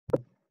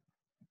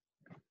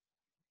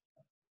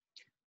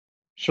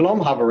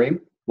Shalom, Havarim.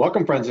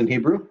 Welcome, friends in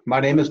Hebrew.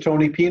 My name is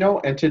Tony Pino,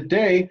 and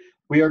today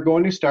we are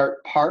going to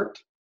start part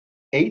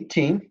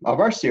 18 of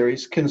our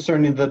series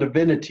concerning the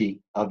divinity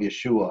of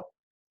Yeshua.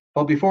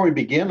 But before we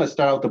begin, let's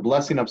start out with the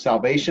blessing of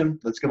salvation.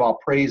 Let's give all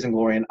praise and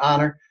glory and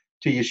honor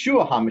to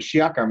Yeshua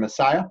HaMashiach, our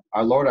Messiah,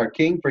 our Lord, our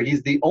King, for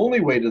he's the only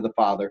way to the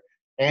Father,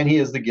 and he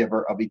is the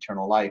giver of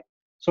eternal life.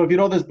 So if you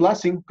know this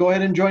blessing, go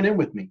ahead and join in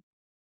with me.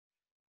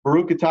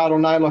 Baruch atah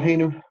Adonai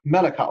Eloheinu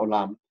melech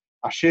haolam,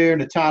 asher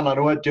natan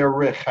lanu et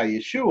derech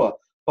haYeshua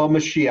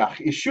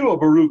b'Mashiach. Yeshua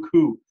Baruch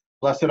Hu.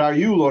 Blessed are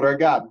you, Lord our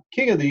God,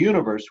 King of the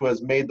universe, who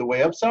has made the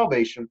way of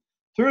salvation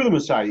through the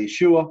Messiah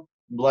Yeshua.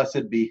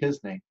 Blessed be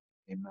his name.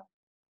 Amen.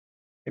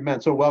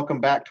 Amen. So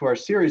welcome back to our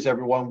series,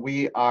 everyone.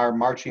 We are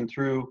marching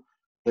through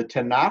the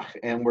Tanakh,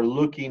 and we're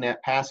looking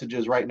at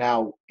passages right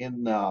now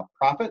in the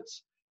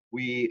prophets.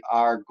 We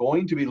are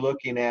going to be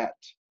looking at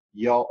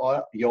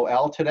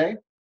Yoel today,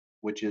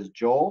 which is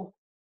Joel,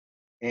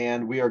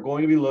 and we are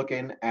going to be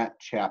looking at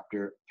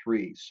chapter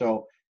 3.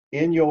 So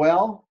in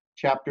Yoel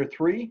chapter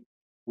 3,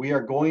 we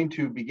are going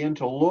to begin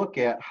to look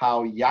at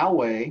how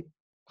Yahweh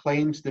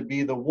claims to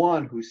be the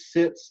one who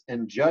sits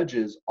and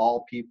judges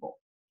all people.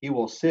 He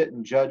will sit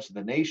and judge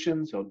the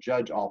nations, he'll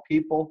judge all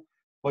people,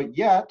 but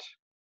yet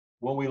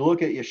when we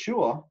look at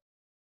Yeshua,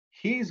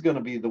 he's going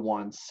to be the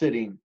one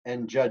sitting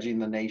and judging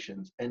the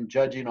nations and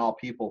judging all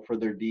people for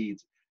their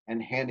deeds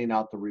and handing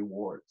out the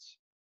rewards.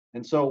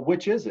 And so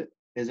which is it?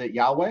 Is it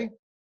Yahweh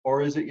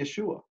or is it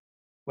Yeshua?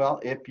 Well,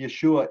 if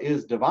Yeshua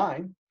is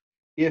divine,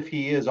 if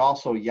he is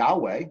also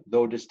Yahweh,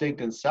 though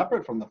distinct and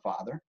separate from the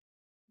Father,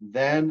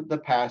 then the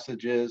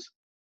passages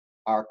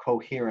are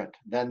coherent.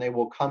 Then they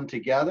will come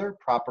together.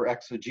 Proper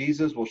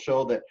exegesis will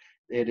show that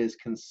it is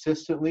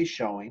consistently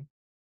showing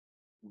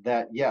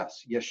that,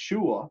 yes,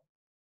 Yeshua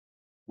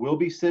will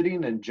be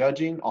sitting and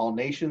judging all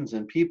nations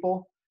and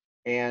people,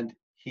 and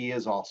he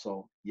is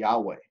also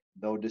Yahweh,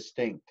 though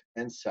distinct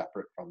and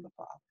separate from the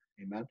Father.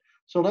 Amen.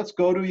 So let's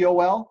go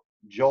to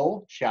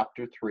Joel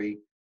chapter 3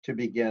 to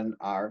begin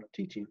our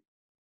teaching.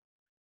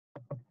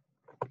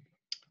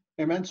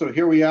 Amen. So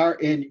here we are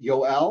in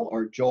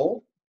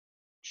Joel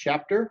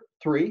chapter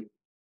 3.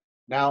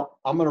 Now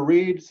I'm going to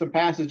read some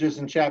passages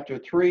in chapter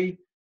 3,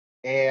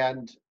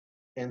 and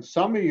in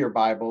some of your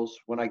Bibles,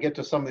 when I get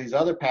to some of these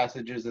other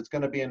passages, it's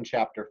going to be in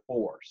chapter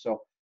 4.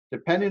 So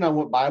depending on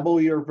what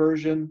Bible your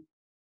version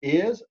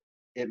is,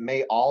 it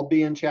may all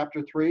be in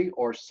chapter 3,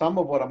 or some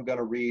of what I'm going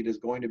to read is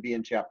going to be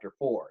in chapter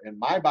 4. In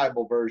my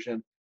Bible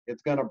version,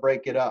 it's going to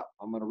break it up.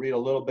 I'm going to read a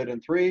little bit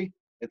in 3,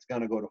 it's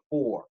going to go to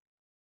 4.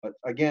 But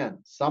again,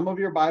 some of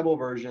your Bible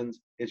versions,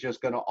 it's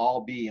just going to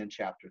all be in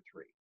chapter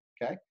 3,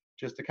 okay?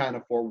 Just to kind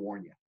of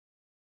forewarn you.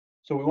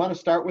 So we want to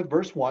start with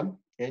verse 1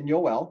 in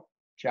Yoel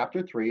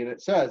chapter 3, and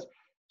it says,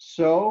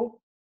 "So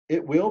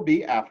it will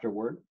be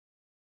afterward,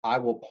 I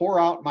will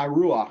pour out my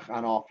Ruach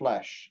on all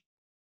flesh.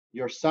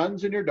 Your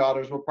sons and your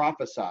daughters will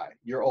prophesy.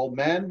 Your old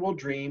men will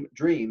dream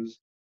dreams.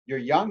 Your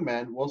young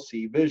men will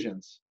see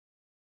visions.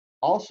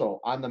 Also,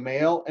 on the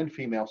male and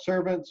female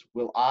servants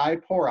will I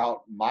pour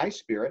out my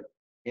spirit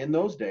in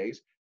those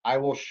days. I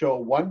will show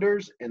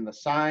wonders in the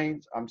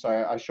signs.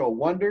 I show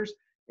wonders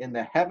in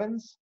the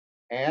heavens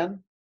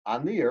and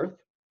on the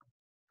earth,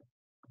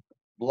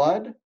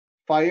 blood,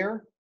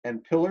 fire,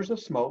 and pillars of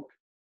smoke.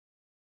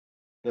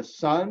 The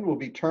sun will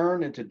be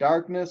turned into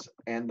darkness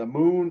and the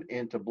moon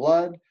into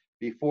blood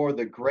before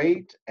the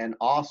great and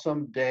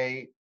awesome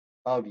day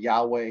of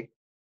Yahweh,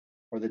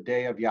 or the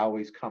day of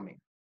Yahweh's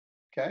coming."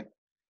 Okay?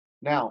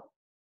 Now,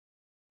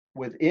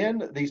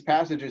 within these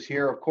passages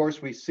here, of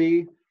course, we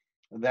see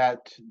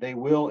that they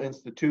will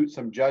institute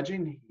some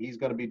judging. He's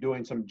going to be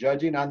doing some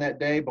judging on that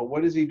day, but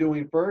what is he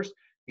doing first?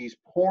 He's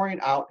pouring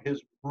out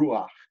his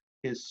Ruach,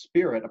 his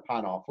spirit,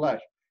 upon all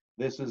flesh.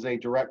 This is a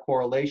direct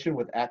correlation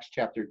with Acts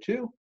chapter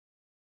 2,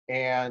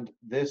 and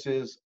this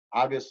is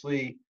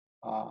obviously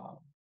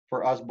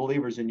for us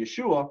believers in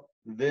Yeshua,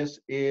 this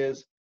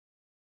is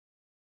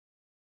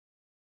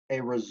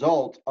a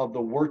result of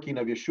the working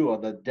of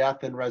Yeshua, the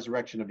death and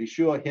resurrection of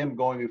Yeshua, him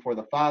going before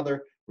the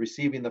Father,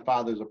 receiving the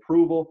Father's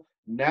approval.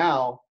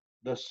 Now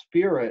the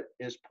Spirit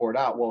is poured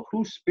out. Well,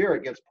 whose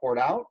Spirit gets poured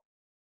out? It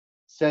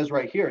says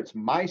right here, it's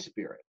my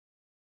Spirit.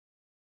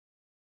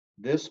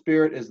 This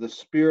Spirit is the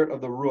Spirit of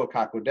the Ruach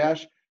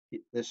HaKodesh.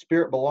 The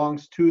Spirit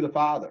belongs to the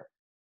Father.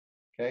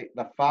 Okay,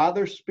 the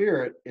Father's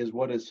Spirit is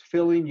what is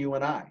filling you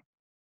and I.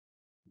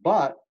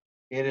 But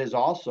it is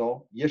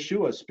also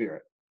Yeshua's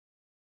Spirit.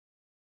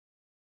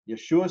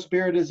 Yeshua's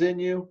Spirit is in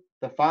you.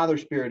 The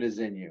Father's Spirit is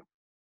in you.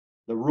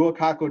 The Ruach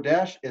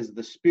HaKodesh is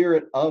the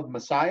Spirit of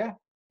Messiah,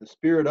 the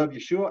Spirit of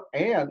Yeshua,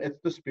 and it's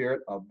the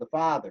Spirit of the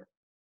Father.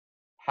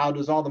 How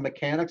does all the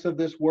mechanics of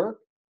this work?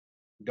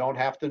 Don't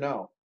have to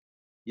know.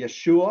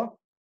 Yeshua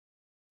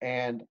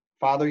and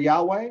Father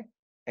Yahweh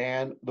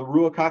and the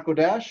Ruach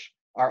HaKodesh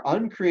are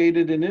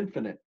uncreated and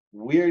infinite.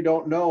 We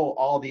don't know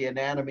all the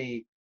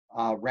anatomy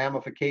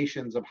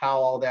ramifications of how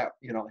all that,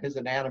 his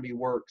anatomy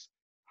works,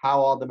 how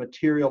all the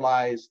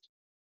materialized,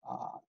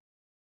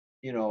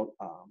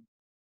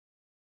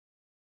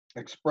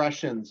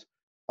 expressions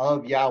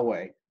of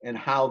Yahweh and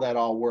how that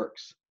all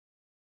works.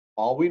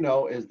 All we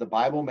know is the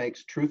Bible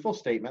makes truthful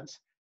statements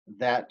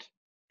that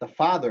the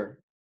Father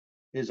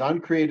is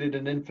uncreated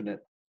and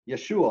infinite,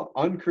 Yeshua,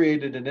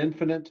 uncreated and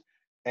infinite,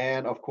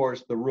 and of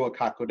course the Ruach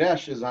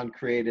HaKodesh is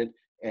uncreated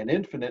and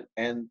infinite,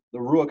 and the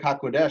Ruach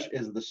HaKodesh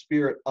is the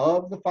Spirit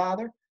of the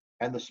Father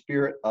and the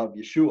Spirit of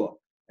Yeshua.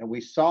 And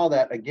we saw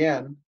that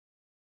again,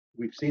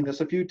 we've seen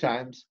this a few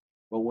times,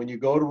 but when you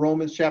go to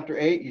Romans chapter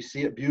 8, you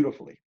see it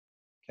beautifully,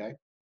 okay?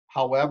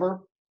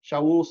 However,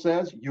 Shaul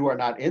says, you are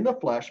not in the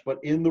flesh, but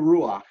in the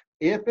Ruach,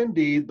 if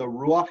indeed the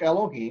Ruach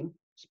Elohim,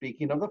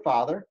 speaking of the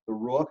Father, the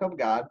Ruach of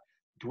God,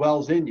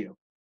 dwells in you.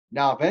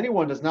 Now, if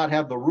anyone does not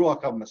have the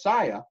Ruach of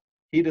Messiah,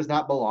 he does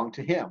not belong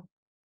to him.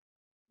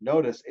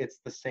 Notice it's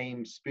the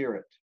same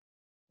Spirit,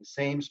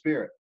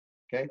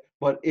 okay?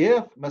 But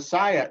if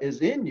Messiah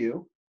is in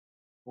you,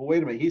 well,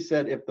 wait a minute, he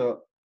said if the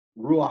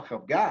Ruach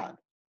of God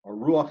or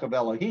Ruach of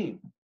Elohim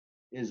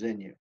is in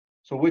you.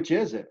 So which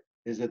is it?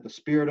 Is it the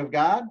Spirit of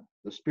God,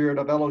 the Spirit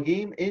of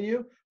Elohim in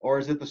you, or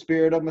is it the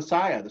Spirit of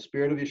Messiah, the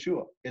Spirit of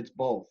Yeshua? It's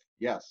both,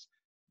 yes.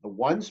 The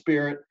one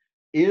Spirit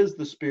is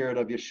the Spirit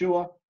of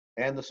Yeshua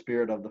and the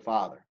Spirit of the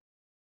Father,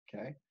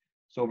 okay?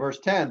 So verse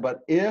 10, but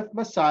if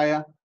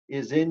Messiah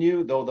is in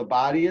you, though the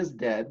body is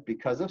dead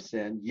because of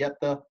sin, yet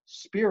the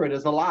Spirit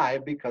is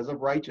alive because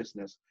of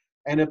righteousness.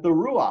 And if the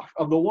Ruach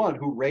of the one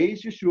who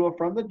raised Yeshua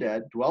from the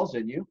dead dwells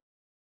in you,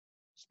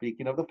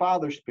 speaking of the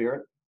Father's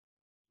Spirit,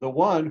 the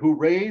one who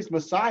raised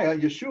Messiah,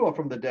 Yeshua,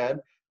 from the dead,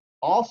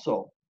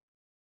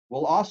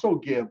 will also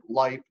give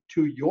life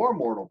to your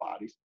mortal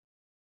bodies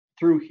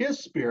through his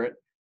Spirit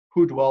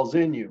who dwells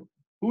in you.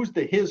 Who's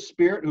the his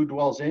Spirit who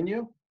dwells in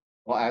you?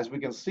 Well, as we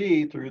can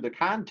see through the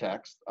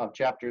context of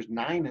verses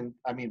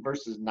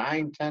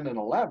 9, 10, and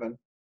 11,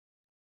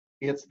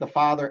 it's the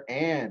Father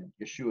and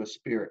Yeshua's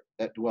Spirit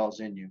that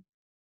dwells in you.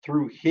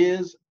 Through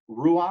his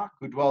Ruach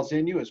who dwells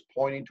in you is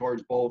pointing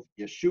towards both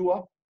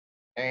Yeshua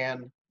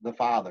and the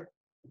Father.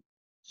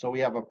 So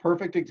we have a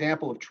perfect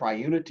example of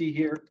triunity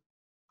here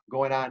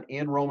going on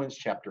in Romans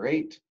chapter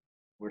 8.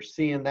 We're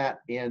seeing that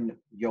in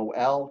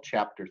Yoel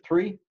chapter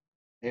 3.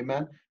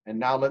 Amen. And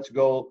now let's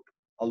go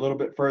a little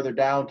bit further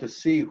down to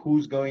see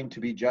who's going to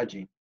be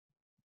judging.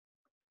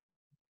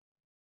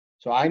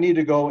 So I need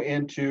to go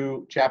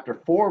into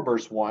chapter 4,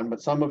 verse 1,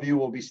 but some of you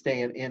will be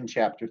staying in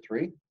chapter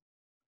 3.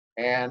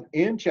 And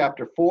in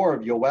chapter 4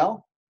 of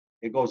Yoel,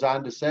 it goes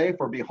on to say,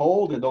 for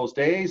behold, in those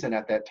days and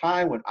at that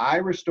time when I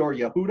restore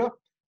Yehuda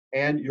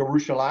and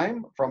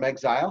Jerusalem from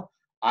exile,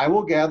 I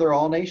will gather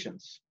all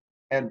nations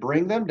and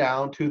bring them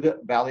down to the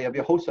valley of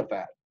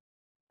Jehoshaphat.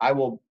 I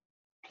will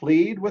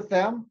plead with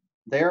them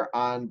there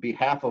on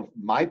behalf of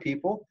my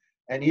people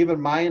and even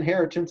my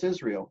inheritance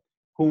Israel,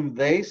 whom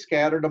they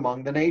scattered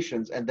among the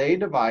nations, and they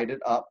divided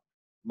up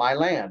my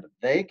land.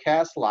 They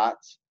cast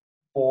lots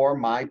for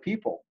my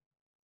people,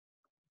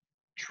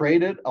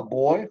 traded a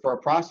boy for a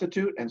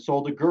prostitute, and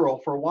sold a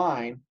girl for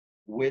wine,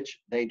 which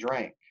they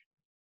drank.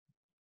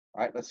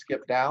 All right, let's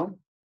skip down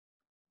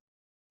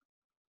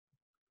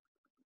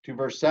to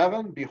verse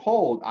 7.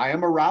 Behold, I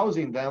am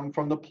arousing them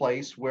from the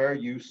place where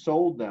you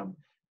sold them,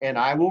 and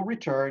I will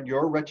return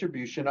your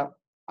retribution up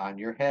on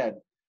your head.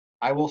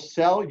 I will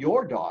sell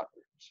your daughters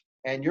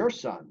and your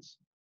sons.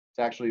 It's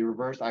actually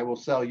reversed. I will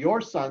sell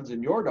your sons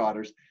and your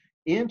daughters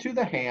into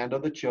the hand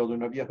of the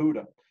children of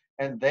Yehuda,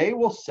 and they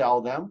will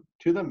sell them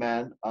to the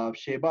men of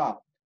Sheba,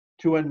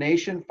 to a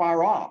nation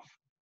far off,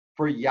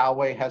 for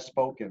Yahweh has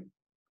spoken.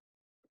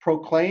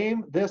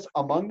 Proclaim this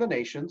among the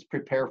nations,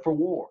 prepare for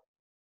war.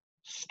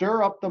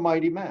 Stir up the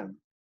mighty men.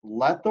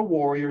 Let the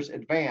warriors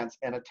advance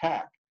and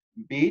attack.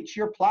 Beat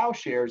your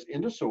plowshares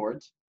into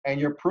swords and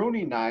your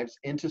pruning knives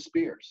into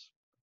spears.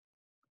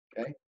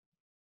 Okay?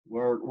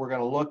 We're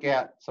going to look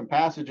at some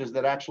passages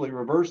that actually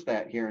reverse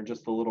that here in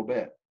just a little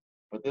bit.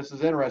 But this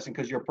is interesting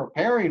because you're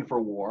preparing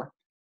for war.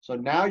 So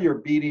now you're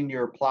beating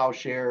your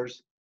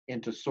plowshares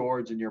into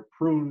swords and your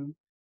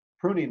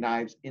pruning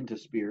knives into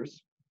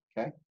spears.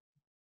 Okay?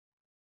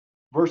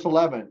 Verse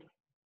 11,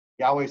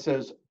 Yahweh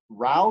says,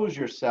 rouse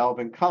yourself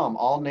and come,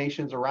 all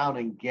nations around,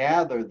 and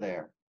gather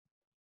there.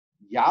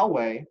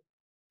 Yahweh,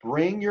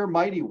 bring your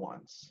mighty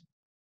ones.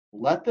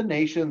 Let the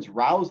nations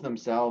rouse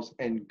themselves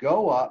and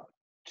go up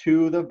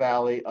to the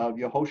valley of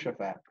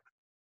Jehoshaphat.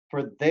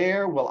 For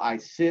there will I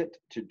sit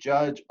to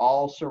judge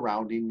all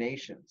surrounding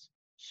nations.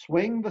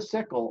 Swing the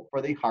sickle,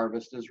 for the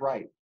harvest is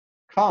ripe.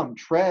 Come,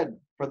 tread,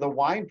 for the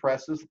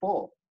winepress is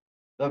full.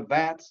 The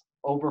vats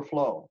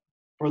overflow,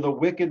 for the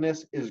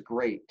wickedness is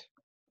great.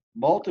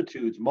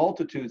 Multitudes,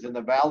 multitudes in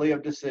the valley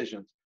of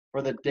decisions.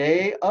 For the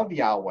day of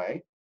Yahweh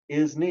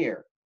is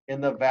near in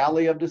the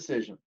valley of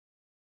decision.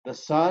 The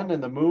sun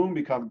and the moon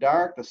become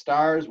dark, the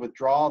stars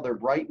withdraw their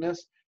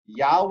brightness.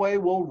 Yahweh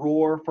will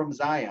roar from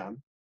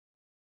Zion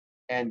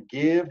and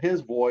give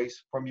his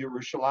voice from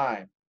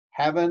Jerusalem.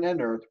 Heaven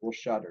and earth will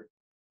shudder.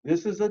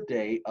 This is a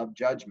day of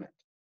judgment.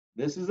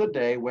 This is a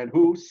day when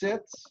who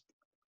sits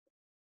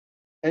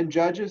and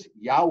judges?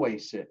 Yahweh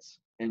sits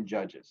and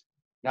judges.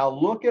 Now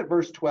look at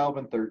verse 12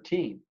 and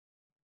 13.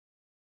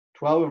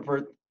 12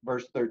 and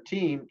verse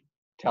 13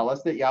 tell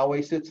us that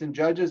Yahweh sits and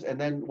judges. And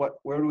then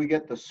where do we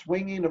get the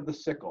swinging of the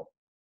sickle?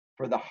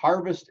 For the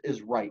harvest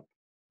is ripe.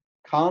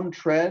 Come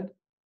tread,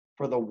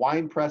 for the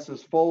winepress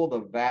is full,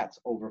 the vats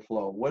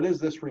overflow. What is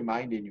this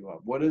reminding you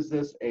of? What is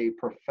this a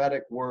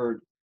prophetic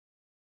word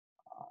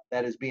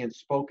that is being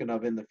spoken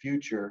of in the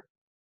future?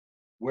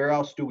 Where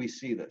else do we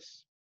see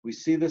this? We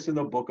see this in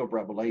the book of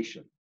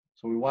Revelation.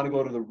 So we want to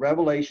go to the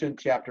Revelation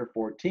chapter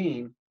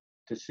 14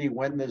 to see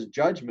when this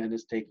judgment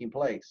is taking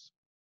place.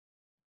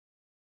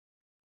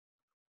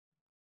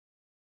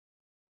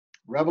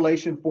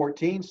 Revelation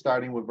 14,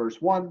 starting with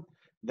verse 1.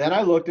 Then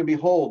I looked, and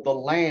behold, the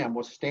Lamb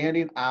was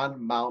standing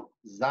on Mount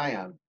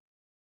Zion,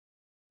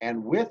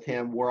 and with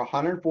him were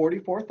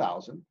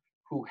 144,000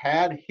 who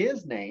had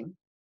his name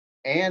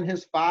and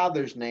his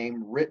father's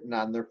name written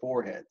on their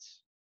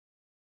foreheads.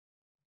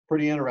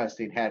 Pretty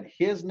interesting. Had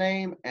his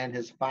name and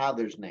his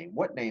father's name.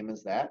 What name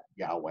is that?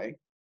 Yahweh.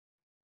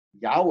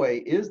 Yahweh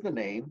is the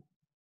name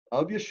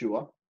of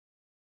Yeshua.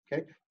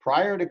 Okay.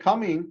 Prior to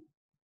coming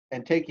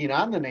and taking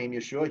on the name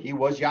Yeshua, he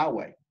was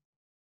Yahweh.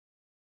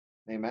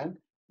 Amen.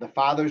 The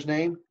Father's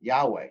name,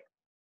 Yahweh.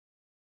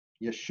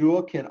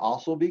 Yeshua can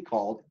also be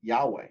called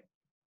Yahweh.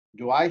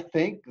 Do I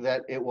think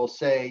that it will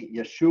say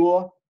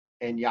Yeshua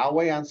and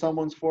Yahweh on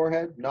someone's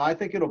forehead? No, I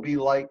think it'll be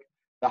like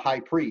the high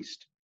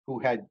priest who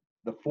had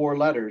the 4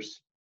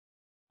 letters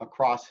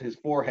across his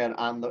forehead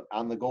on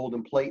the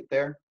golden plate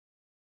there.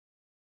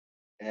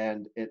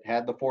 And it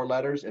had the 4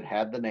 letters, it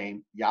had the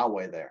name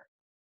Yahweh there.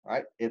 All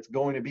right. It's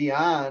going to be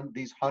on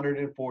these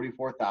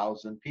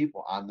 144,000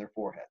 people on their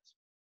foreheads.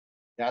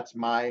 That's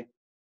my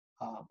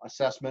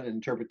assessment and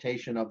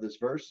interpretation of this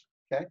verse.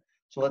 Okay.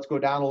 So let's go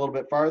down a little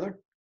bit farther.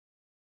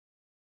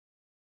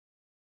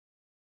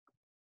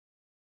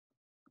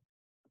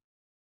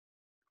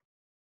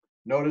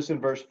 Notice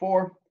in verse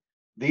 4,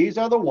 these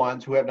are the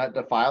ones who have not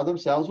defiled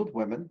themselves with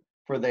women,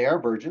 for they are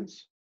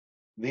virgins.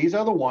 These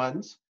are the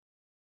ones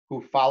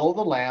who follow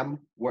the Lamb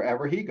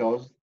wherever he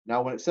goes.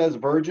 Now, when it says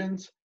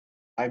virgins,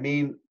 I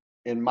mean,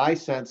 in my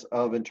sense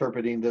of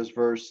interpreting this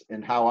verse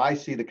and how I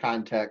see the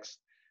context,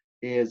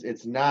 is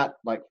it's not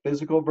like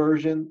physical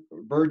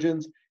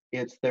virgins,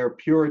 it's their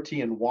purity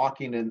and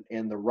walking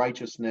in the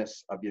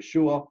righteousness of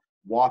Yeshua,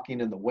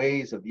 walking in the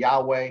ways of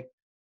Yahweh,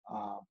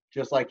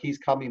 just like he's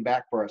coming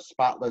back for a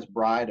spotless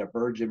bride, a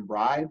virgin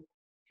bride.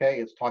 Okay,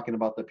 it's talking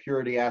about the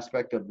purity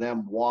aspect of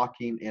them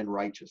walking in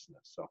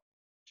righteousness. So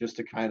just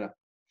to kind of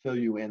fill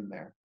you in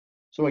there.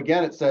 So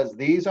again, it says,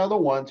 these are the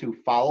ones who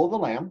follow the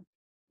Lamb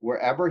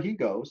wherever he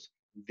goes.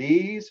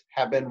 These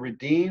have been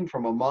redeemed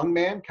from among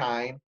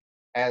mankind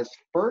as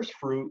first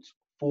fruits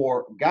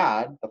for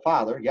God, the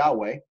Father,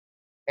 Yahweh,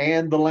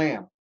 and the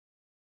Lamb.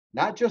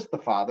 Not just the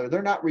Father.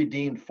 They're not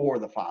redeemed for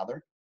the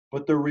Father,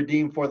 but they're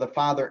redeemed for the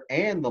Father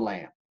and the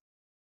Lamb.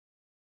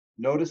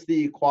 Notice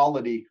the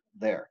equality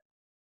there.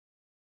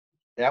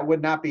 That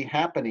would not be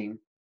happening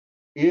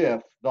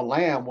if the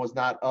Lamb was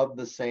not of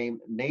the same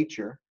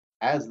nature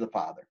as the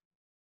Father.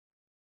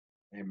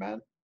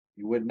 Amen.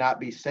 You would not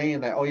be saying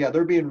that, oh yeah,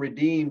 they're being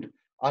redeemed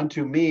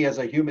unto me as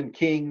a human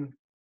king,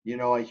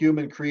 a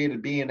human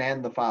created being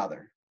and the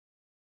Father.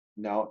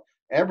 No,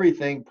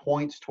 everything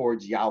points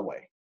towards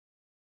Yahweh.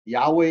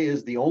 Yahweh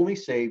is the only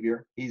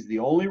Savior. He's the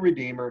only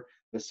Redeemer.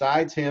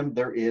 Besides him,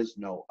 there is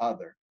no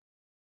other.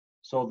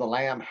 So the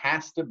Lamb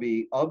has to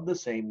be of the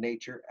same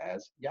nature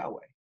as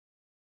Yahweh.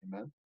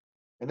 Amen.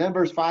 And then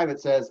verse 5,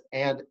 it says,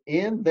 and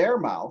in their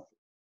mouth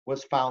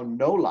was found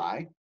no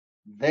lie.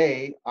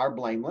 They are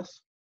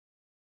blameless.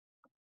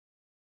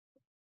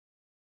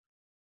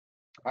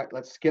 All right,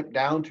 let's skip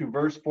down to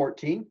verse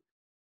 14.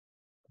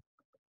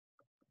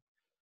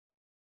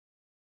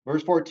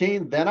 Verse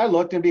 14, then I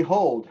looked, and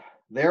behold,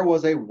 there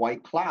was a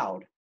white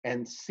cloud,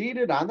 and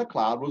seated on the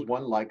cloud was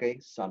one like a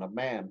son of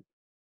man.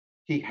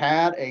 He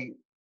had a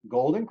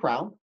golden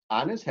crown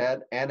on his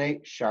head and a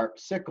sharp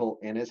sickle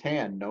in his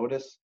hand.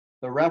 Notice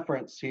the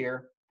reference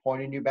here,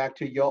 pointing you back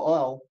to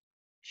Joel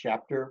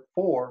chapter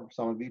 4,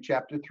 some of you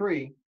chapter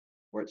 3,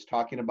 where it's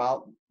talking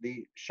about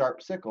the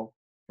sharp sickle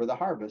for the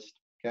harvest.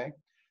 Okay,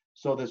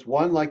 so this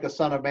one like the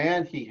Son of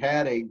Man, he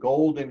had a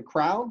golden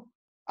crown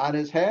on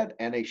his head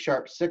and a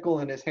sharp sickle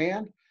in his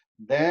hand.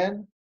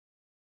 Then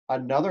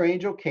another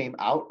angel came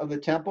out of the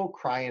temple,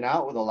 crying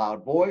out with a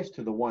loud voice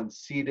to the one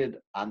seated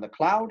on the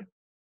cloud,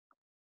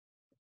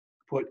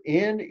 put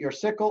in your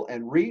sickle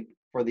and reap,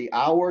 for the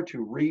hour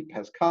to reap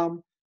has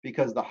come,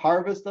 because the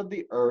harvest of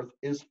the earth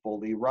is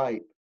fully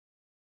ripe.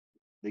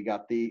 They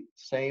got the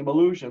same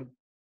allusion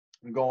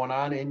going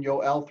on in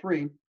Joel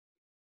 3.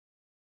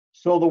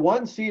 So the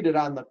one seated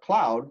on the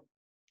cloud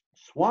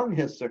swung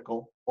his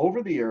sickle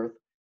over the earth,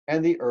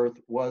 and the earth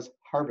was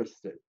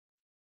harvested.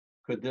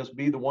 Could this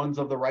be the ones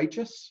of the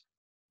righteous?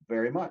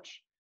 Very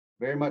much.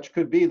 Very much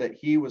could be that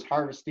he was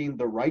harvesting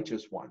the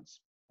righteous ones.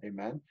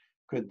 Amen.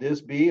 Could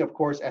this be, of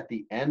course, at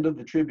the end of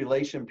the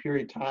tribulation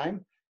period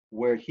time,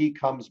 where he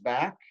comes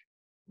back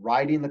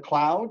riding the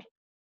cloud?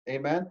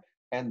 Amen.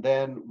 And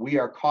then we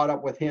are caught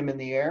up with him in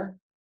the air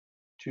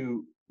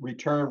to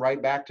return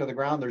right back to the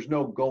ground. There's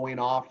no going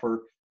off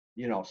for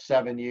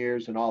 7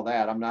 years and all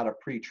that. I'm not a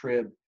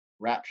pre-trib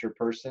rapture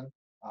person.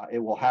 It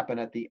will happen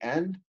at the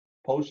end,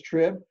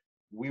 post-trib.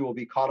 We will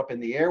be caught up in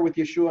the air with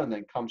Yeshua and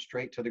then come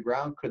straight to the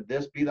ground. Could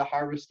this be the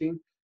harvesting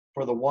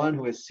for the one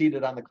who is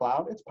seated on the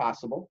cloud? It's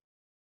possible.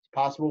 It's a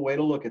possible way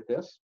to look at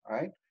this, all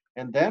right?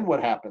 And then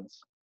what happens?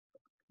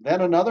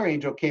 Then another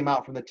angel came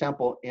out from the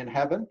temple in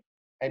heaven,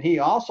 and he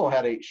also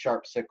had a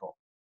sharp sickle.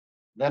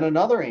 Then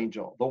another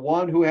angel, the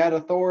one who has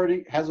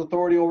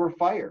authority over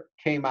fire,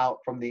 came out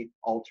from the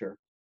altar.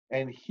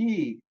 And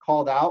he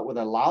called out with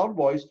a loud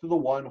voice to the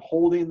one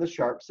holding the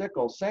sharp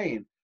sickle,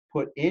 saying,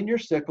 "Put in your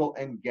sickle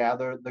and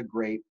gather the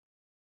grape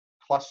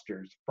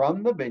clusters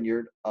from the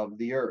vineyard of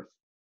the earth,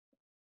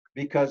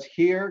 because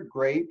here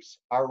grapes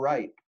are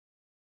ripe."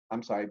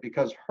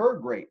 Because her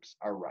grapes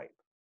are ripe.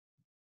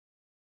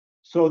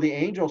 So the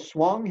angel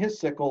swung his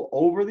sickle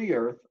over the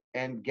earth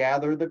and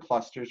gathered the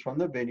clusters from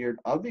the vineyard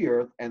of the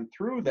earth and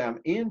threw them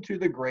into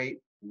the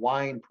great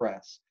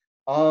winepress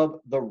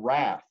of the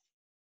wrath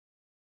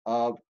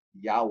of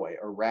Yahweh,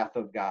 or wrath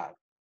of God.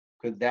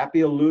 Could that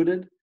be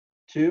alluded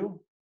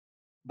to?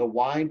 The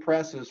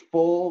winepress is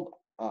full,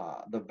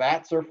 the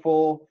vats are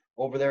full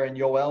over there in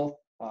Yoel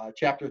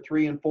chapter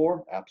 3 and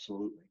 4?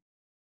 Absolutely.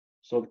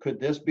 So could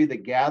this be the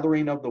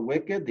gathering of the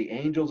wicked? The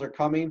angels are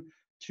coming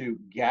to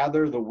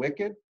gather the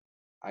wicked?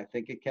 I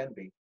think it can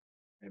be.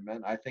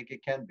 Amen. I think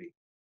it can be.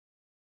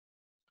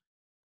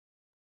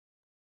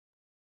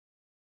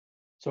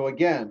 So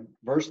again,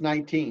 verse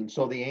 19.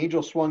 So the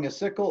angel swung a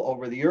sickle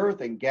over the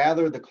earth and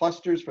gathered the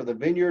clusters for the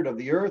vineyard of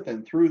the earth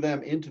and threw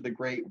them into the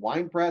great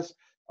winepress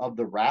of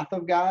the wrath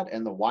of God.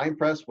 And the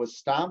winepress was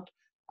stomped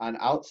on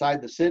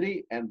outside the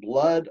city, and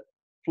blood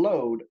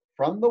flowed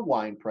from the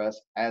winepress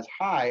as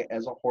high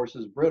as a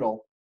horse's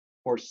bridle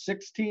for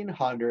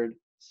 1,600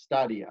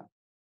 stadia.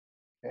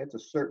 Okay, it's a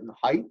certain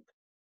height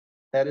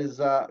that is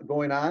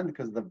going on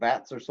because the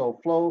vats are so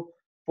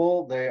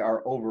full, they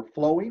are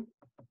overflowing.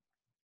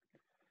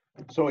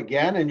 So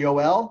again, in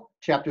Yoel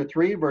chapter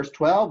 3, verse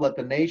 12, let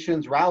the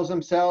nations rouse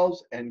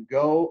themselves and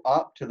go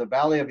up to the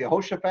valley of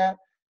Jehoshaphat,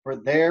 for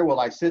there will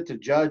I sit to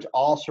judge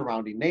all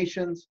surrounding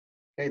nations.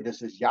 Okay,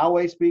 this is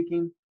Yahweh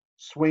speaking.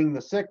 Swing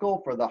the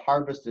sickle, for the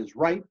harvest is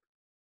ripe.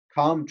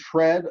 Come,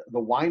 tread, the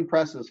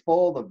winepress is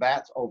full, the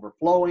vats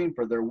overflowing,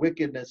 for their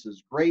wickedness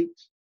is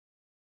great.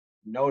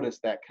 Notice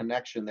that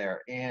connection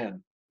there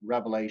in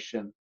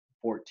Revelation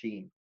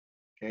 14.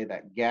 Okay,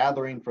 that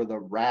gathering for the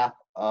wrath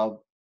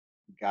of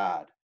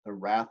God, the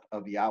wrath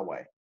of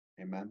Yahweh.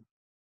 Amen.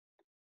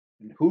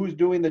 And who's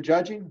doing the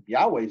judging?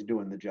 Yahweh's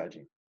doing the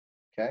judging.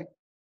 Okay.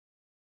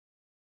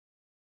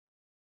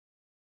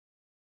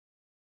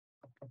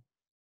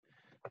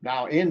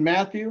 Now in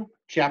Matthew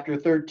chapter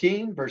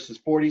 13, verses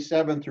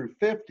 47 through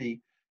 50,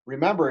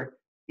 remember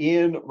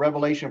in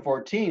Revelation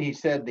 14, he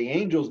said the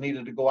angels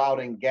needed to go out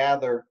and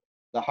gather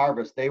the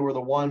harvest. They were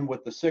the one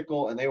with the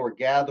sickle, and they were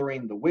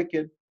gathering the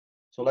wicked.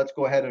 So let's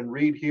go ahead and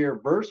read here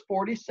verse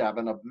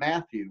 47 of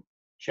Matthew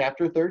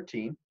chapter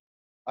 13.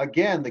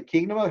 Again, the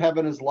kingdom of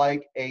heaven is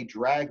like a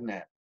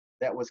dragnet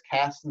that was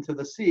cast into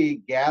the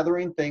sea,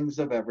 gathering things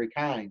of every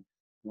kind.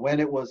 When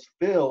it was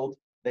filled,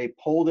 they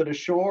pulled it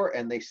ashore,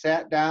 and they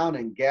sat down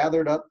and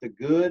gathered up the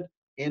good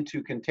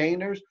into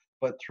containers,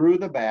 but threw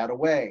the bad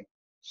away.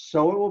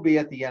 So it will be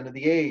at the end of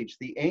the age.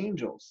 The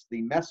angels,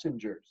 the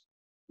messengers,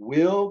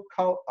 will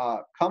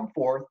come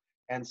forth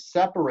and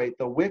separate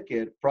the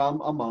wicked from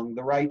among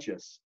the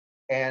righteous,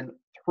 and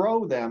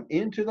throw them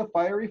into the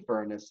fiery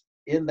furnace.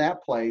 In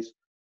that place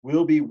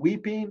will be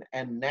weeping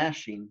and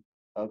gnashing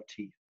of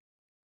teeth.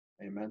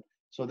 Amen.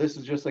 So this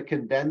is just a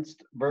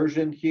condensed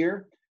version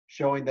here,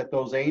 showing that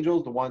those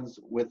angels, the ones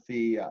with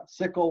the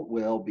sickle,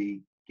 will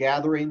be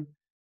gathering,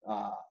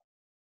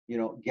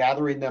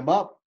 gathering them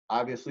up.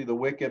 Obviously, the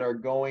wicked are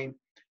going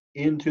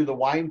into the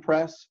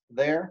winepress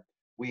there.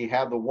 We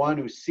have the one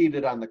who's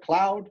seated on the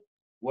cloud.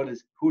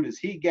 Who does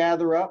he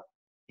gather up?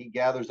 He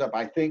gathers up,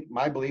 I think,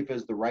 my belief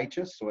is the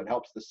righteous, so it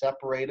helps to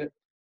separate it.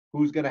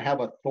 Who's going to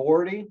have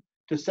authority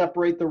to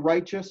separate the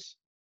righteous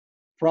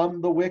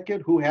from the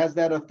wicked? Who has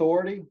that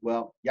authority?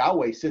 Well,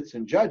 Yahweh sits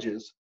and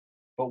judges,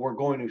 but we're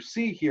going to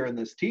see here in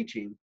this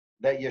teaching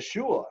that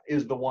Yeshua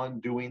is the one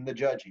doing the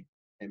judging.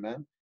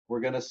 Amen. We're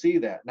going to see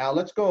that. Now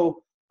let's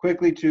go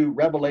quickly to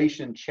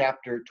Revelation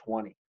chapter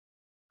 20.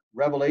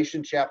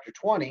 Revelation chapter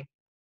 20,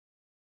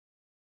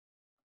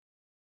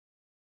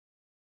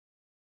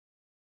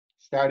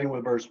 starting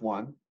with verse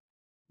 1.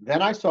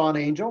 Then I saw an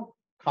angel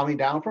coming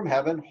down from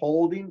heaven,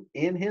 holding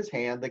in his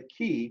hand the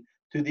key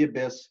to the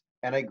abyss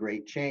and a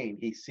great chain.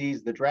 He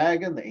seized the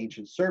dragon, the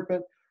ancient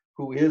serpent,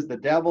 who is the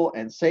devil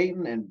and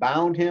Satan, and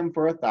bound him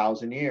for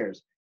 1,000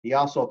 years. He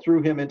also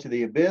threw him into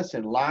the abyss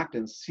and locked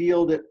and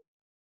sealed it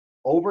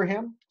over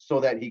him, so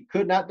that he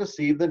could not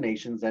deceive the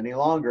nations any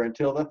longer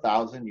until the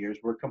 1,000 years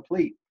were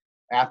complete.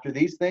 After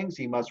these things,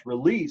 he must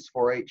release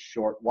for a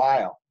short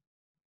while.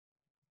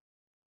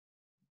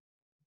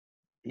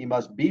 He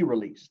must be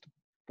released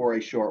for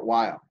a short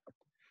while.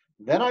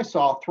 Then I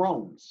saw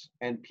thrones,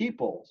 and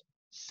peoples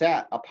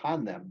sat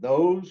upon them,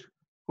 those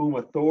whom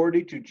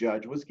authority to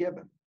judge was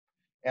given.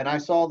 And I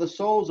saw the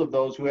souls of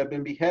those who had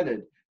been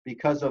beheaded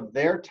because of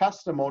their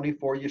testimony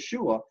for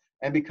Yeshua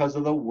and because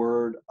of the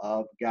word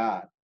of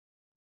God.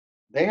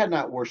 They had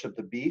not worshipped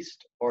the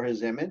beast or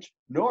his image,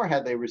 nor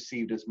had they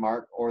received his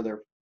mark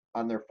or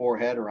on their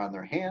forehead or on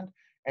their hand,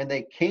 and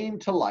they came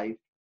to life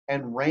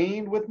and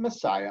reigned with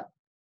Messiah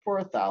for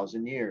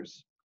 1,000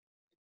 years.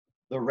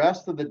 The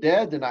rest of the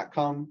dead did not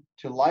come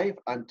to life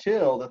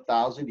until the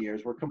 1,000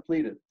 years were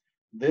completed.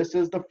 This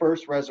is the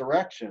first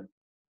resurrection.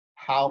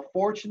 How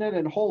fortunate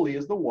and holy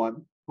is the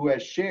one who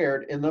has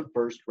shared in the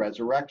first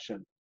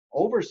resurrection.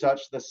 Over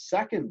such, the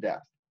second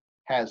death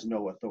has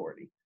no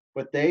authority,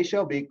 but they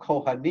shall be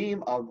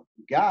Kohanim of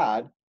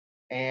God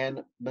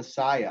and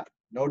Messiah.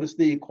 Notice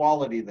the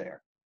equality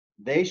there.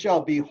 They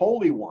shall be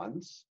holy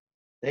ones.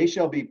 They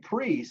shall be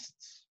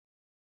priests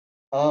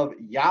of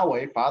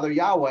Yahweh, Father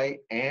Yahweh,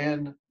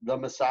 and the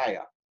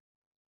Messiah.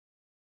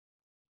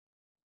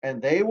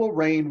 And they will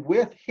reign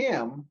with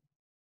him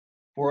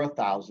for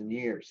 1,000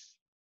 years.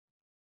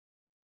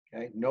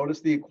 Okay,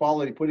 notice the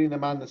equality, putting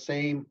them on the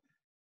same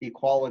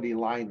equality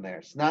line there.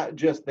 It's not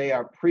just they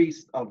are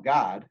priests of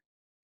God,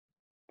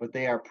 but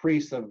they are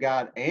priests of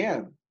God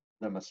and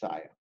the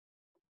Messiah.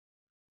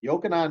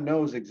 Yochanan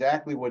knows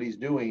exactly what he's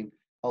doing,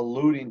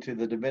 alluding to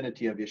the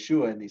divinity of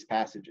Yeshua in these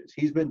passages.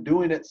 He's been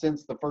doing it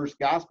since the first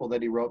gospel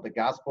that he wrote, the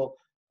Gospel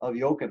of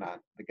Yochanan,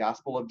 the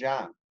Gospel of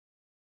John.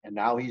 And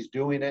now he's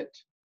doing it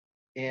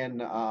in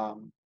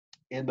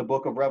the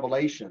book of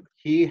Revelation.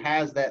 He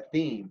has that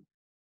theme,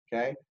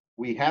 okay?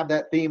 We have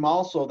that theme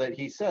also that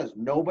he says,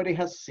 nobody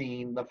has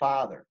seen the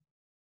Father.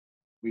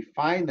 We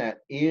find that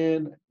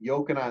in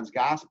Yochanan's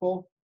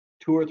gospel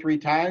 2 or 3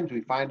 times.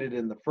 We find it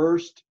in the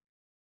first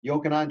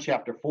Yochanan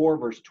chapter 4,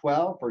 verse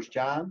 12, 1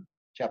 John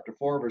chapter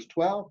 4, verse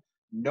 12.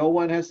 No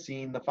one has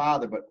seen the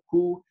Father, but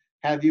who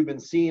have you been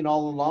seeing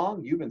all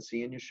along? You've been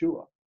seeing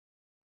Yeshua.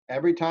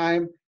 Every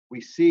time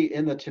we see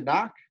in the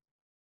Tanakh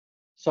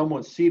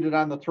someone seated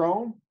on the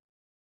throne,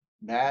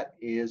 that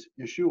is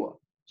Yeshua.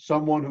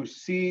 Someone who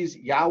sees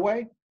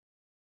Yahweh,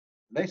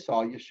 they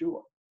saw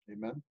Yeshua.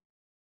 Amen.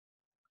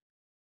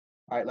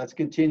 All right, let's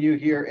continue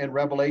here in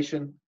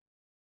Revelation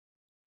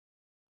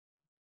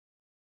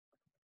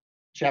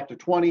chapter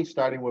 20,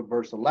 starting with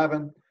verse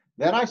 11.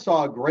 Then I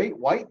saw a great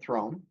white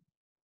throne,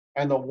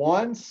 and the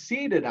one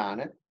seated on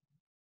it.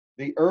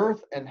 The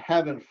earth and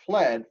heaven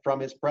fled from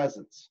his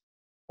presence,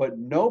 but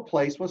no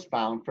place was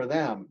found for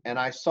them. And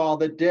I saw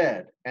the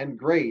dead, and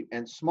great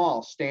and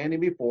small, standing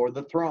before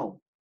the throne.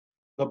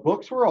 The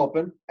books were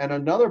open, and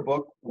another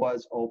book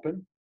was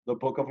open, the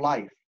book of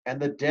life.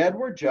 And the dead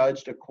were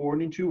judged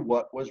according to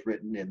what was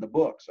written in the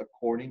books,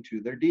 according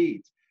to their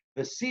deeds.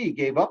 The sea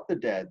gave up the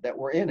dead that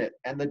were in it,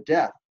 and the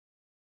death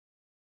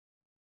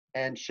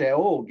and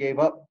Sheol gave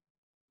up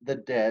the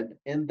dead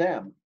in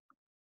them.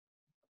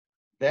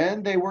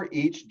 Then they were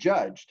each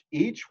judged,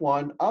 each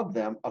one of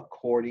them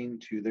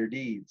according to their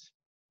deeds.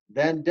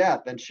 Then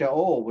death and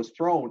Sheol was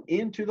thrown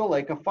into the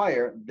lake of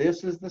fire.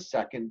 This is the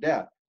second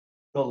death,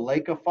 the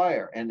lake of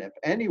fire. And if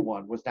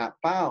anyone was not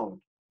found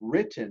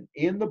written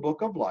in the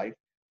book of life,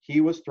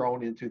 he was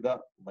thrown into the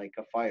lake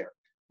of fire.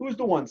 Who's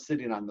the one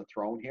sitting on the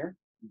throne here,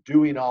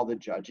 doing all the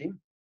judging?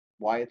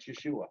 Why, it's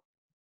Yeshua.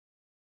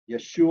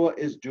 Yeshua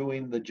is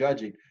doing the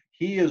judging.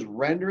 He is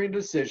rendering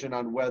decision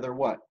on whether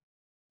what?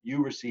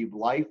 You receive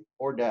life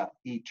or death,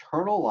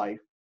 eternal life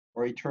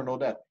or eternal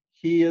death.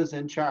 He is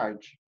in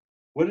charge.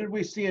 What did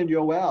we see in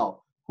Yoel?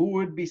 Who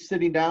would be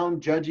sitting down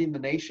judging the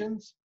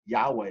nations?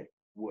 Yahweh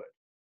would.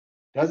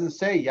 Doesn't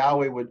say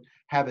Yahweh would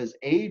have his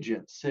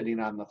agent sitting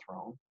on the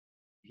throne.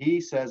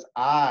 He says,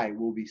 I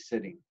will be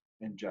sitting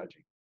and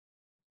judging.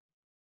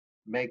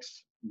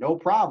 Makes no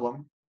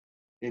problem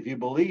if you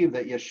believe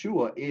that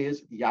Yeshua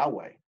is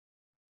Yahweh.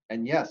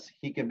 And yes,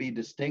 he can be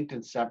distinct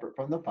and separate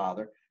from the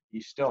Father.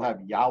 You still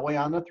have Yahweh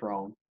on the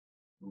throne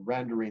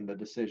rendering the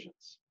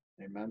decisions.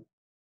 Amen.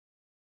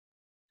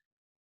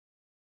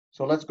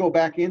 So let's go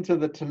back into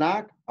the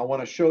Tanakh. I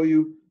want to show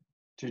you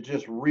to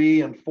just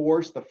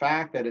reinforce the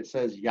fact that it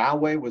says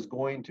Yahweh was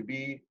going to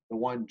be the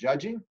one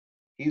judging.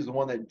 He's the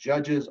one that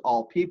judges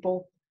all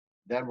people.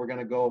 Then we're going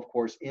to go, of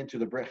course, into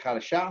the Brit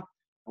Hadashah,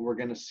 and we're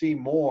going to see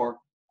more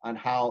on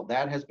how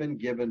that has been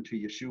given to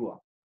Yeshua.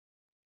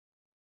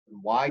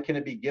 And why can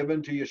it be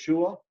given to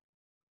Yeshua?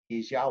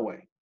 He's Yahweh.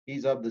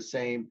 He's of the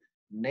same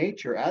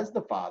nature as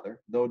the Father,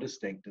 though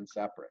distinct and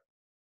separate.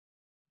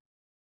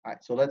 All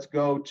right, so let's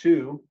go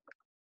to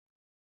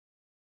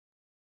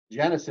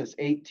Genesis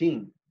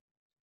 18.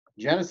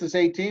 Genesis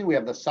 18, we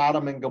have the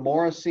Sodom and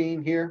Gomorrah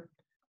scene here,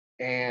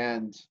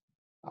 and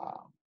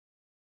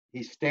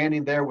he's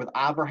standing there with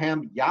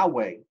Abraham.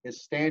 Yahweh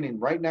is standing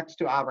right next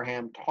to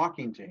Abraham,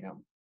 talking to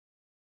him,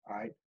 all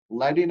right,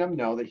 letting him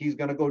know that he's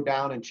going to go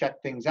down and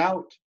check things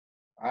out,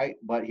 all right,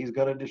 but he's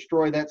going to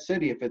destroy that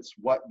city if it's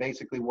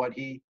basically what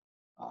he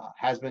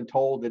has been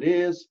told it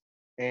is.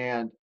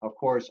 And of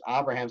course,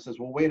 Abraham says,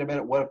 well, wait a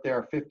minute, what if there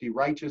are 50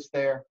 righteous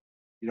there?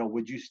 You know,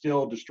 would you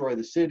still destroy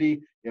the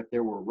city if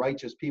there were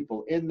righteous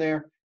people in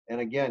there?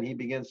 And again, he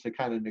begins to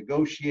kind of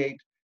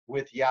negotiate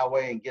with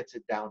Yahweh and gets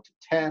it down to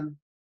 10.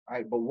 All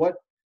right, but what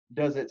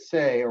does it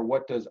say, or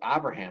what does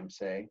Abraham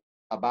say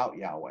about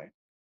Yahweh.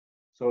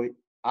 So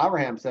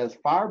Abraham says,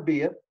 far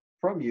be it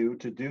from you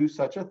to do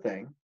such a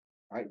thing,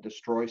 right?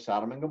 Destroy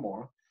Sodom and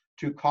Gomorrah,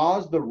 to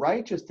cause the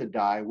righteous to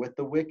die with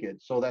the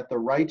wicked, so that the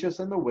righteous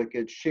and the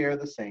wicked share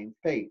the same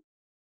fate.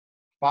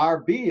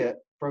 Far be it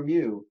from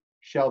you,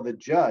 shall the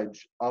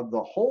judge of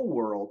the whole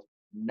world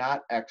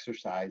not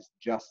exercise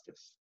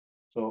justice.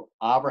 So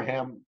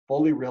Abraham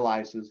fully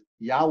realizes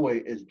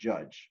Yahweh is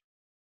judge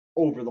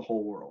over the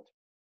whole world,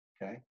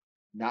 okay?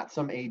 Not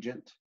some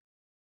agent,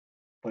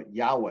 but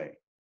Yahweh.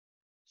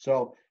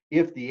 So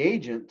if the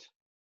agent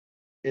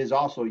is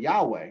also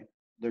Yahweh,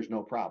 there's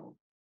no problem.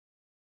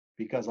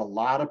 Because a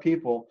lot of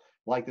people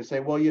like to say,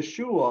 well,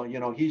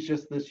 Yeshua, he's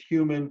just this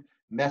human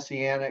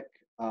messianic,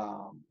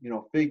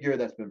 figure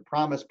that's been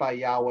promised by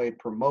Yahweh,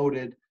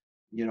 promoted,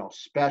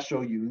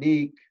 special,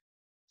 unique.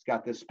 He's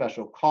got this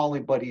special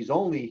calling, but he's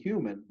only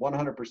human,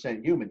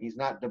 100% human. He's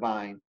not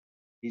divine.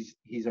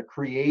 He's a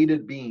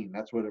created being.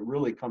 That's what it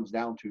really comes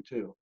down to,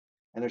 too.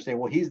 And they're saying,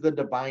 well, he's the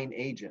divine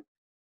agent.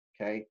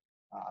 Okay,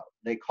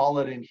 they call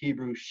it in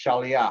Hebrew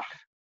shaliach.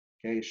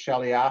 Okay,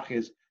 shaliach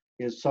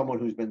is someone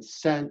who's been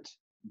sent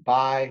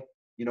by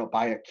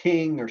by a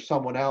king or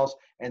someone else,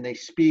 and they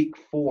speak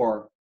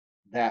for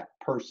that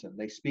person.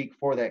 They speak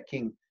for that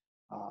king,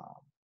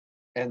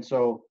 and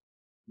so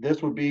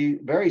this would be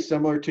very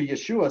similar to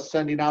Yeshua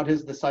sending out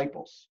his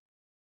disciples.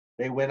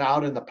 They went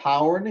out in the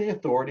power and the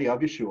authority of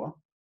Yeshua,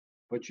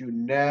 but you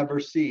never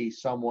see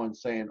someone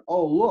saying,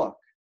 "Oh, look,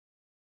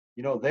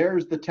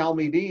 there's the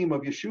Talmidim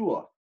of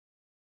Yeshua."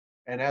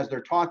 And as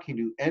they're talking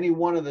to any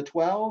one of the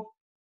 12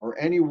 or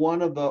any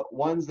one of the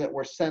ones that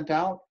were sent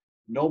out,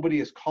 nobody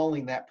is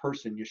calling that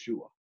person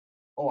Yeshua.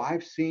 Oh,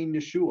 I've seen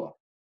Yeshua.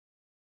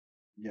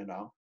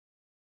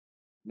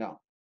 No,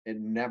 it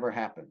never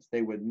happens.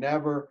 They would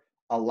never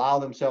allow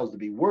themselves to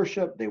be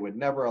worshiped. They would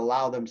never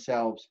allow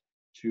themselves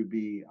to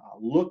be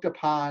looked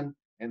upon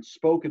and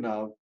spoken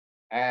of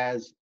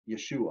as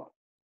Yeshua.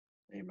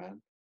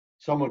 Amen.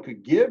 Someone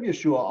could give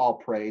Yeshua all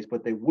praise,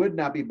 but they would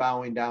not be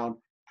bowing down,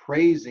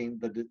 praising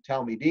the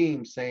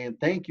Talmidim, saying,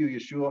 thank you,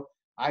 Yeshua.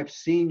 I've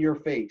seen your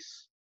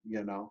face,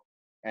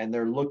 and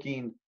they're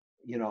looking,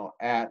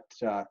 at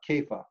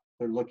Kepha.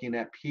 They're looking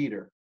at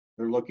Peter.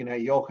 They're looking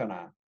at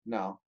Yochanan.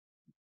 No,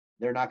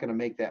 they're not going to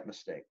make that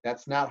mistake.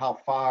 That's not how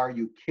far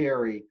you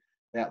carry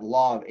that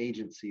law of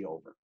agency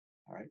over.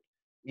 All right.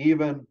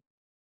 Even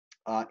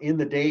in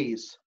the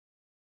days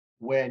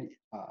when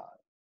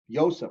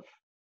Joseph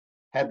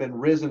had been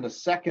risen a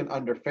second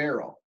under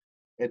Pharaoh,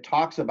 it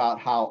talks about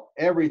how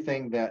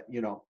everything that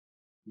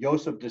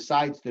Joseph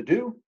decides to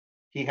do,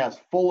 he has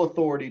full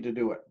authority to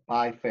do it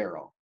by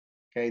Pharaoh.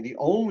 Okay, the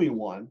only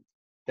one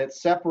that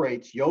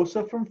separates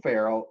Joseph from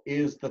Pharaoh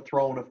is the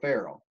throne of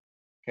Pharaoh.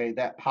 Okay,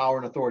 that power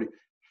and authority.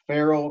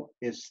 Pharaoh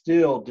is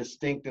still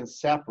distinct and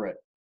separate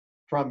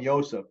from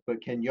Joseph,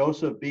 but can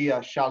Joseph be a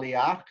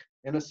shaliach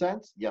in a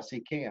sense? Yes, he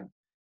can.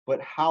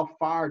 But how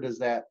far does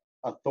that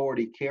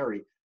authority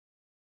carry?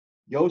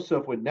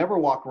 Joseph would never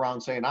walk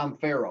around saying, I'm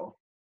Pharaoh.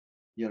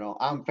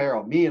 I'm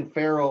Pharaoh. Me and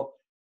Pharaoh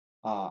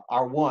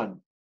are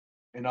one.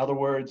 In other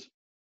words,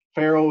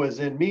 Pharaoh is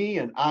in me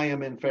and I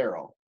am in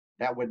Pharaoh.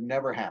 That would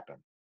never happen.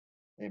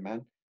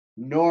 Amen.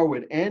 Nor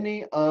would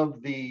any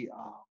of the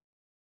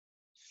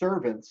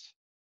servants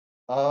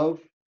of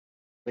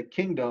the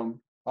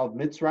kingdom of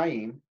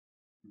Mitzrayim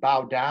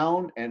bow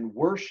down and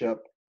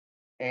worship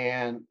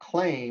and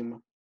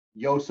claim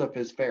Joseph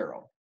is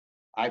Pharaoh.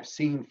 I've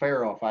seen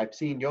Pharaoh. If I've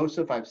seen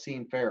Joseph, I've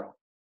seen Pharaoh.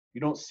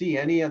 You don't see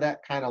any of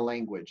that kind of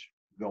language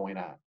going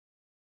on.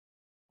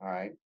 All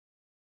right.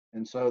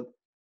 And so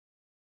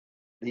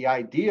the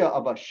idea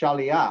of a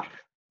shaliach,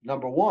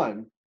 number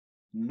one,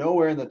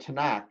 nowhere in the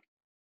Tanakh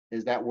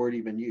is that word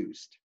even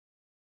used.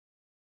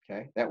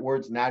 Okay. That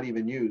word's not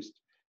even used.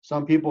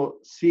 Some people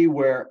see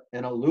where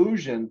an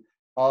allusion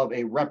of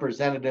a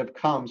representative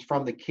comes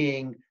from the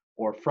king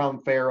or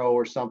from Pharaoh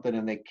or something,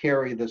 and they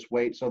carry this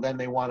weight. So then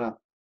they want to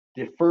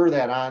defer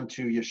that on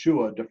to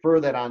Yeshua, defer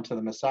that on to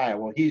the Messiah.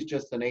 Well, he's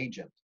just an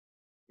agent.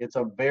 It's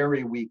a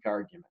very weak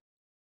argument.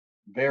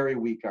 Very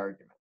weak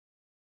argument.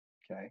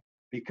 Okay.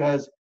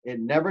 Because it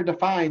never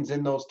defines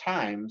in those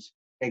times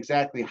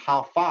exactly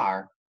how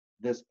far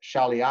this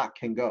shaliach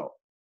can go.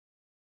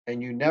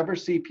 And you never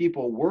see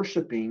people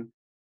worshiping,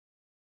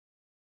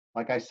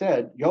 like I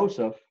said,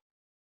 Joseph,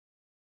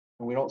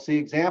 and we don't see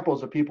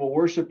examples of people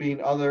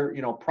worshiping other,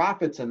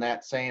 prophets in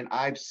that saying,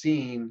 I've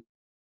seen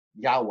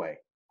Yahweh,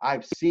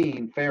 I've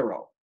seen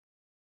Pharaoh,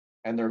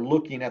 and they're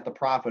looking at the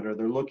prophet or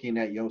they're looking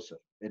at Joseph.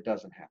 It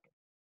doesn't happen.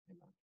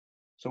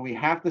 So we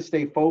have to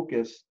stay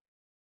focused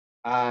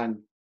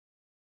on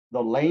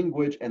the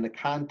language and the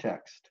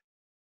context.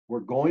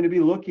 We're going to be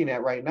looking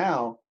at right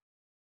now.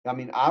 I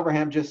mean,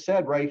 Abraham just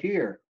said right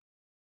here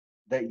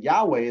that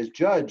Yahweh is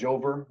judge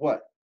over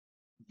what?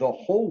 The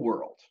whole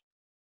world.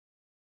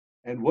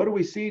 And what do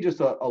we see just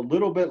a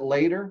little bit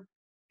later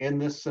in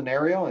this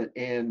scenario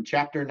in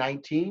chapter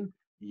 19?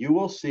 You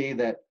will see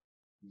that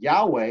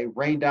Yahweh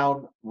rained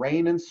down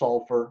rain and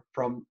sulfur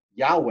from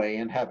Yahweh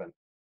in heaven.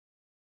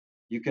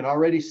 You can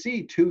already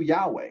see two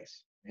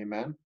Yahwehs.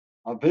 Amen.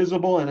 a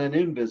visible and an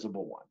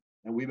invisible one.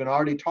 And we've been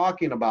already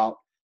talking about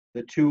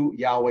the two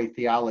Yahweh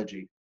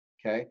theology,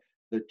 okay?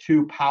 The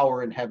two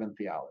power in heaven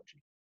theology.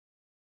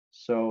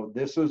 So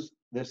this is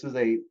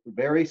a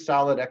very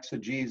solid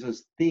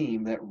exegesis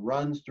theme that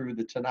runs through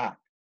the Tanakh.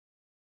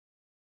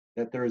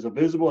 That there is a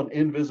visible and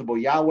invisible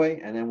Yahweh,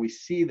 and then we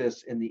see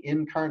this in the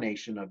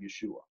incarnation of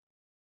Yeshua. All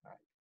right.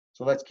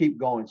 So let's keep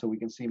going so we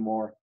can see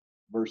more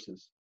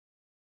verses.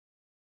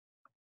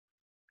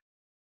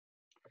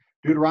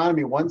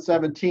 Deuteronomy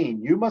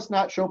 1:17, you must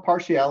not show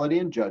partiality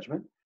in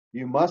judgment.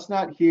 You must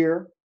not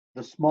hear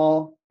the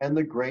small and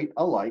the great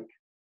alike.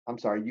 I'm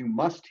sorry, you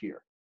must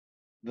hear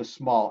the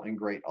small and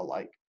great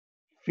alike.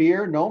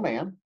 Fear no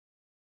man,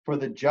 for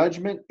the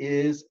judgment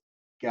is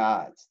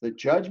God's. The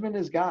judgment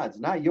is God's,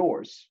 not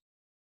yours.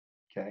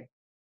 Okay?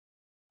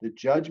 The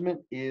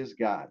judgment is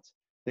God's.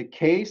 The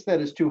case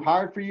that is too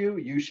hard for you,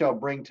 you shall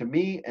bring to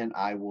me, and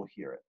I will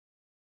hear it.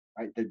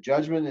 Right? The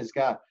judgment is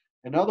God.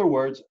 In other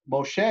words,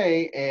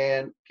 Moshe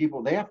and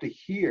people, they have to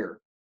hear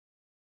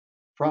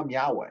from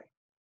Yahweh.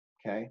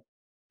 Okay?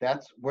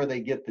 That's where they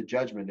get the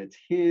judgment. It's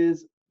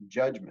his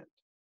judgment.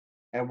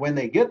 And when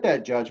they get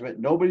that judgment,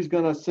 nobody's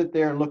going to sit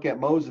there and look at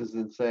Moses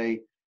and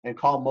say, and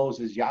call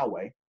Moses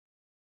Yahweh.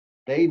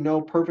 They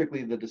know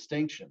perfectly the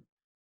distinction.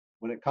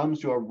 When it comes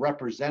to a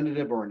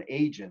representative or an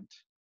agent,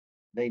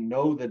 they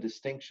know the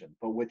distinction.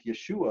 But with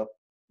Yeshua,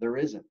 there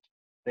isn't.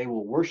 They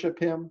will worship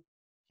him.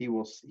 He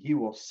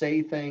will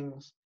say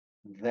things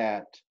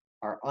that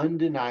are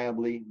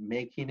undeniably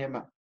making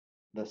him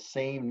the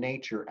same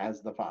nature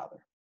as the Father.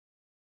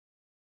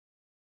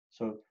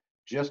 So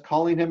just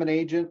calling him an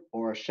agent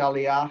or a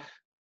shaliach,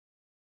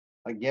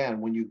 again,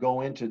 when you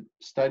go into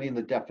studying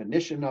the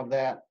definition of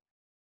that,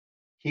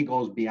 he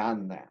goes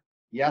beyond that.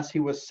 Yes, he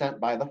was sent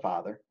by the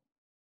Father,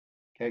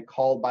 okay,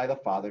 called by the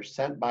Father,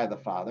 sent by the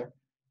Father.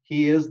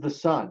 He is the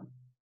Son.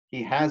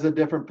 He has a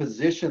different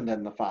position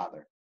than the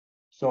Father.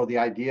 So the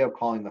idea of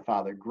calling the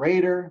Father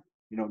greater,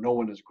 no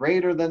one is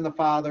greater than the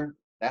Father,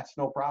 that's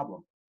no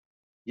problem.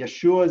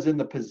 Yeshua is in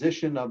the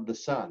position of the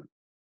Son.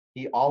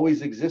 He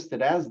always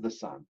existed as the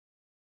Son.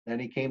 Then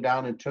he came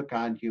down and took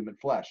on human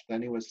flesh.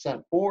 Then he was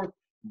sent forth,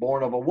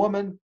 born of a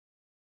woman,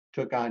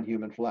 took on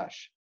human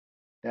flesh.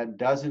 That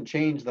doesn't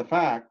change the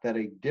fact that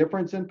a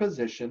difference in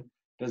position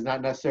does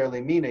not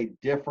necessarily mean a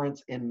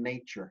difference in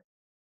nature.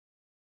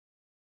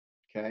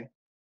 Okay?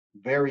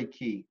 Very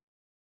key.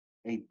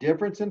 A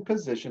difference in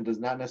position does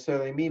not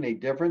necessarily mean a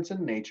difference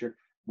in nature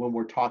when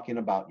we're talking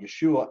about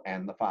Yeshua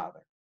and the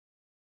Father.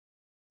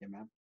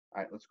 Amen.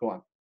 All right, let's go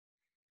on.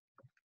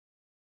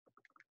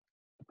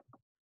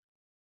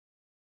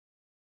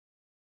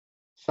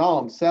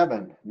 Psalm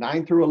 7,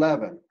 9 through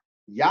 11.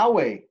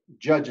 Yahweh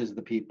judges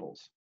the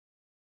peoples.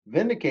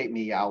 Vindicate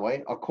me, Yahweh,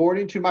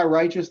 according to my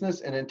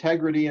righteousness and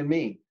integrity in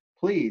me.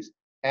 Please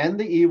end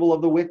the evil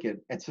of the wicked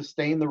and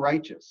sustain the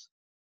righteous.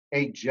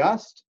 A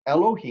just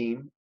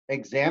Elohim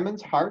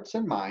examines hearts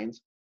and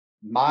minds.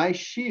 My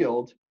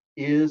shield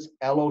is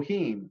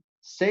Elohim,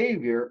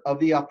 Savior of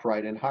the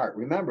upright in heart.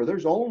 Remember,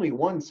 there's only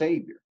one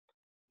Savior.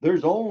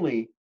 There's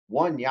only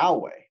one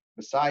Yahweh.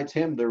 Besides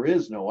him, there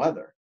is no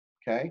other.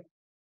 Okay?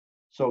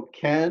 So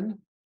can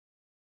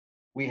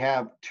we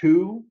have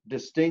two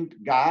distinct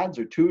gods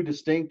or two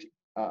distinct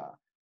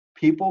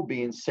people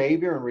being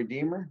Savior and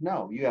Redeemer?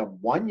 No, you have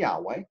one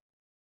Yahweh.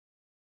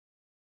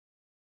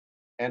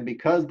 And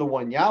because the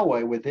one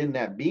Yahweh within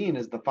that being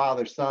is the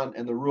Father, Son,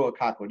 and the Ruach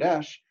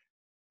HaKodesh,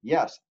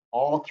 yes,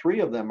 all three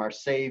of them are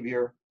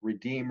Savior,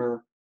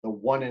 Redeemer, the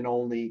one and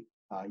only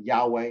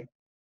Yahweh,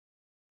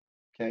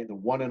 okay, the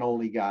one and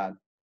only God.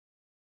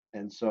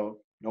 And so,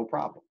 no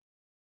problem.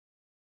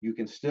 You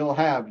can still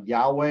have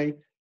Yahweh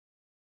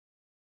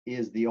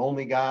is the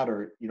only God,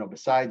 or,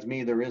 besides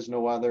me, there is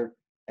no other.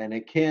 And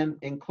it can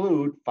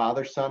include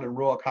Father, Son, and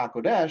Ruach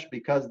HaKodesh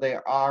because they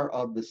are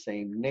of the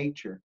same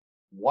nature.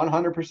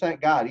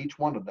 100% God, each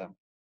one of them,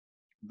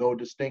 though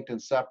distinct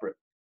and separate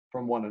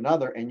from one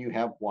another, and you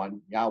have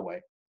one Yahweh.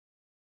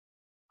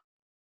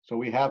 So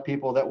we have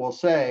people that will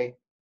say,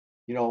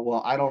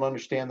 well, I don't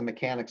understand the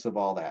mechanics of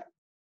all that.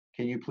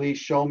 Can you please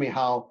show me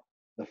how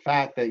the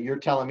fact that you're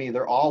telling me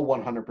they're all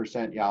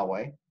 100%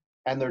 Yahweh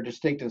and they're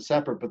distinct and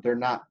separate, but they're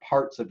not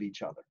parts of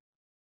each other?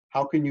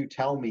 How can you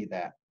tell me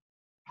that?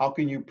 How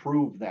can you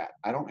prove that?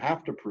 I don't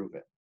have to prove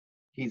it.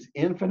 He's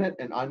infinite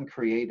and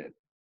uncreated.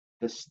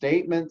 The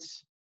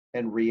statements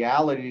and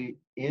reality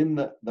in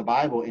the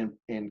Bible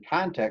in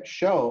context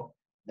show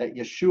that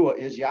Yeshua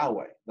is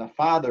Yahweh. The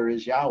Father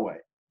is Yahweh.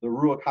 The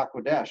Ruach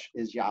HaKodesh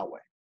is Yahweh.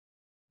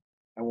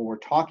 And when we're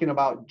talking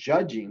about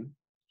judging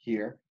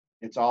here,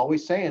 it's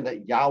always saying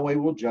that Yahweh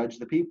will judge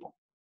the people.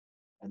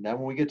 And then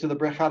when we get to the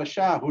Brit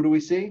Hadashah, who do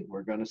we see?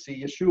 We're going to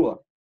see Yeshua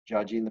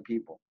judging the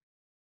people.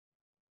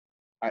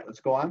 All right,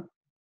 let's go on.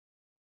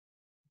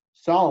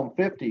 Psalm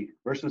 50,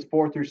 verses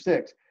 4 through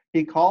 6.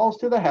 He calls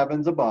to the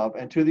heavens above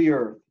and to the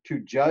earth to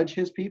judge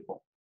his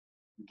people.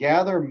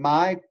 Gather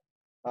my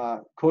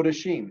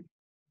Kodashim.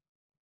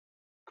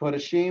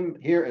 Kodashim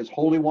here is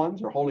holy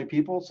ones or holy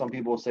people. Some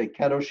people will say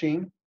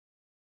Kedoshim.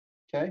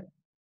 Okay?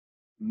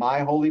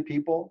 My holy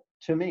people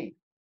to me.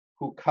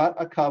 who cut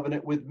a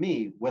covenant with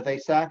me with a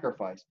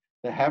sacrifice.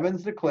 The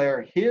heavens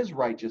declare his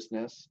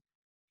righteousness,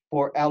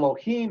 for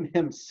Elohim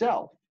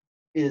himself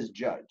is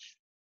judge.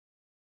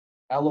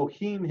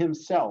 Elohim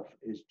himself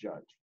is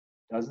judge.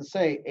 Doesn't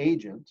say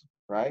agent,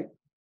 right?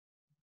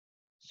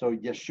 So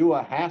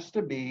Yeshua has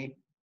to be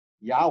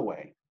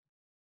Yahweh,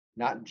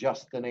 not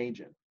just an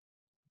agent,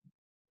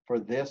 for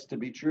this to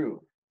be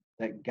true,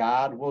 that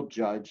God will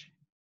judge,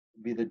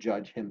 be the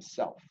judge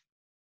himself.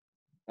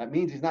 That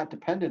means he's not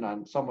dependent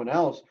on someone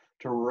else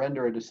to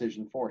render a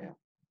decision for him.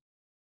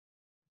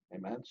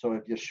 Amen. So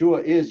if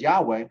Yeshua is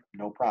Yahweh,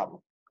 no problem.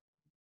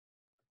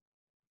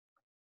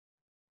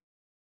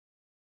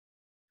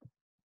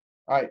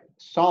 All right,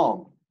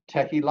 Psalm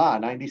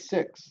Tehillah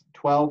 96,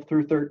 12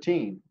 through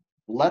 13.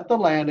 Let the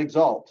land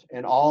exult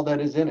and all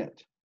that is in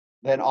it.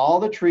 Then all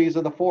the trees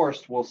of the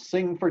forest will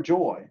sing for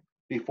joy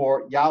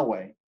before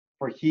Yahweh,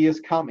 for he is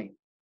coming.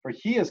 For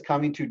he is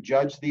coming to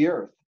judge the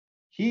earth.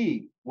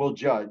 He will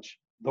judge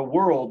the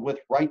world with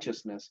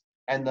righteousness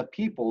and the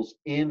peoples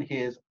in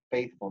his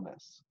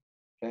faithfulness.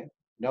 Okay,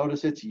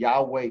 notice it's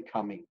Yahweh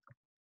coming.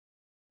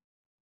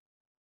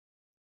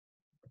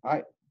 All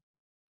right,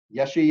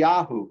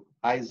 Yeshayahu,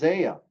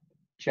 Isaiah,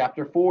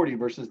 chapter 40,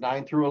 verses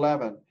 9 through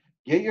 11.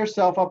 Get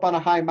yourself up on a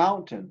high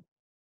mountain,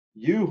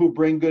 you who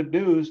bring good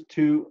news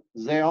to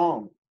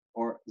Zion,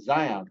 or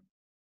Zion.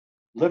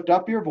 Lift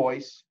up your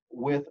voice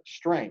with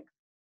strength,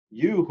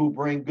 you who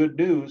bring good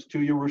news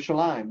to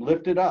Jerusalem.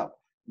 Lift it up.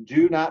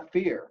 Do not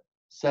fear,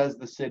 says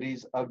the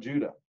cities of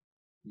Judah.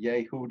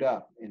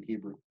 Yehudah in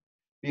Hebrew.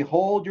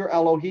 Behold your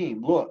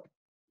Elohim. Look,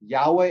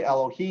 Yahweh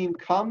Elohim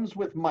comes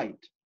with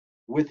might,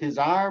 with his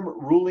arm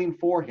ruling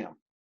for him.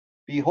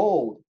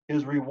 Behold,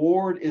 his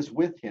reward is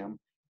with him,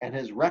 and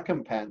his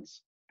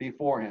recompense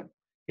before him.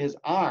 His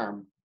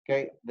arm,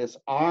 okay, this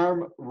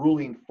arm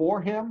ruling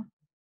for him,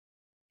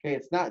 okay,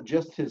 it's not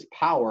just his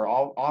power.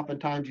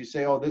 Oftentimes you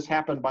say, oh, this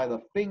happened by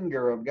the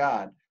finger of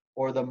God,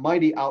 or the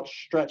mighty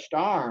outstretched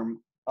arm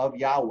of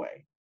Yahweh.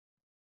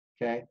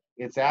 Okay,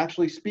 it's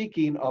actually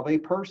speaking of a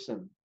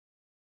person,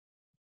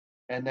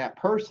 and that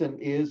person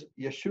is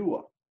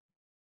Yeshua.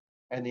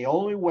 And the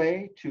only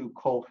way to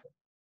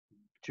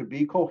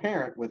be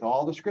coherent with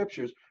all the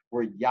scriptures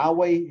where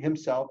Yahweh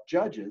himself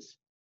judges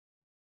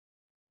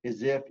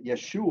is if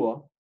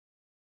Yeshua,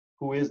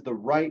 who is the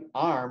right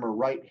arm or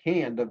right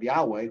hand of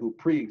Yahweh, who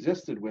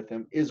pre-existed with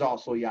him, is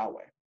also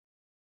Yahweh.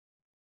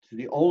 So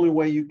the only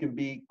way you can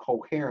be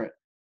coherent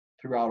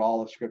throughout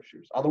all of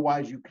scriptures.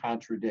 Otherwise, you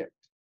contradict.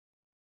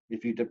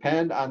 If you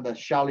depend on the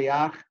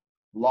Shaliach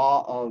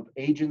law of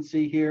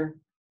agency here,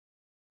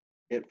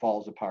 it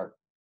falls apart.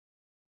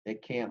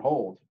 It can't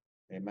hold.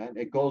 Amen.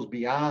 It goes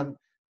beyond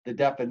the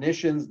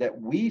definitions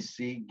that we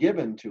see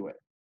given to it.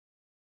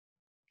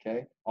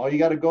 Okay. All you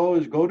got to go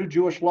is go to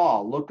Jewish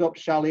law, look up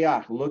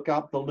Shaliach, look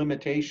up the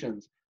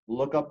limitations,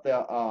 look up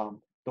the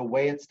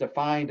way it's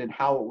defined and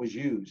how it was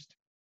used.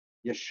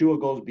 Yeshua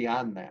goes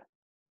beyond that.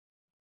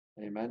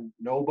 Amen.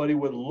 Nobody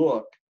would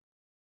look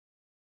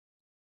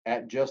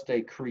at just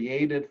a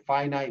created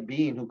finite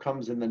being who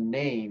comes in the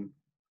name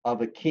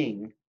of a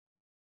king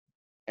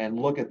and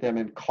look at them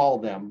and call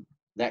them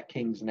that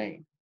king's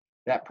name.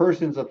 That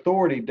person's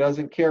authority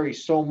doesn't carry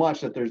so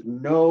much that there's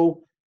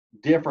no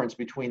difference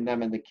between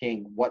them and the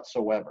king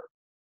whatsoever.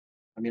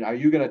 I mean, are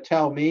you going to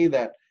tell me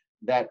that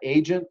that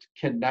agent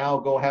can now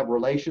go have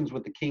relations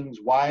with the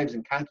king's wives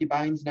and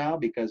concubines now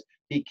because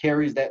he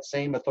carries that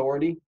same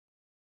authority?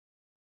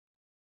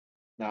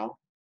 No,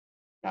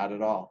 not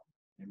at all.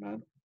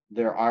 Amen.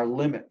 There are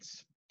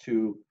limits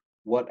to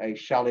what a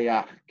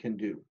shaliach can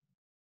do.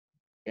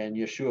 And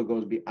Yeshua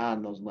goes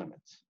beyond those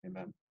limits.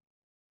 Amen.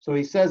 So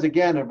he says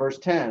again in verse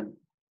 10,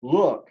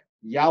 look,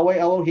 Yahweh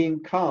Elohim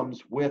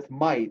comes with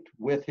might,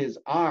 with his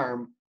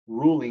arm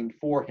ruling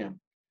for him.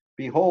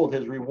 Behold,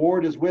 his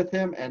reward is with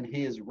him, and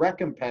his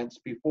recompense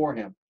before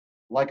him.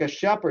 Like a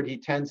shepherd, he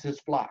tends his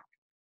flock.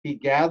 He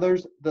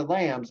gathers the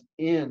lambs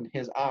in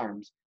his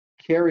arms,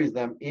 carries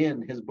them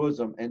in his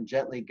bosom, and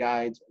gently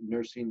guides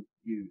nursing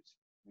ewes.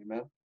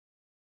 Amen.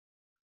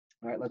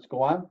 All right, let's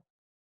go on.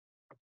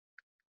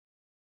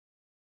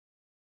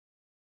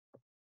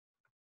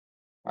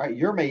 All right,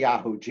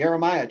 Yirmeyahu,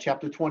 Jeremiah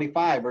chapter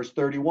 25, verse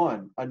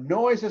 31. A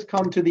noise has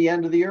come to the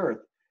end of the earth,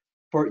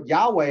 for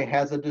Yahweh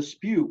has a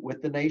dispute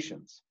with the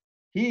nations.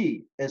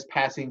 He is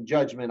passing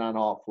judgment on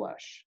all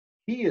flesh.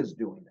 He is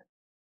doing it.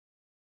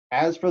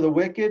 As for the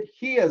wicked,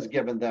 he has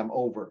given them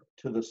over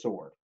to the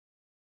sword.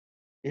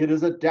 It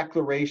is a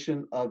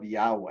declaration of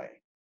Yahweh.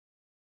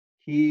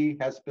 He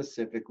has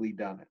specifically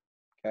done it.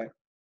 Okay.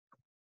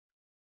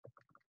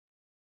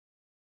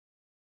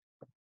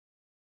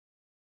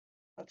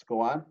 Let's go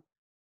on.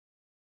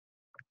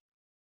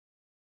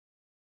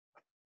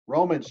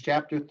 Romans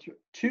chapter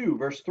 2,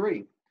 verse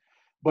 3.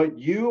 But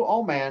you,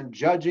 O man,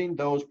 judging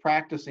those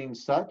practicing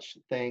such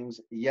things,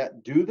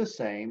 yet do the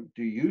same,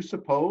 do you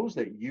suppose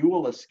that you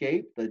will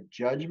escape the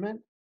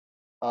judgment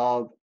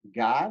of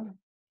God?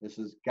 This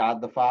is God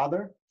the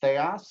Father,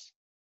 Theos,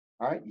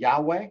 all right,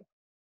 Yahweh.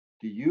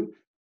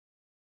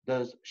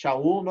 Does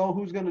Shaul know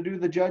who's going to do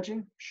the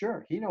judging?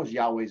 Sure, he knows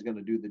Yahweh's going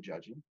to do the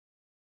judging.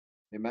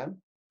 Amen.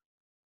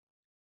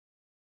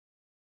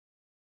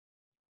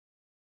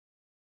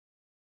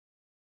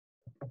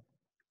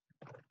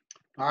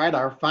 All right,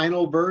 our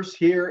final verse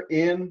here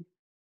in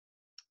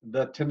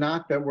the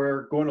Tanakh that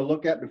we're going to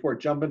look at before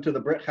jumping to the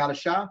Brit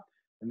Hadashah,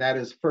 and that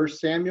is 1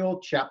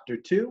 Samuel chapter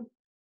 2.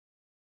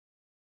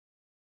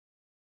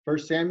 1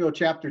 Samuel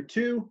chapter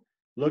 2,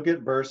 look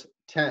at verse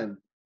 10.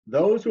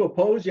 Those who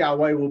oppose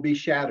Yahweh will be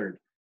shattered.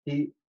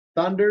 He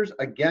thunders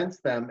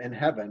against them in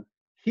heaven.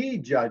 He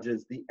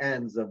judges the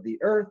ends of the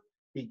earth.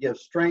 He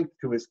gives strength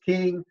to his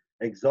king,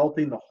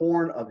 exalting the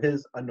horn of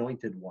his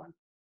anointed one.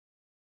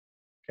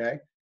 Okay?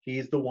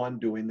 He's the one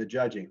doing the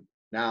judging.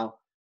 Now,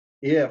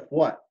 if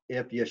what?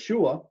 If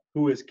Yeshua,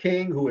 who is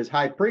king, who is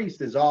high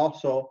priest, is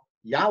also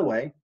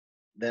Yahweh,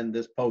 then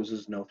this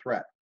poses no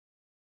threat.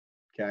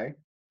 Okay?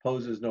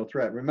 Poses no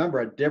threat.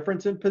 Remember, a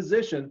difference in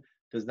position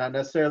does not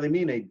necessarily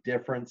mean a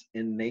difference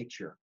in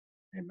nature.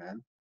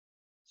 Amen.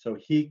 So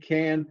he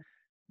can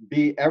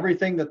be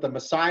everything that the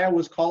Messiah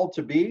was called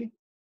to be.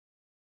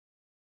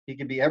 He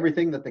can be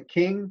everything that the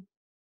king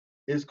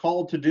is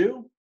called to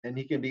do, and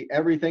he can be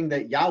everything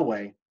that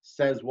Yahweh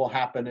says will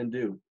happen and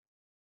do.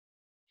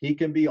 He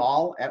can be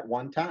all at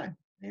one time.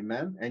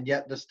 Amen. And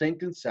yet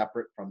distinct and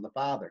separate from the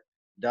Father.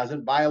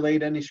 Doesn't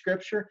violate any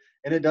scripture,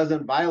 and it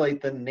doesn't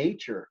violate the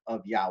nature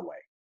of Yahweh.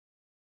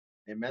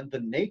 Amen. The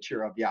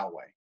nature of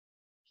Yahweh.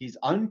 He's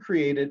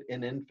uncreated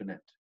and infinite.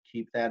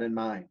 Keep that in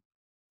mind.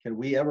 Can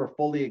we ever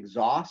fully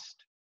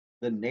exhaust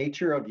the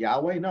nature of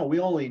Yahweh? No, we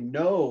only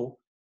know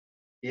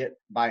it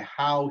by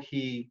how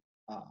he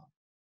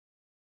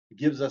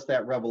gives us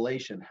that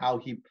revelation, how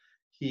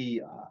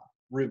he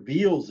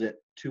reveals it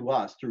to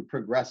us through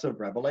progressive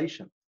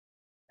revelation.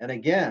 And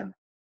again,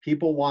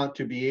 people want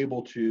to be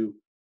able to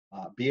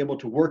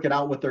work it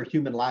out with their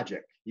human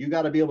logic. You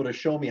got to be able to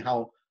show me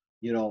how,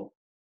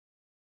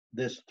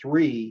 this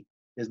 3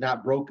 is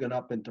not broken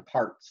up into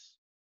parts.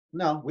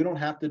 No, we don't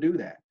have to do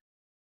that.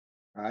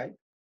 All right?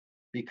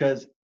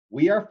 Because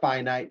we are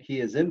finite, he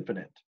is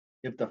infinite.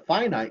 If the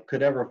finite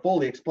could ever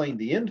fully explain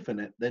the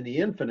infinite, then the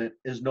infinite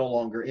is no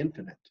longer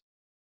infinite.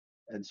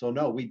 And so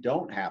no, we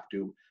don't have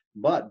to.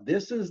 But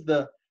this is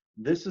the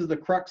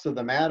crux of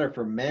the matter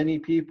for many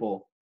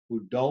people who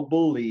don't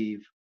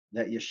believe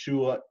that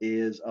Yeshua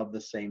is of the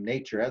same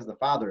nature as the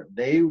Father.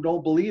 They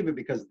don't believe it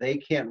because they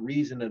can't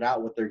reason it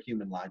out with their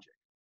human logic.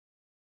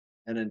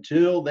 And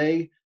until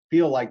they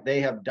feel like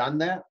they have done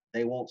that,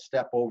 they won't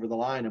step over the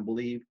line and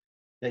believe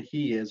that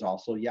he is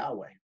also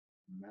Yahweh.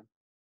 Amen.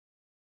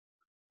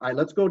 All right,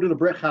 let's go to the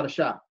Brit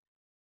Hadashah.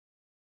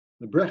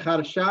 The Brit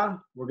Hadashah,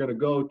 we're going to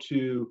go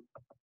to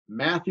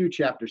Matthew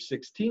chapter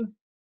 16.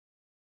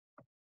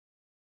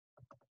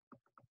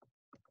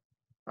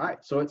 All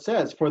right, so it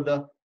says, for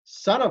the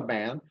Son of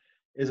Man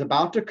is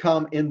about to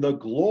come in the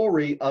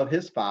glory of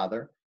his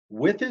Father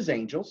with his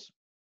angels,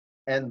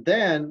 and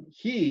then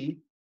he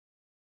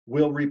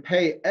will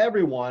repay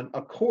everyone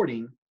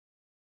according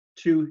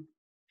to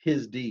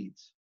his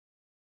deeds.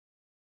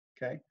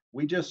 Okay,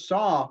 we just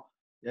saw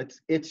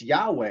it's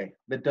Yahweh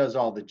that does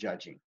all the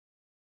judging.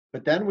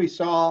 But then we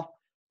saw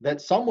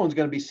that someone's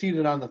going to be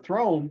seated on the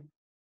throne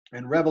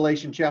in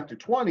Revelation chapter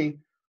 20,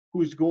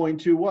 who's going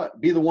to what?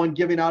 Be the one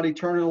giving out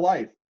eternal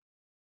life,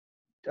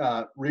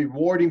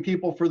 rewarding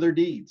people for their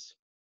deeds.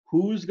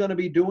 Who's going to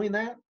be doing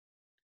that?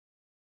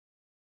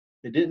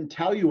 It didn't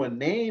tell you a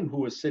name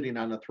who was sitting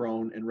on the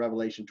throne in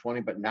Revelation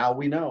 20, but now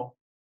we know.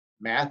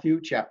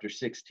 Matthew chapter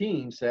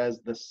 16 says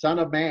the Son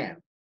of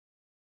Man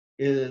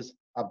is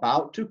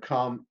about to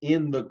come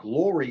in the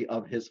glory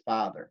of his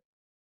Father.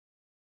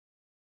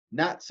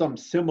 Not some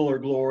similar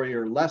glory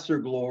or lesser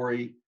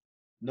glory.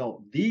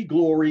 No, the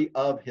glory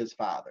of his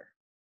Father.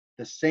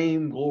 The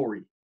same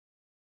glory.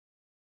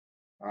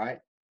 All right?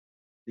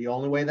 The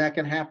only way that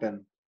can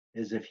happen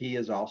is if he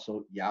is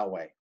also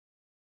Yahweh.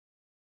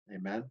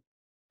 Amen.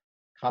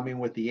 Coming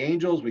with the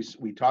angels,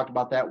 we talked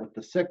about that with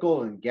the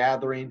sickle and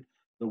gathering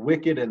the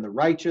wicked and the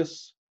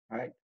righteous. All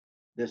right?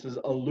 This is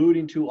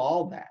alluding to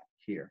all that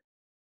here.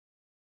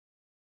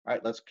 All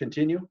right, let's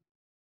continue.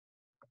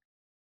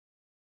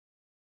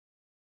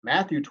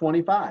 Matthew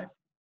 25.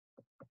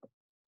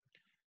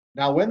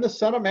 Now, when the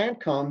Son of Man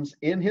comes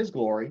in his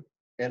glory,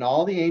 and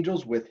all the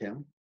angels with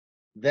him,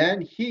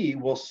 then he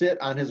will sit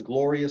on his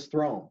glorious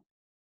throne.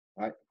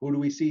 All right, who do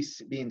we see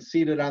being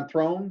seated on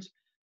thrones?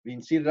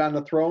 Being seated on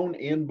the throne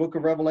in Book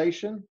of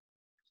Revelation?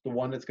 It's the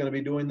one that's going to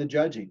be doing the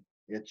judging.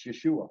 It's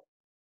Yeshua.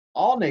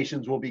 All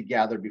nations will be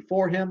gathered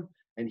before him,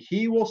 and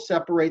he will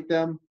separate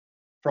them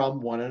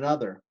from one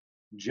another,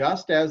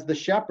 just as the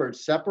shepherd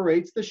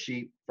separates the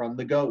sheep from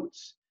the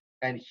goats.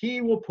 And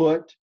he will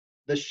put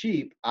the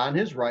sheep on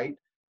his right,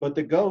 but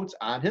the goats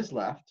on his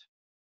left.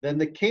 Then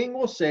the king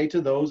will say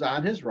to those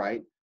on his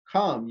right,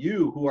 come,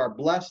 you who are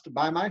blessed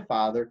by my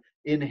Father,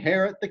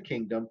 inherit the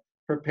kingdom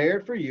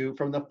prepared for you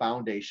from the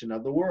foundation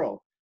of the world.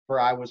 For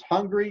I was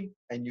hungry,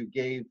 and you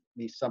gave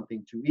me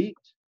something to eat.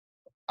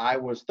 I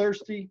was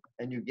thirsty,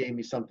 and you gave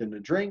me something to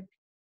drink.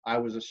 I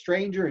was a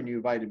stranger and you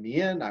invited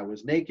me in. I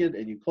was naked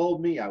and you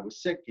clothed me. I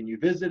was sick and you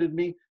visited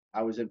me.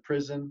 I was in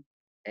prison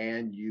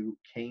and you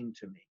came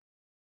to me.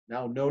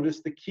 Now,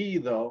 notice the key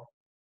though.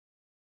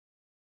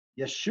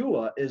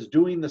 Yeshua is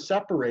doing the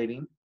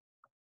separating.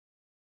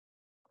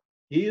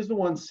 He is the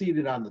one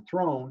seated on the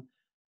throne,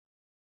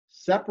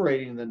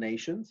 separating the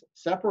nations,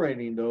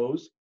 separating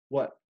those,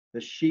 what?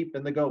 The sheep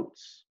and the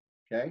goats.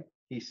 Okay?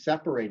 He's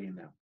separating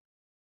them.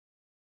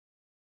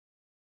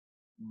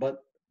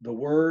 But the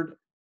word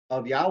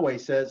of Yahweh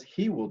says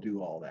he will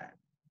do all that.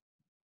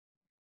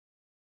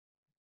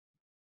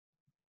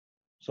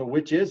 So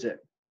which is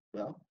it?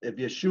 Well, if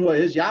Yeshua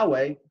is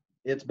Yahweh,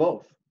 it's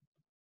both.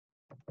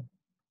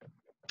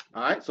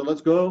 All right, so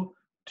let's go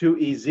to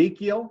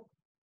Ezekiel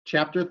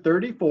chapter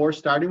 34,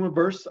 starting with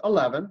verse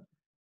 11,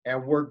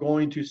 and we're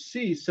going to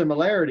see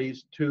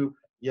similarities to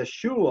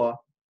Yeshua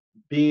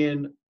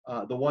being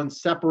the one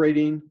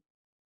separating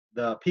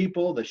the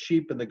people, the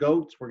sheep, and the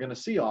goats. We're going to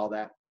see all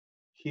that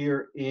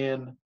here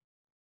in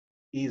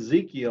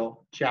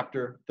Ezekiel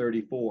chapter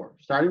 34,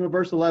 starting with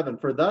verse 11.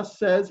 For thus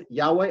says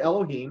Yahweh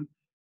Elohim,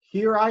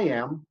 here I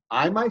am,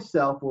 I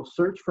myself will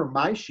search for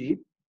my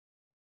sheep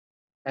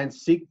and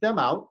seek them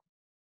out,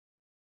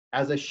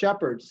 as a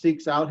shepherd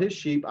seeks out his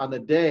sheep on the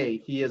day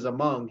he is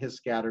among his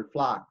scattered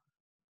flock.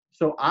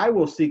 So I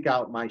will seek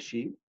out my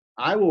sheep.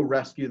 I will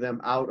rescue them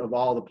out of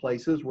all the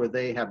places where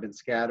they have been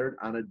scattered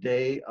on a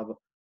day of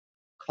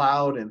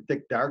cloud and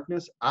thick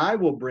darkness. I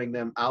will bring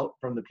them out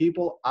from the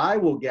people. I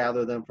will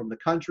gather them from the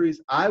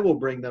countries. I will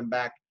bring them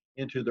back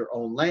into their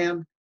own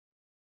land.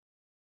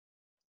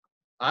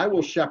 I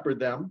will shepherd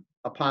them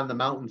upon the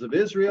mountains of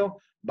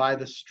Israel, by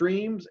the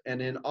streams,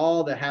 and in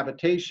all the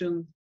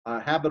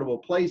habitable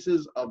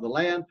places of the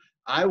land.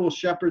 I will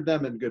shepherd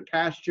them in good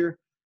pasture.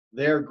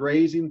 Their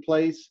grazing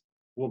place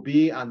will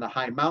be on the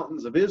high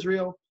mountains of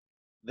Israel.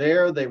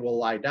 There they will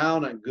lie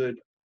down on good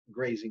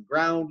grazing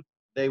ground.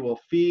 They will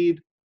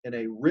feed in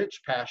a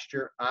rich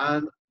pasture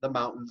on the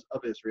mountains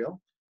of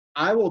Israel.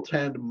 I will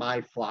tend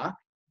my flock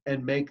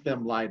and make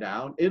them lie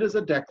down. It is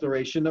a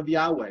declaration of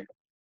Yahweh.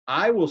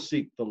 I will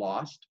seek the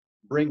lost,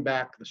 bring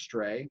back the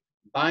stray,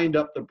 bind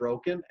up the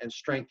broken, and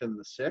strengthen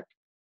the sick.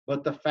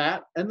 But the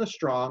fat and the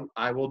strong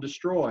I will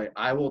destroy.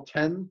 I will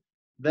tend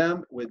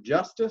them with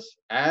justice.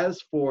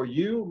 As for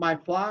you, my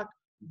flock,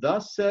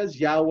 thus says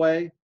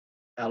Yahweh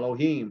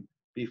Elohim,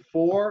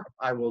 behold,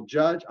 I will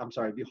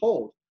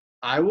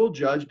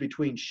judge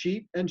between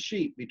sheep and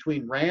sheep,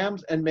 between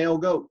rams and male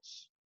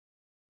goats.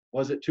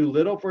 Was it too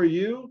little for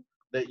you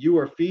that you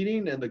are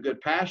feeding in the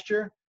good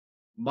pasture?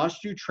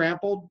 Must you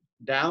trample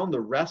down the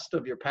rest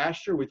of your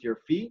pasture with your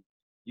feet?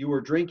 You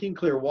were drinking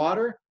clear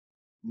water.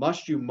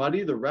 Must you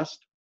muddy the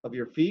rest of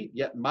your feet?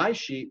 Yet my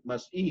sheep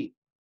must eat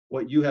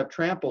what you have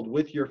trampled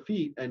with your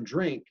feet and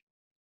drink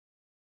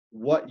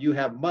what you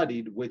have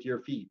muddied with your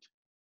feet.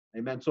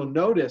 Amen. So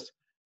notice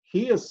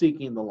he is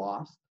seeking the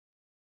lost,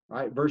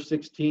 right? Verse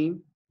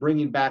 16,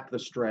 bringing back the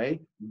stray,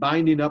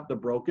 binding up the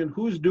broken.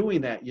 Who's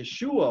doing that?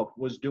 Yeshua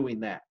was doing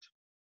that.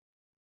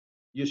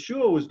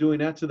 Yeshua was doing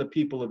that to the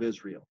people of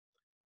Israel.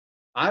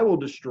 I will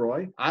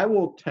destroy. I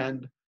will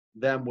tend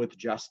them with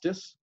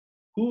justice.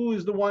 Who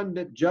is the one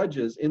that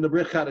judges in the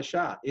Brit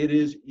Hadashah? It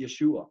is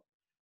Yeshua.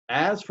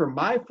 As for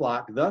my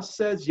flock, thus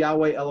says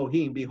Yahweh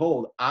Elohim,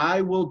 behold,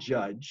 I will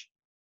judge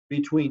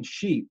between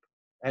sheep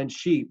and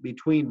sheep,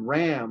 between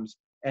rams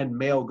and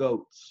male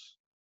goats.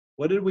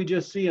 What did we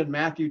just see in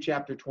Matthew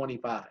chapter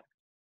 25?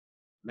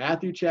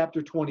 Matthew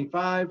chapter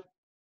 25.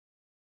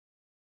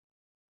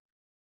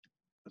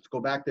 Let's go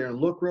back there and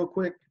look real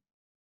quick.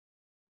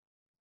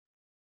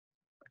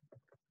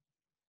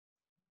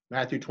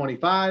 Matthew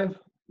 25.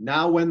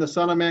 Now when the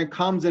Son of Man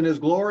comes in his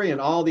glory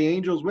and all the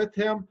angels with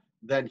him,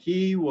 then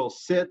he will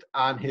sit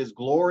on his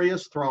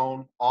glorious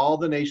throne. All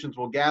the nations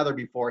will gather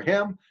before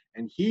him,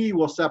 and he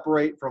will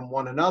separate from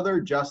one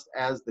another, just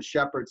as the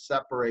shepherd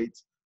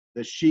separates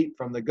the sheep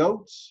from the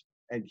goats.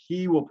 And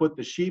he will put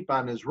the sheep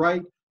on his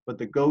right, but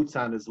the goats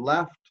on his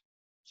left.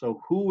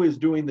 So who is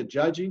doing the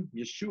judging?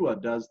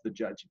 Yeshua does the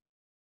judging.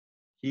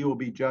 He will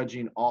be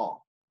judging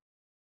all.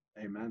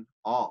 Amen.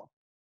 All.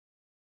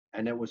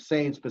 And it was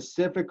saying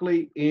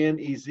specifically in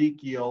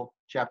Ezekiel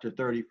chapter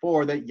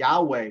 34 that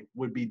Yahweh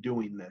would be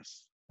doing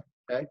this.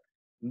 Okay.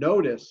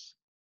 Notice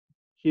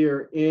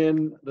here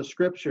in the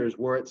scriptures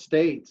where it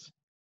states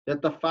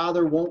that the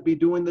Father won't be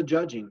doing the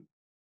judging,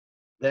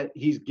 that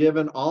he's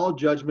given all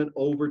judgment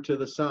over to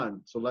the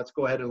Son. So let's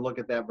go ahead and look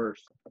at that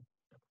verse.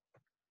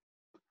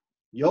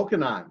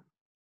 Yochanan,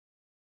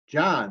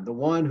 John, the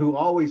one who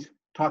always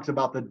talks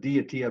about the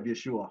deity of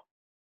Yeshua, all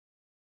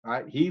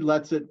right, he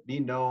lets it be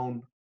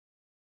known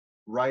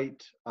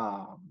right,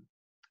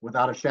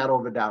 without a shadow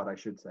of a doubt, I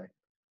should say.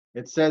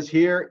 It says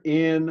here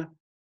in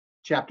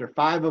chapter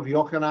 5 of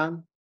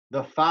Yochanan,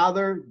 the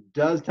Father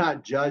does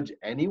not judge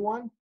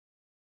anyone,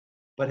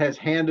 but has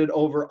handed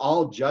over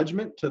all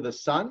judgment to the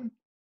Son.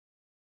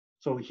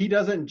 So he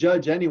doesn't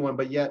judge anyone,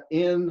 but yet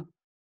in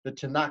the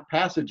Tanakh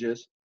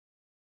passages, it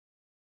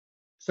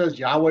says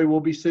Yahweh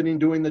will be sitting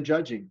doing the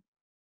judging.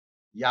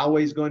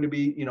 Yahweh's going to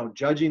be,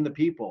 judging the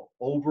people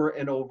over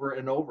and over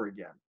and over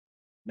again.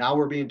 Now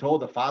we're being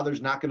told the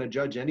Father's not going to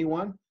judge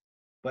anyone,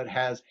 but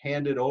has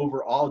handed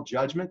over all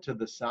judgment to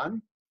the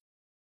Son.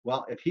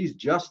 Well, if he's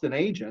just an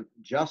agent,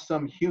 just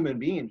some human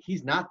being,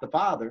 he's not the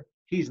Father,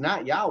 he's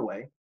not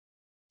Yahweh.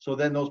 So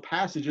then those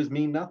passages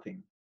mean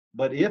nothing.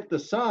 But if the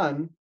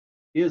Son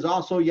is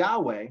also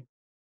Yahweh,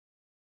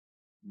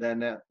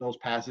 then those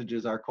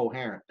passages are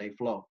coherent. They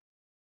flow.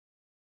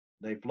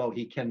 They flow.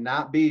 He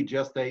cannot be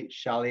just a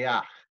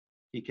shaliach.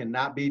 He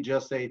cannot be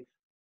just a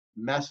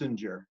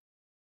messenger.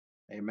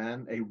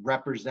 Amen. A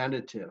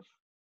representative.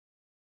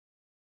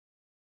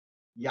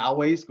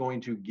 Yahweh's going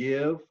to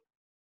give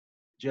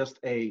just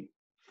a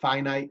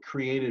finite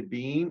created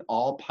being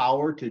all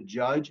power to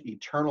judge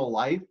eternal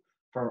life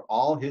for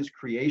all his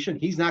creation.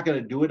 He's not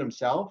going to do it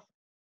himself.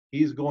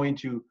 He's going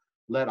to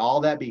let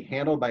all that be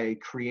handled by a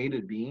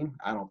created being.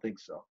 I don't think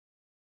so.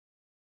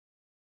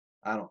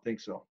 I don't think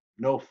so.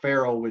 No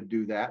Pharaoh would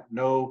do that.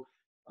 No,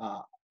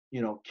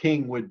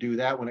 king would do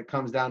that. When it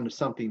comes down to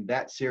something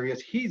that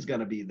serious, he's going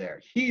to be there.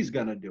 He's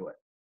going to do it.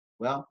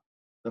 Well,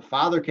 the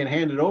Father can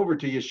hand it over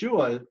to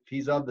Yeshua if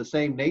he's of the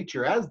same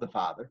nature as the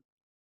Father.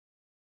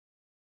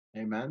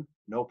 Amen.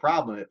 No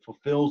problem. It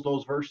fulfills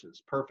those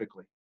verses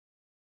perfectly.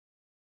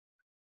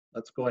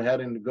 Let's go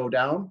ahead and go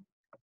down.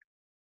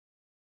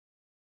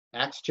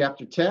 Acts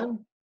chapter 10.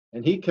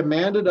 And he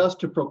commanded us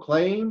to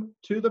proclaim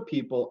to the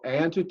people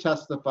and to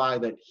testify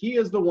that he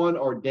is the one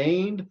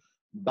ordained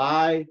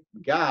by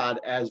God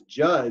as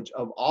judge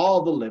of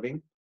all the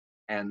living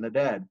and the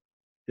dead.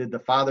 Did the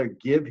Father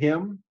give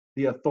him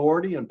the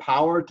authority and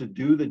power to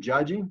do the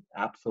judging?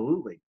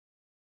 Absolutely.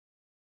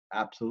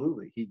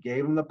 Absolutely. He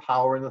gave him the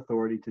power and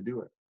authority to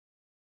do it.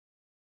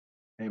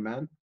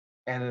 Amen.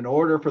 And in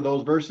order for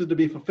those verses to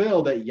be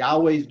fulfilled, that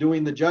Yahweh's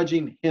doing the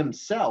judging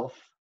himself,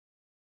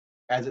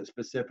 as it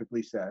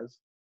specifically says,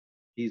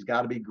 he's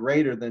got to be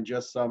greater than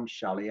just some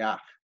shaliach.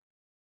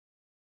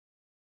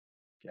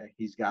 Okay,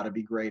 he's got to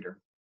be greater.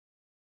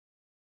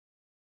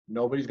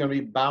 Nobody's going to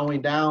be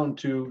bowing down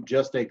to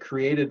just a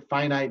created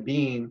finite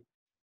being,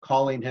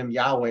 calling him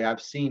Yahweh.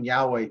 I've seen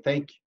Yahweh,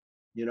 thank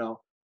you,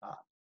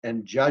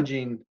 and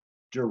judging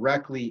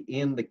directly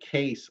in the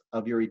case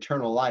of your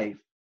eternal life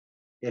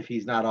if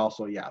he's not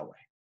also Yahweh.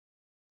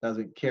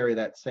 Doesn't carry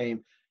that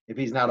same, if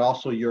he's not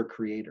also your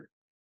creator.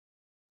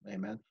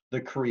 Amen.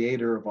 The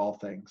creator of all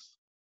things.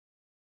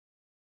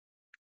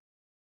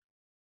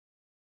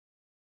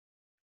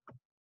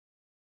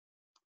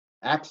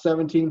 Acts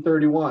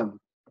 17:31.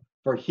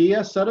 For he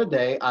has set a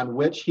day on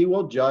which he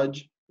will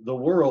judge the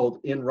world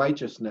in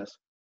righteousness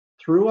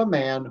through a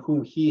man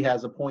whom he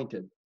has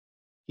appointed.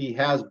 He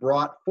has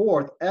brought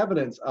forth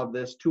evidence of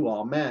this to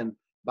all men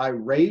by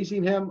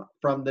raising him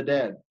from the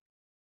dead.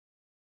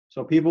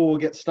 So people will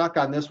get stuck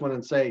on this one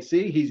and say,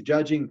 see, he's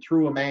judging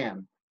through a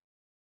man.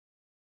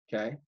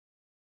 Okay.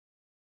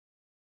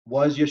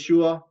 Was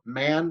Yeshua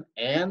man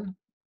and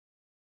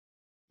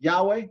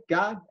Yahweh,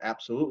 God?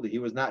 Absolutely. He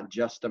was not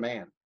just a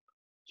man.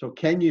 So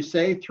can you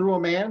say through a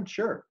man?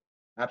 Sure.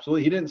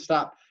 Absolutely. He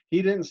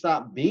didn't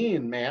stop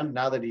being man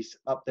now that he's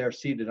up there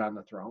seated on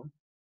the throne.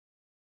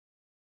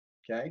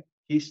 Okay.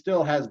 He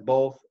still has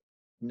both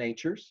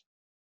natures.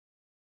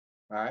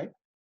 All right.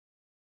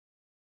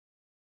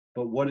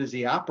 But what is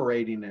he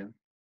operating in?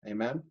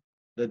 Amen.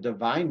 The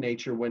divine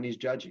nature when he's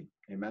judging.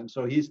 Amen.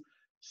 So he's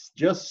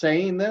just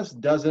saying this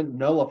doesn't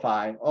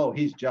nullify, oh,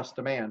 he's just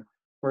a man.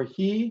 For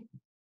he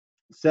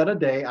set a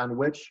day on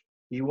which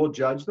he will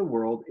judge the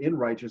world in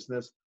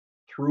righteousness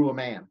through a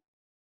man.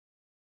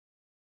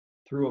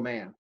 Through a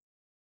man.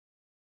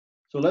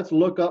 So let's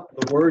look up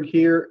the word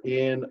here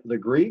in the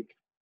Greek.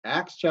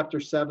 Acts chapter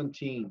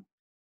 17.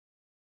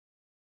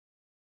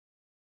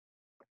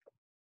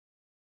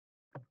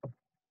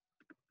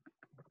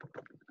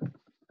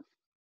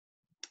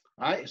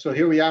 All right, so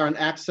here we are in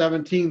Acts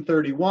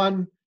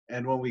 17:31.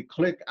 And when we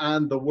click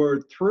on the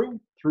word through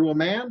a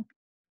man,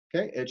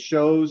 okay, it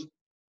shows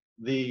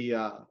the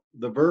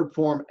verb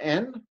form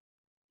en,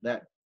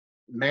 that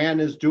man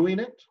is doing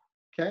it.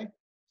 Okay,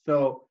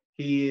 so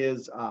he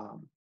is,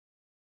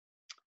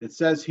 it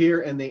says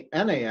here in the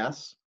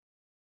NAS,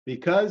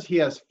 because he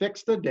has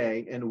fixed a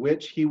day in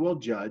which he will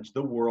judge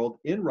the world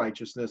in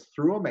righteousness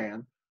through a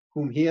man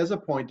whom he has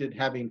appointed,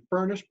 having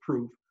furnished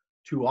proof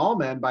to all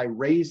men by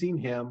raising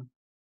him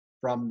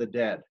from the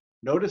dead.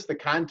 Notice the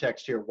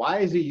context here. Why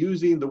is he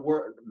using the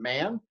word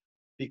man?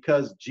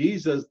 Because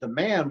Jesus, the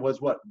man,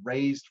 was what?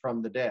 Raised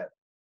from the dead.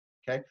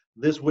 Okay,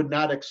 this would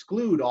not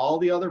exclude all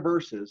the other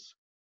verses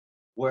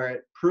where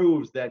it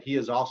proves that he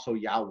is also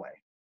Yahweh.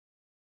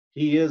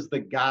 He is the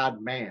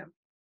God man.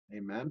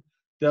 Amen.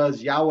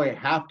 Does Yahweh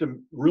have to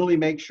really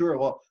make sure?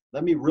 Well,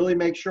 let me really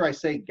make sure I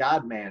say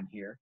God man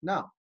here.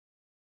 No.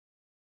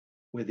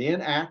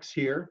 Within Acts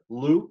here,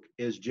 Luke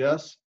is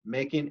just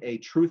making a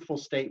truthful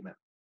statement.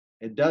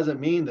 It doesn't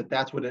mean that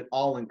that's what it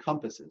all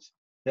encompasses,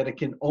 that it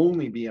can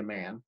only be a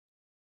man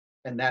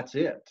and that's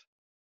it.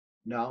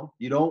 No,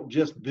 you don't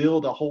just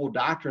build a whole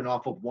doctrine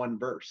off of one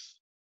verse.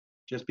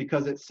 Just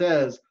because it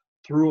says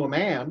through a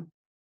man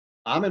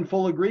I'm in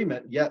full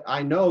agreement, yet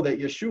I know that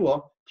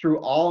Yeshua, through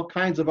all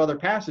kinds of other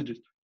passages,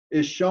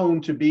 is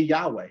shown to be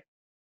Yahweh.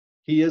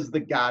 He is the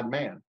God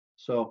man.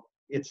 So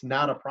it's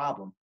not a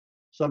problem.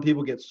 Some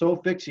people get so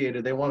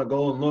fixated, they want to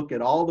go and look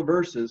at all the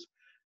verses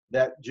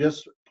that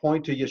just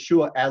point to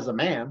Yeshua as a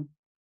man,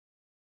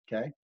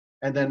 okay,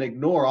 and then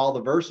ignore all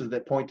the verses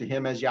that point to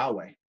him as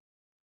Yahweh.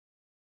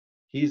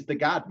 He's the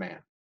God man.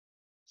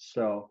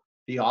 So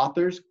the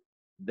authors,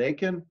 they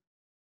can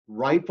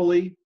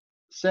rightfully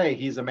say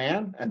he's a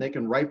man, and they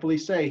can rightfully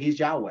say he's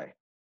Yahweh.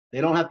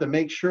 They don't have to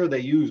make sure they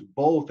use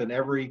both in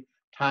every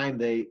time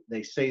they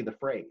say the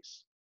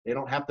phrase. They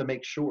don't have to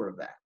make sure of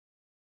that.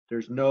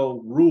 There's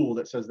no rule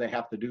that says they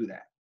have to do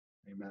that.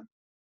 Amen.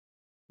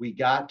 We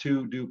got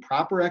to do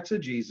proper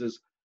exegesis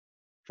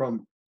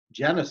from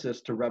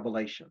Genesis to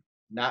Revelation,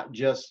 not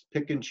just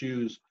pick and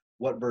choose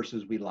what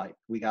verses we like.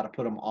 We got to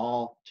put them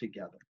all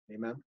together.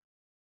 Amen.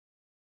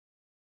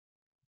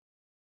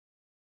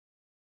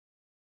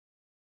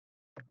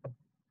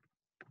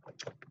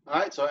 All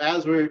right, so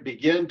as we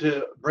begin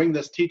to bring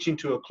this teaching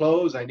to a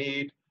close, I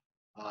need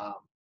um,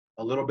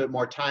 a little bit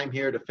more time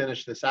here to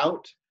finish this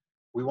out.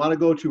 We want to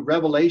go to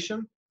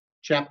Revelation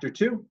chapter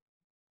 2.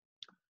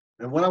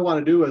 And what I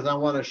want to do is I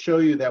want to show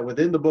you that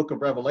within the book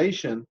of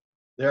Revelation,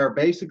 there are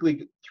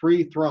basically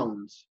 3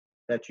 thrones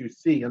that you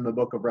see in the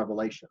book of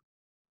Revelation.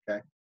 Okay.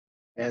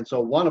 And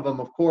so one of them,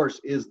 of course,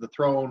 is the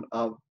throne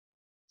of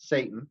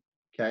Satan.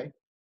 Okay.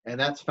 And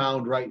that's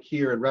found right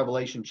here in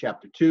Revelation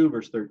chapter 2,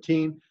 verse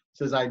 13. It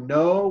says, I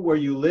know where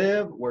you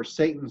live, where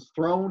Satan's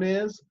throne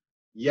is,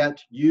 yet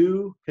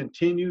you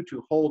continue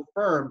to hold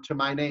firm to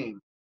my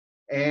name.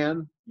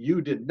 And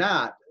you did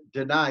not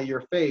deny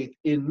your faith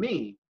in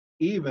me,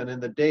 even in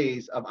the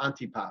days of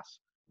Antipas,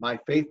 my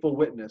faithful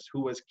witness,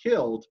 who was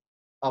killed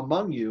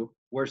among you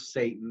where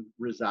Satan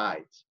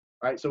resides.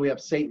 All right, so we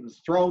have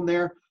Satan's throne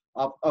there.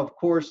 Of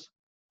course,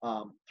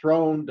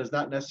 throne does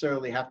not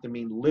necessarily have to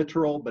mean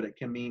literal, but it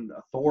can mean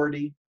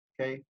authority,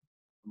 okay?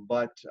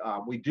 But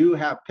we do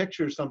have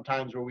pictures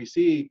sometimes where we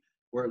see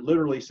where it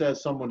literally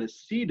says someone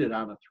is seated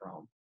on a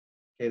throne.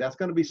 Okay, that's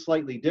going to be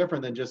slightly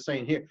different than just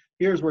saying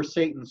here's where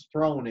Satan's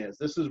throne is.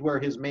 This is where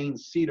his main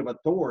seat of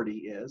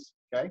authority is,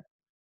 okay?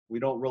 We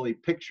don't really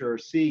picture or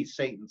see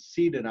Satan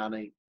seated on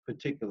a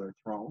particular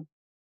throne,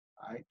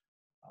 all right?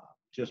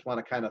 Just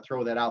want to kind of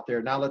throw that out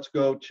there. Now let's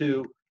go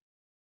to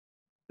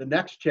the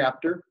next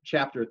chapter,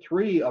 chapter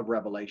 3 of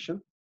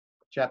Revelation,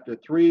 chapter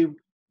 3,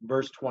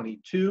 verse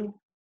 22.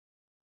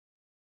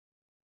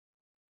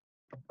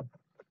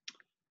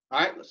 All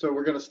right, so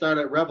we're going to start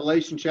at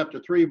Revelation chapter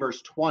 3,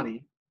 verse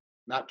 20,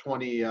 not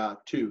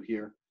 22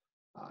 here.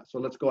 So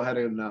let's go ahead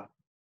and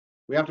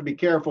we have to be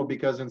careful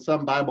because in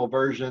some Bible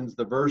versions,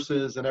 the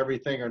verses and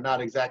everything are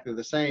not exactly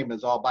the same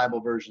as all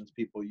Bible versions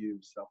people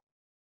use. So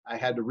I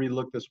had to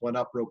relook this one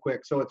up real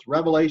quick. So it's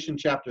Revelation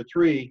chapter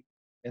 3.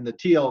 In the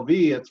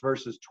TLV, it's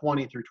verses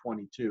 20 through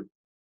 22.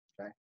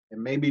 Okay, it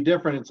may be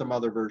different in some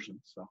other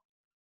versions. So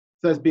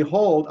it says,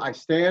 behold, I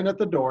stand at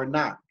the door and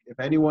knock. If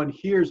anyone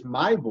hears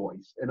my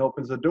voice and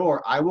opens the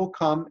door, I will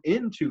come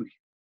into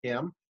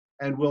him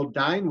and will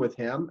dine with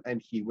him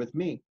and he with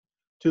me.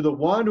 To the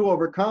one who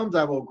overcomes,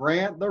 I will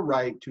grant the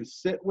right to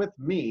sit with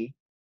me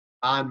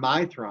on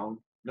my throne.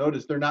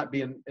 Notice they're not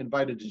being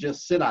invited to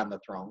just sit on the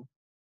throne.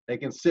 They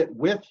can sit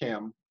with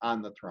him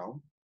on the throne.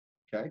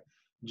 Okay.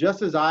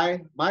 Just as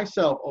I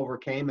myself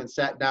overcame and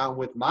sat down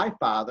with my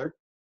Father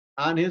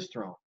on his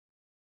throne.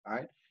 All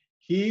right.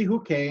 He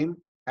who came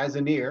has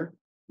an ear,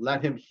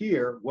 let him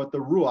hear what the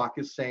Ruach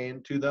is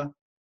saying to the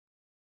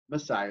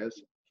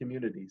Messiah's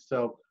community.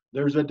 So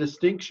there's a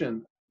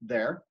distinction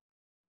there.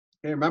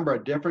 Okay, remember,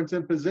 a difference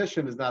in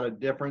position is not a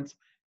difference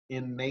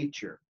in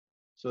nature.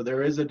 So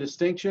there is a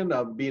distinction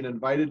of being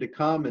invited to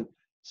come and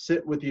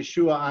sit with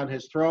Yeshua on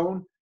his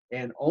throne,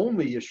 and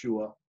only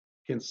Yeshua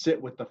can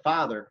sit with the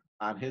Father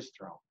on his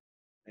throne.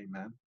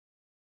 Amen.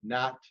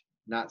 Not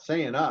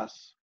saying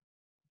us.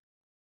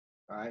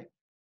 All right.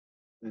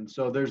 And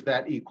so there's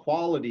that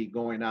equality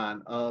going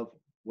on of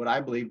what I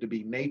believe to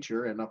be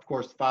nature. And of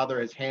course, the Father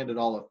has handed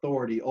all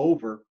authority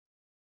over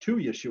to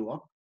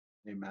Yeshua.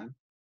 Amen.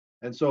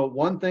 And so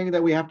one thing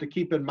that we have to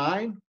keep in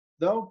mind,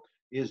 though,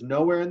 is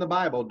nowhere in the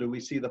Bible do we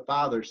see the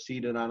Father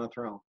seated on a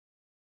throne.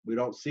 We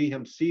don't see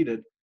him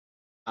seated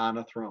on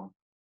a throne.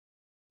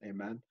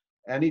 Amen.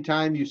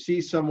 Anytime you see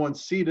someone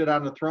seated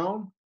on a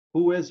throne,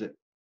 who is it?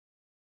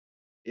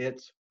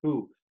 It's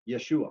who?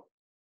 Yeshua.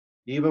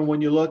 Even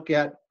when you look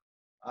at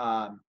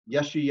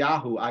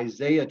Yeshayahu,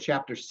 Isaiah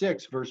chapter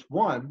 6, verse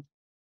 1,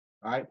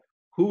 all right,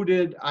 who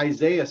did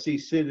Isaiah see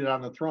seated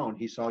on the throne?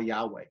 He saw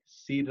Yahweh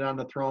seated on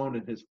the throne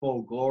in his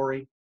full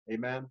glory.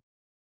 Amen.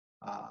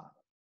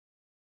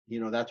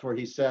 That's where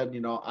he said,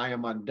 I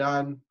am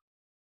undone.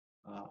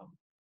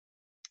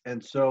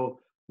 And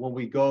so when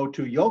we go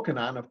to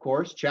Yochanan, of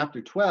course,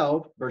 chapter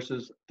 12,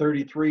 verses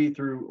 33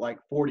 through like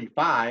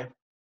 45,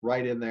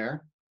 right in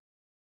there,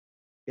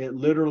 it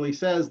literally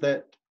says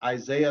that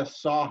Isaiah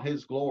saw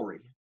his glory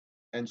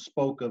and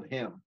spoke of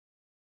him.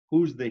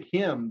 Who's the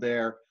him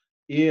there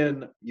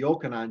in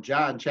Yochanan,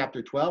 John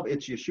chapter 12?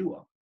 It's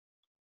Yeshua.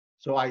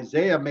 So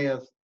Isaiah may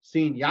have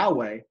seen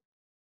Yahweh,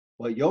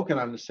 but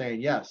Yochanan is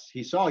saying, yes,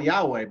 he saw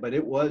Yahweh, but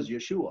it was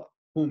Yeshua,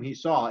 whom he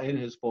saw in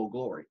his full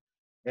glory.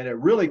 And it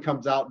really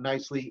comes out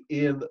nicely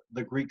in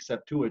the Greek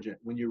Septuagint.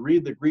 When you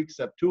read the Greek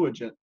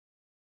Septuagint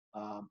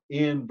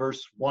in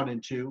verse 1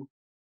 and 2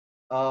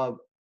 of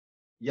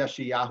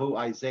Yeshayahu,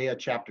 Isaiah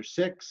chapter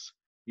 6,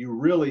 you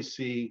really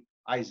see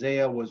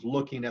Isaiah was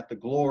looking at the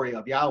glory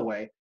of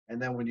Yahweh.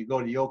 And then when you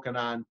go to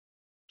Yochanan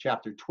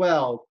chapter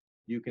 12,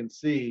 you can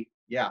see,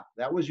 yeah,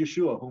 that was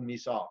Yeshua whom he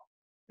saw.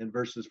 In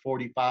verses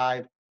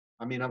 44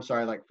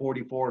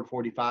 and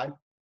 45,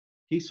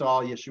 he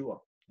saw Yeshua.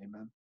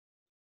 Amen.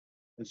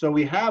 And so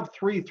we have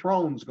three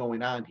thrones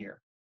going on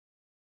here,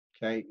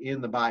 okay,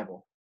 in the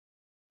Bible.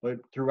 But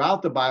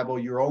throughout the Bible,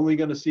 you're only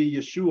going to see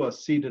Yeshua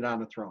seated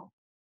on a throne.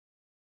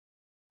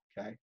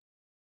 Okay.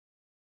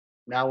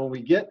 Now, when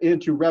we get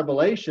into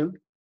Revelation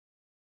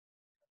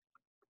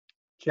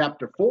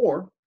chapter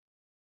 4,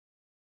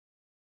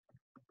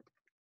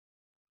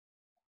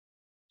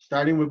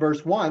 starting with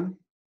verse 1,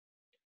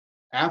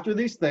 after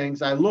these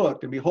things I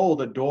looked, and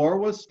behold, a door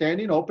was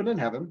standing open in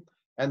heaven,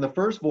 and the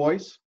first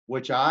voice,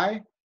 which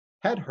I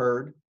had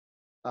heard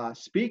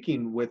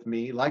speaking with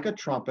me like a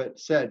trumpet,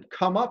 said,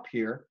 "Come up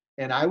here,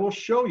 and I will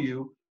show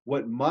you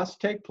what must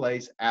take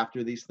place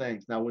after these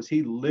things." Now, was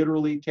he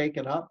literally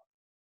taken up?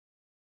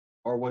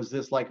 Or was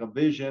this like a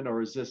vision?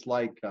 Or is this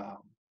like,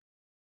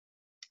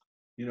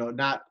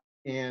 not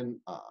in,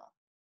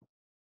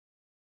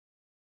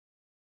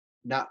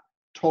 not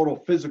total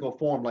physical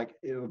form, like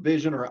a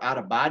vision or out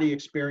of body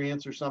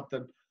experience or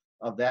something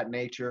of that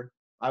nature?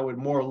 I would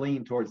more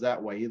lean towards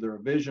that way, either a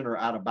vision or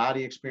out of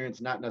body experience,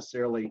 not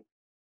necessarily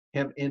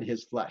him in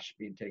his flesh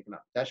being taken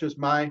up. That's just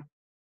my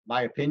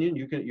opinion.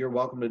 You're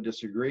welcome to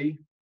disagree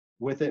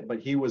with it, but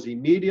he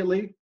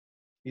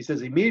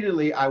says,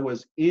 immediately I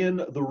was in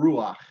the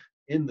Ruach,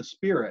 in the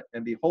spirit,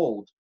 and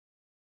behold,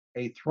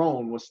 a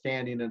throne was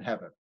standing in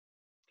heaven.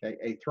 Okay,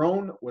 a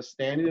throne was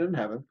standing in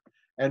heaven,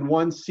 and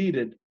one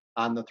seated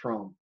on the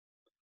throne.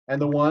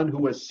 And the one who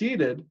was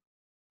seated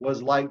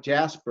was like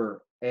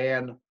jasper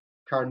and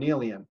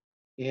carnelian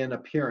in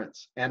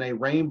appearance, and a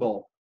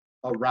rainbow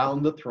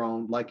around the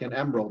throne, like an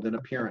emerald in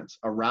appearance.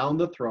 Around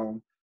the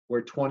throne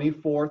were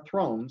 24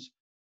 thrones,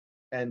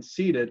 and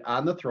seated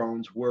on the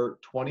thrones were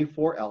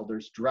 24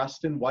 elders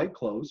dressed in white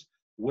clothes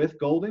with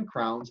golden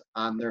crowns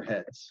on their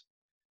heads.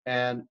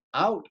 And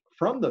out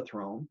from the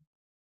throne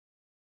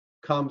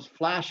comes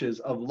flashes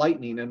of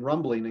lightning and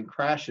rumbling and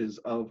crashes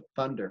of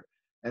thunder,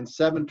 and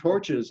 7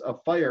 torches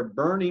of fire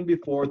burning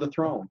before the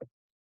throne,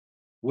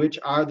 which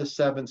are the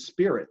 7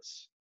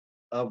 spirits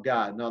of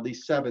God. Now,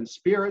 these 7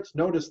 spirits,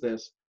 notice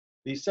this,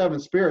 these 7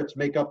 spirits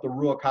make up the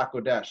Ruach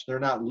HaKodesh. They're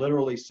not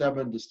literally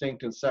 7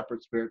 distinct and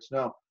separate spirits.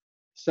 No,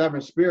 7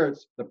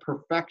 spirits, the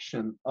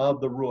perfection of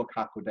the Ruach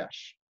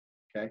HaKodesh.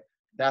 Okay,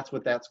 that's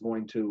what that's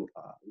going to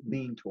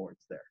lean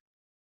towards there.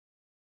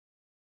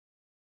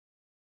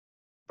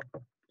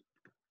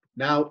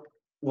 Now,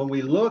 when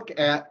we look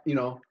at,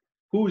 when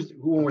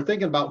we're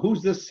thinking about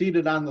who's this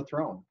seated on the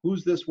throne,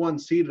 who's this one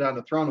seated on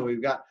the throne, and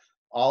we've got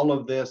all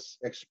of this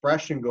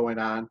expression going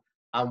on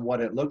what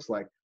it looks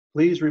like.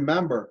 Please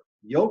remember,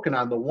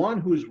 Yochanan, the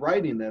one who's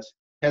writing this,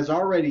 has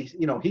already,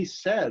 he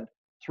said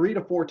 3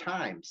 to 4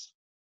 times,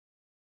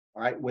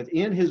 all right,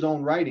 within his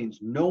own writings,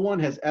 no one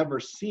has ever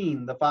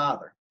seen the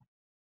Father.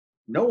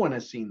 No one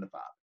has seen the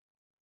Father.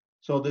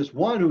 So this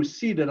one who's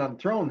seated on the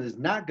throne is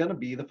not going to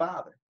be the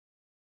Father.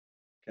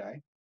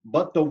 Okay.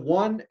 But the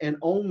one and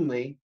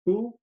only,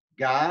 who?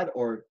 God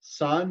or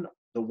Son,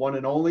 the one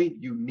and only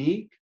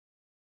unique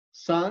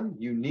Son,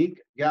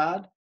 unique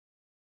God,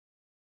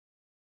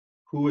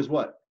 who is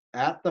what?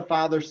 At the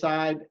Father's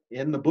side,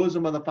 in the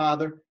bosom of the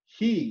Father,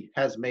 he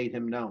has made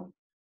him known.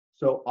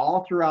 So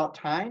all throughout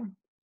time,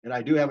 and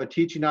I do have a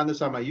teaching on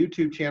this on my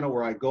YouTube channel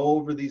where I go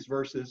over these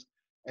verses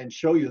and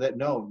show you that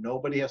no,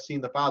 nobody has seen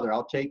the Father.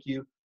 I'll take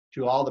you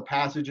to all the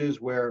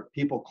passages where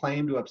people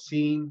claim to have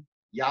seen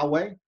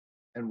Yahweh,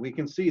 and we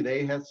can see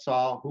they had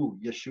saw who?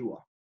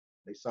 Yeshua.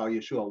 They saw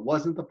Yeshua. It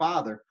wasn't the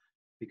Father,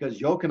 because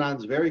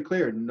Yochanan's very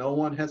clear, no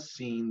one has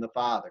seen the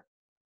Father.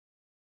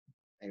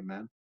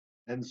 Amen.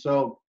 And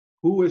so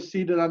who is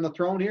seated on the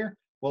throne here?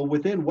 Well,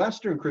 within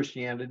Western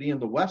Christianity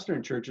and the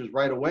Western churches,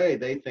 right away,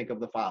 they think of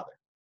the Father.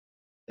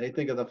 They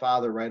think of the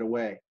Father right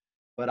away.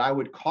 But I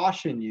would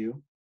caution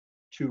you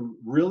to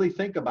really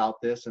think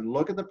about this and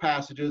look at the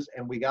passages,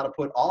 and we got to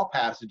put all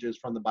passages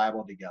from the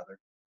Bible together.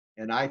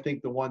 And I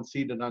think the one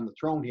seated on the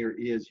throne here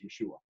is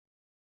Yeshua.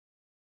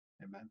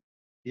 Amen.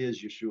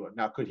 Is Yeshua.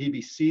 Now, could he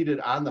be seated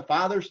on the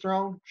Father's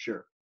throne?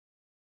 Sure.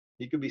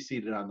 He could be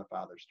seated on the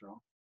Father's throne.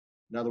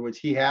 In other words,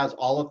 he has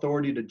all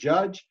authority to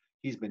judge.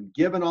 He's been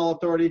given all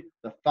authority.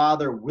 The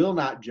Father will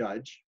not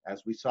judge,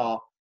 as we saw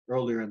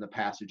earlier in the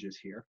passages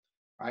here.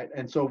 Right?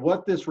 And so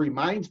what this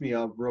reminds me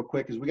of real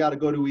quick is we got to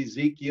go to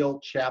Ezekiel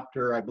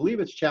chapter, I believe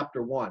it's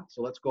chapter 1.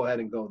 So let's go ahead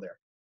and go there.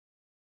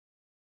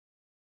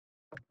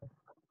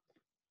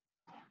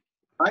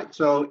 All right,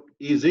 so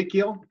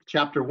Ezekiel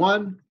chapter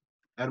 1,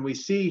 and we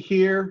see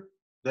here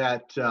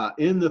that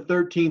in the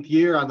 13th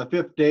year, on the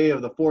 5th day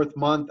of the 4th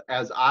month,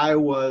 as I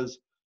was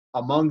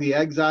among the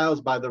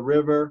exiles by the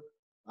river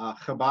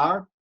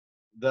Chabar,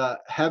 the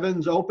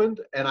heavens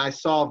opened and I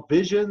saw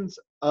visions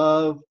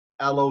of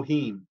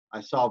Elohim.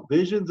 I saw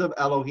visions of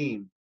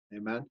Elohim.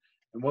 Amen.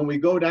 And when we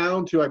go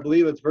down to, I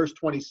believe it's verse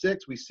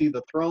 26, we see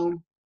the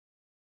throne.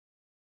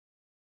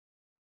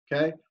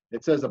 Okay.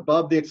 It says,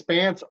 above the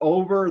expanse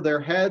over their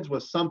heads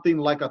was something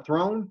like a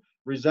throne,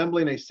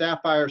 resembling a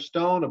sapphire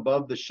stone.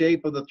 Above the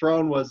shape of the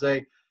throne was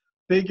a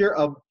figure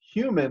of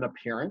human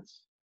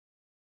appearance.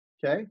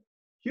 Okay.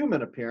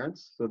 Human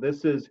appearance. So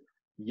this is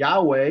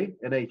Yahweh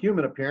in a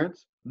human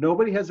appearance.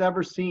 Nobody has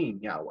ever seen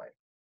Yahweh.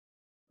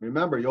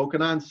 Remember,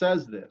 Yochanan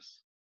says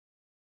this.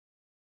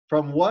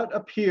 From what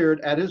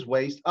appeared at his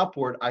waist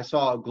upward, I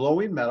saw a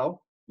glowing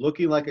metal,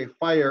 looking like a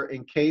fire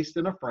encased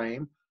in a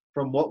frame.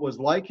 From what was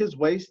like his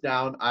waist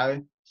down,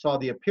 I saw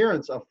the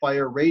appearance of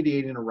fire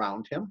radiating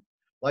around him.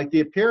 Like the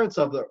appearance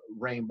of the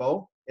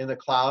rainbow in the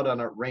cloud on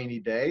a rainy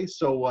day,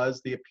 so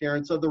was the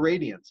appearance of the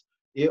radiance.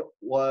 It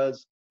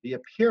was the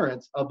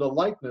appearance of the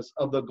likeness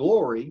of the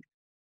glory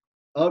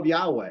of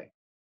Yahweh.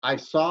 I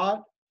saw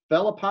it,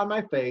 fell upon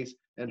my face,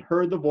 and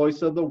heard the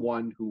voice of the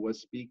one who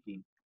was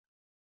speaking.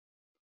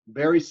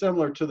 Very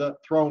similar to the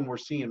throne we're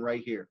seeing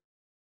right here.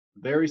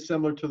 Very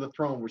similar to the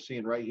throne we're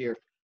seeing right here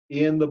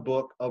in the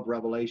book of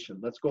Revelation.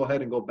 Let's go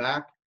ahead and go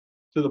back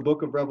to the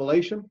book of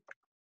Revelation.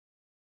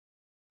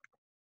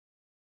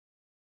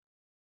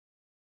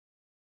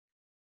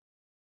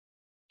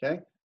 Okay,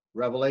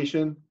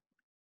 Revelation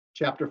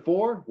chapter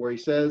 4, where he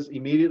says,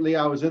 immediately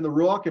I was in the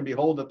Ruach, and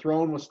behold, the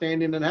throne was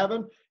standing in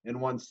heaven,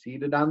 and one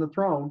seated on the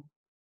throne.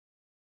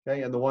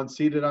 Okay, and the one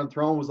seated on the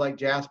throne was like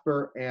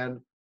jasper and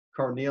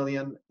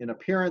carnelian in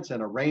appearance,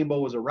 and a rainbow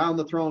was around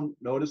the throne.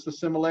 Notice the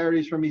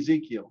similarities from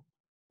Ezekiel.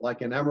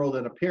 Like an emerald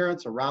in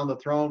appearance, around the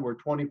throne were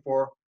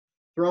 24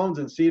 thrones,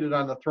 and seated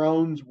on the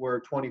thrones were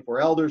 24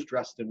 elders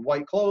dressed in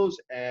white clothes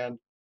and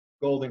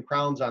golden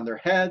crowns on their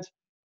heads.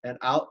 And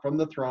out from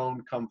the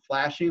throne come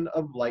flashing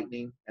of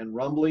lightning and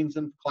rumblings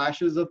and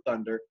clashes of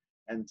thunder,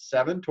 and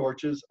 7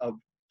 torches of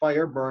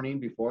fire burning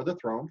before the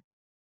throne,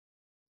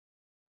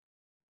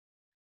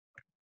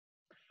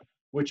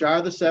 which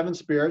are the 7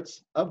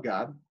 spirits of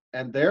God.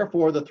 And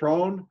therefore the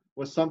throne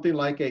was something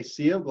like a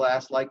sea of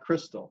glass like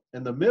crystal.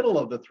 In the middle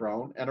of the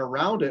throne and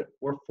around it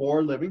were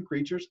 4 living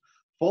creatures,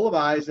 full of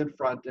eyes in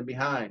front and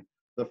behind.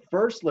 The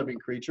first living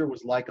creature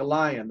was like a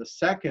lion. The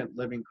second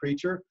living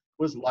creature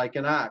was like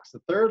an ox.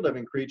 The third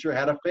living creature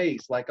had a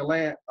face like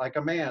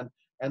a man.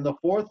 And the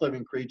fourth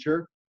living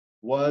creature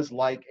was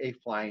like a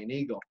flying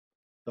eagle.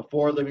 The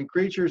 4 living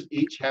creatures,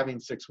 each having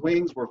 6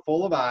 wings, were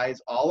full of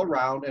eyes all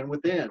around and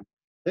within.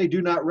 They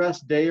do not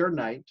rest day or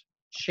night,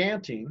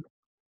 chanting,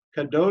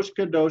 Kadosh,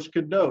 Kadosh,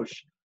 Kadosh,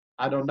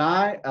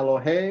 Adonai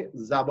Elohe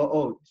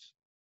Zabaoth,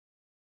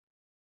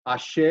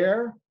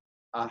 Asher,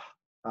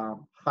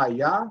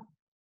 Chaya,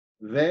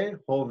 Ve,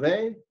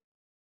 Hove,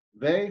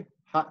 Ve,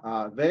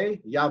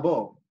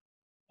 Yabo.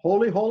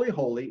 Holy, holy,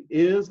 holy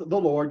is the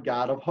Lord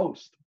God of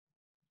hosts,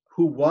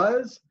 who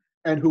was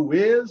and who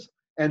is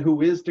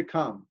to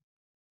come.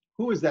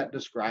 Who is that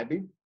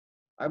describing?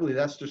 I believe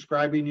that's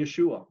describing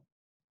Yeshua.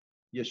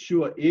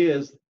 Yeshua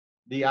is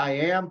the I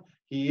am.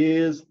 He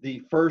is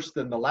the first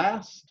and the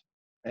last,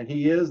 and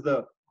he is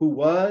the who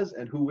was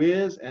and who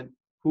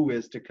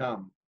is to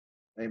come.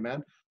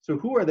 Amen. So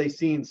who are they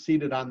seeing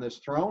seated on this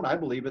throne? I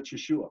believe it's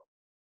Yeshua.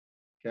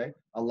 Okay.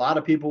 A lot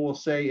of people will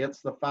say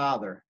it's the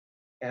Father,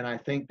 and I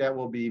think that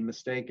will be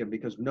mistaken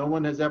because no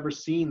one has ever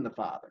seen the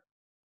Father.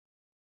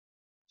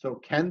 So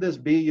can this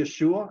be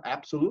Yeshua?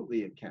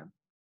 Absolutely it can.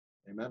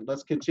 Amen.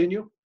 Let's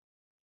continue.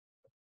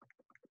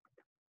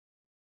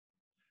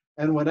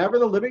 And whenever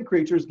the living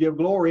creatures give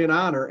glory and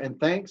honor and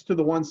thanks to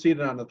the one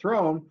seated on the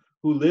throne,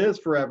 who lives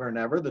forever and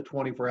ever, the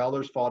 24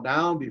 elders fall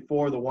down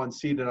before the one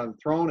seated on the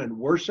throne and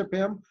worship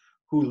him,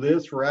 who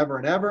lives forever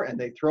and ever, and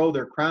they throw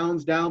their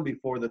crowns down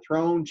before the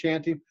throne,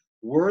 chanting,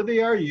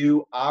 worthy are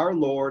you, our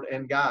Lord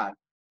and God,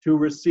 to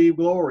receive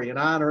glory and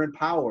honor and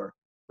power,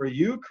 for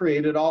you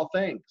created all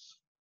things.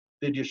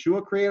 Did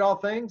Yeshua create all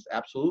things?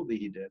 Absolutely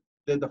he did.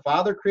 Did the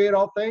Father create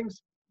all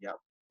things? Yep,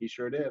 he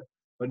sure did.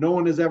 But no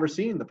one has ever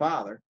seen the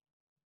Father.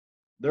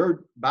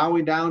 They're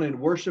bowing down and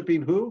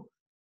worshiping who?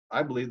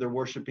 I believe they're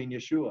worshiping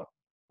Yeshua,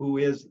 who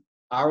is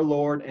our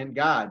Lord and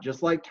God.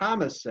 Just like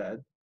Thomas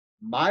said,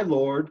 my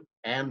Lord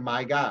and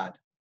my God.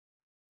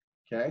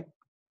 Okay?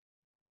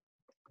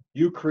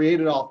 You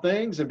created all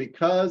things, and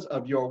because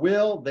of your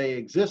will, they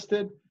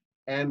existed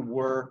and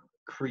were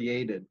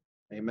created.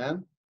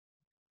 Amen?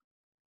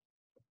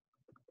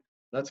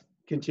 Let's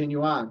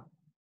continue on.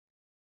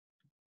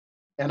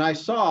 And I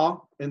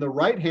saw in the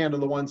right hand of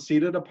the one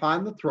seated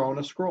upon the throne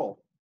a scroll,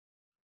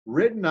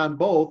 written on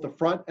both the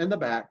front and the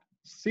back,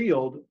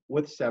 sealed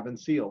with 7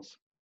 seals.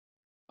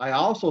 I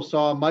also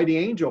saw a mighty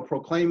angel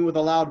proclaiming with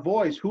a loud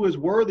voice, who is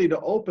worthy to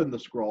open the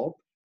scroll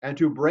and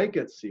to break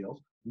its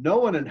seals? No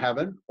one in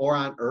heaven or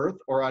on earth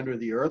or under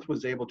the earth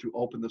was able to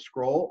open the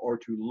scroll or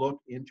to look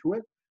into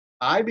it.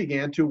 I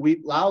began to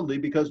weep loudly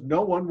because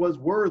no one was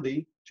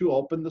worthy to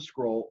open the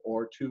scroll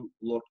or to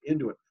look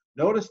into it.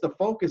 Notice the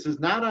focus is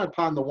not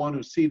upon the one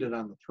who's seated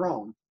on the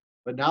throne,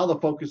 but now the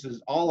focus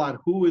is all on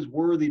who is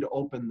worthy to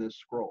open this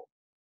scroll.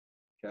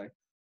 Okay.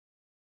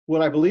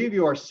 What I believe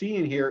you are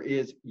seeing here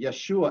is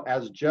Yeshua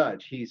as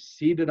judge. He's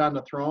seated on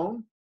the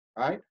throne,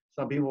 right?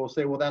 Some people will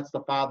say, well, that's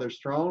the Father's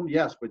throne.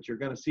 Yes, but you're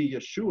going to see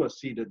Yeshua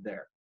seated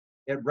there.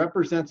 It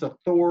represents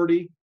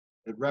authority.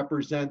 It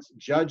represents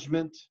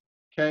judgment.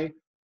 Okay.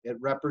 It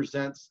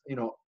represents,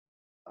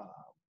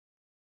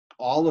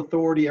 all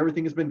authority.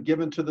 Everything has been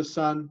given to the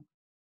Son.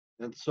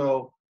 And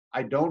so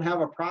I don't have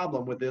a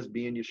problem with this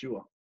being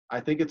Yeshua. I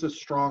think it's a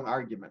strong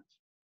argument.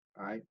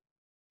 All right.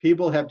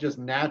 People have just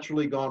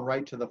naturally gone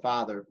right to the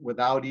Father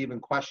without even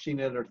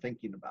questioning it or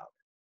thinking about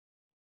it.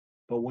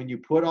 But when you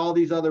put all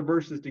these other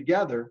verses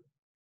together,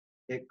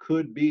 it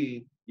could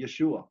be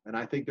Yeshua. And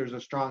I think there's a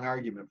strong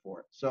argument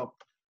for it. So,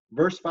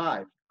 verse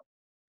 5.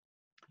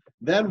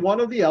 Then one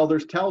of the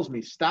elders tells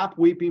me, stop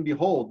weeping.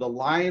 Behold, the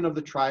Lion of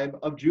the tribe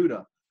of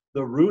Judah,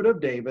 the Root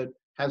of David,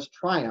 has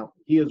triumphed.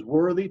 He is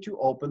worthy to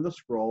open the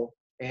scroll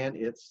and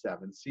its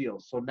 7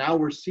 seals. So now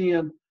we're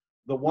seeing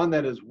the one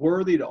that is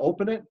worthy to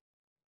open it.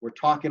 We're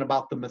talking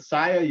about the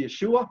Messiah,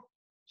 Yeshua.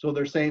 So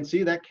they're saying,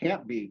 see, that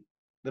can't be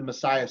the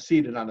Messiah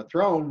seated on the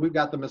throne. We've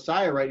got the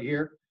Messiah right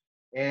here,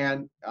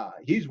 and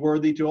he's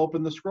worthy to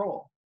open the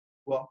scroll.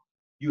 Well,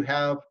 you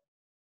have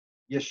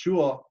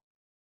Yeshua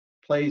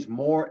plays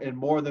in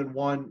more than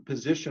one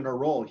position or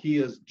role. He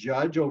is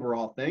judge over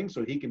all things,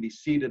 so he can be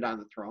seated on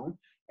the throne,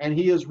 and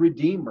he is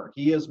Redeemer.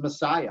 He is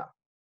Messiah.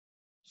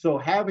 So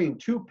having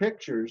two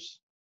pictures,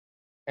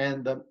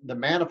 and the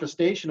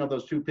manifestation of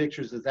those two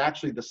pictures is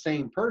actually the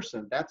same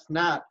person, that's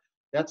not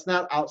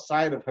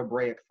outside of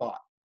Hebraic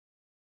thought.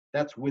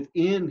 That's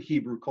within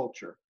Hebrew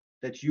culture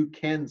that you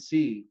can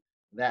see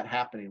that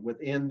happening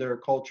within their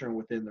culture and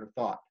within their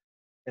thought.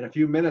 In a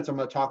few minutes, I'm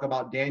going to talk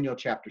about Daniel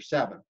chapter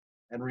 7.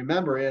 And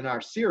remember, in our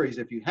series,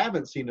 if you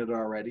haven't seen it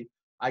already,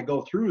 I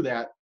go through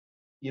that,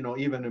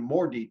 even in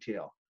more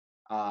detail.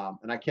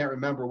 And I can't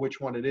remember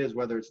which one it is,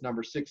 whether it's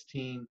number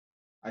 16.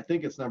 I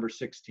think it's number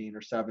 16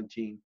 or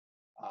 17,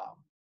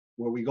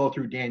 where we go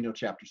through Daniel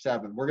chapter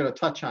 7. We're going to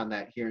touch on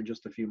that here in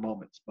just a few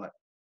moments. But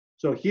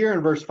so here in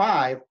verse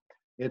 5,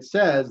 it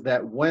says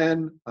that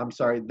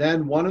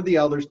then one of the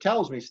elders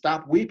tells me,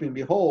 stop weeping.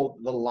 Behold,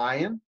 the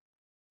Lion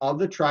of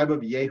the tribe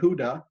of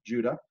Yehuda,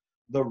 Judah,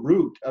 the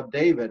Root of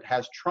David,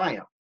 has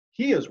triumphed.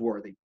 He is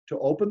worthy to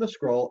open the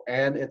scroll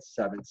and its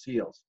 7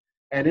 seals.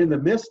 And in the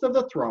midst of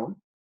the throne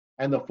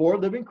and the 4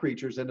 living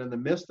creatures, and in the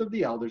midst of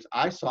the elders,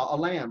 I saw a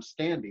lamb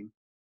standing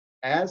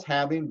as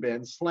having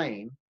been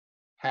slain,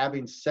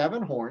 having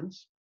 7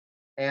 horns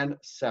and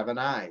 7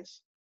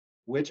 eyes,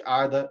 which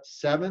are the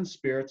 7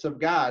 spirits of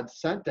God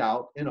sent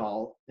out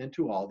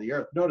into all the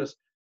earth. Notice,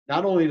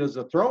 not only does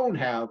the throne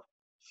have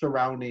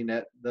surrounding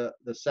it the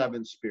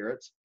 7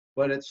 spirits,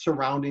 but it's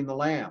surrounding the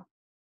Lamb.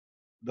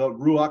 The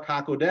Ruach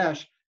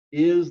HaKodesh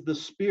is the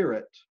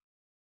spirit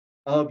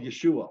of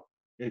Yeshua.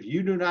 If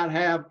you do not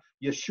have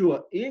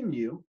Yeshua in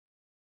you,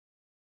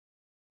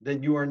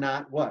 then you are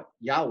not what?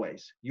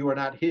 Yahweh's. You are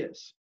not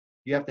his.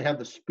 You have to have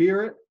the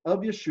spirit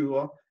of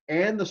Yeshua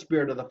and the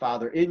spirit of the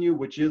Father in you,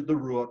 which is the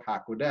Ruach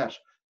HaKodesh,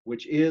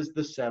 which is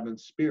the 7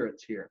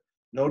 spirits here.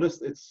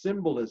 Notice it's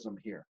symbolism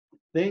here.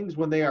 Things,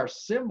 when they are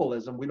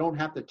symbolism, we don't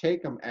have to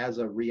take them as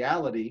a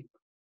reality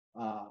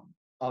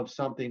of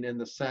something in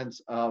the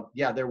sense of,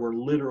 there were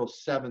literal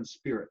 7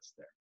 spirits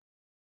there.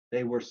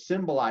 They were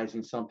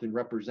symbolizing something,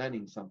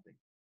 representing something.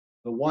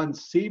 The one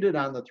seated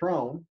on the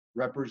throne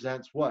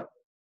represents what?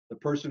 The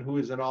person who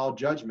is in all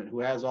judgment, who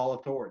has all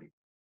authority.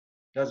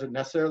 Doesn't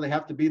necessarily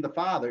have to be the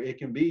Father. It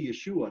can be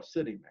Yeshua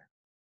sitting there.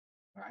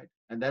 All right.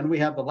 And then we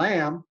have the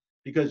Lamb,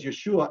 because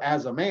Yeshua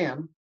as a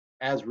man,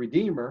 as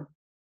Redeemer,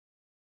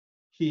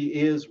 he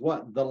is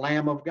what? The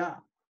Lamb of God.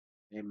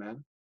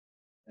 Amen.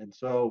 And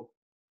so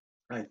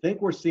I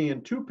think we're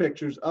seeing 2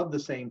 pictures of the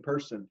same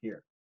person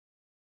here.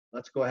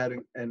 Let's go ahead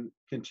and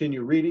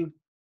continue reading.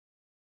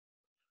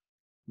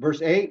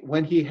 Verse 8,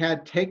 when he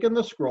had taken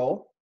the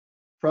scroll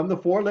from the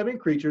 4 living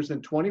creatures,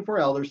 and 24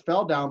 elders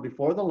fell down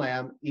before the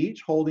Lamb,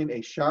 each holding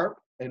a sharp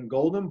and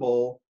golden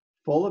bowl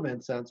full of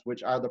incense,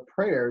 which are the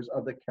prayers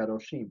of the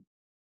Kedoshim.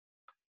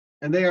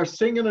 And they are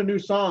singing a new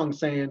song,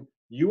 saying,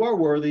 you are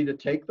worthy to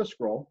take the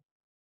scroll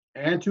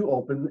and to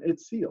open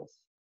its seals.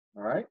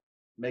 All right?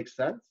 Makes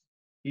sense?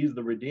 He's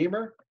the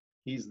Redeemer.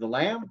 He's the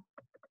Lamb.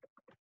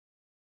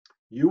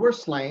 You were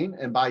slain,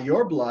 and by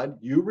your blood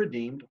you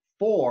redeemed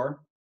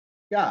for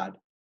God,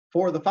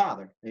 for the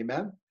Father.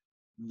 Amen?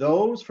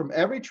 Those from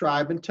every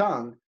tribe and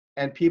tongue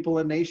and people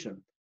and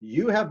nation.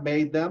 You have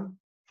made them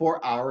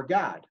for our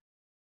God.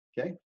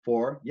 Okay?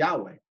 For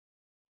Yahweh.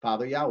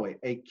 Father Yahweh.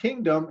 A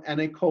kingdom and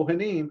a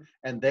Kohanim,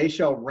 and they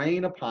shall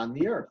reign upon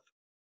the earth.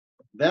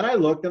 Then I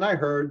looked, and I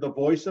heard the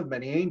voice of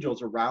many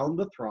angels around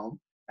the throne,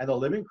 and the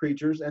living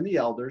creatures and the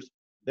elders.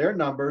 Their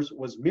numbers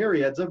was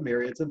myriads of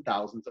myriads and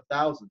thousands of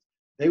thousands.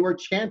 They were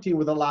chanting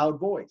with a loud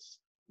voice,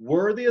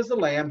 worthy is the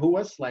Lamb who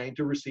was slain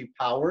to receive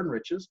power and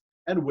riches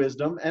and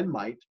wisdom and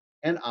might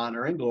and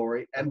honor and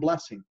glory and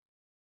blessing.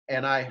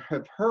 and I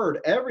have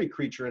heard every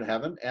creature in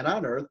heaven and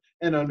on earth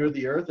and under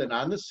the earth and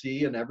on the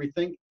sea and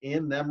everything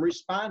in them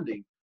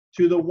responding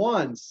to the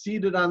one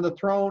seated on the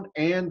throne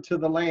and to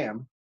the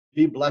Lamb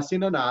be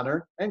blessing and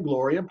honor and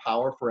glory and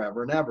power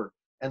forever and ever.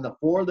 And the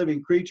four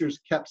living creatures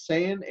kept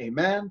saying,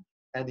 Amen,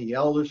 and the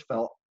elders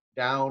fell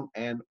down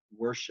and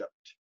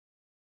worshiped.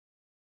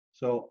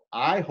 So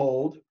I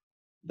hold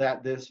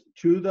that this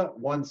to the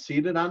one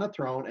seated on the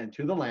throne and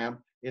to the Lamb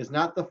is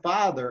not the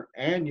Father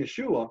and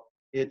Yeshua,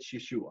 it's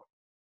Yeshua.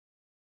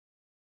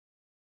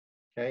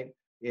 Okay,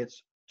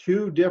 it's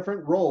two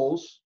different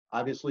roles.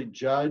 Obviously,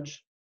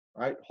 judge,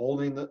 right,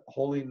 holding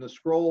the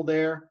scroll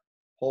there,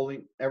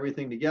 holding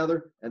everything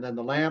together, and then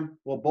the Lamb.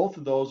 Well, both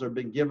of those have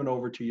been given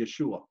over to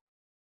Yeshua.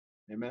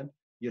 Amen.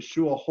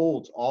 Yeshua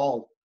holds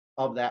all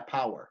of that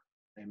power.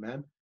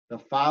 Amen. The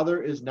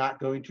Father is not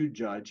going to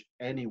judge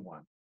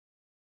anyone.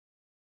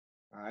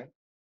 All right.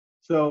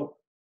 So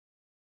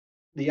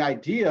the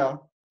idea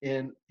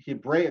in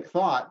Hebraic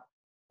thought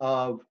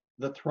of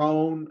the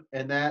throne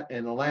and that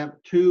and the lamp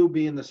two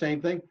being the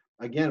same thing,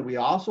 again, we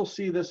also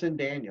see this in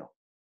Daniel.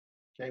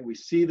 Okay, we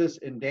see this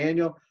in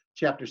Daniel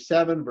chapter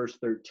 7, verse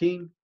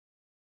 13.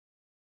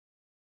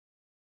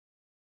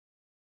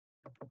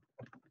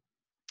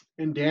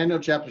 In Daniel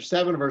chapter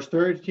 7, verse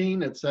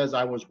 13, it says,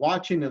 I was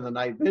watching in the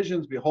night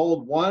visions,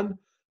 behold, one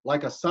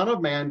like a son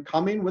of man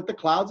coming with the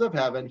clouds of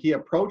heaven. He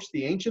approached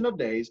the Ancient of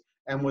Days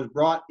and was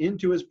brought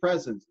into his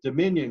presence.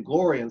 Dominion,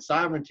 glory, and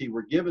sovereignty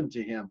were given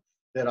to him,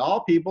 that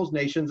all peoples,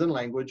 nations, and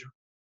language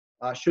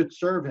should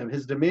serve him.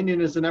 His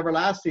dominion is an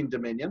everlasting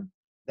dominion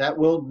that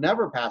will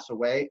never pass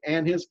away,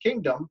 and his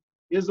kingdom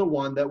is the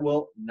one that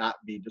will not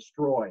be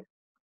destroyed.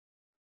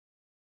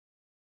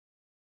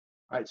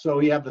 All right, so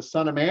we have the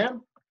Son of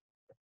Man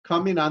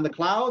coming on the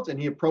clouds, and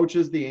he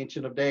approaches the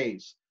Ancient of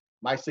Days.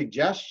 My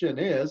suggestion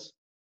is,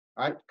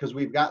 all right, because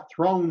we've got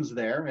thrones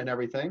there and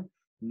everything,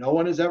 no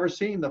one has ever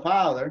seen the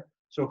Father.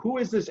 So who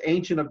is this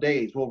Ancient of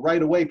Days? Well,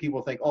 right away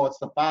people think, oh, it's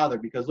the Father,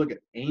 because look at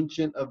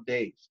Ancient of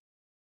Days.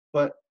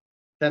 But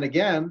then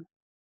again,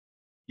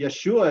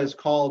 Yeshua is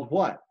called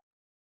what?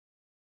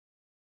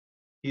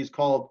 He's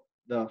called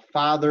the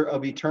Father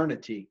of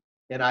Eternity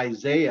in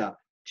Isaiah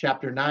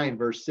chapter 9,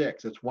 verse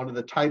 6. It's one of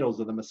the titles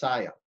of the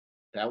Messiah.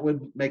 That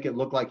would make it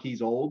look like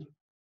he's old.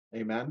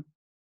 Amen.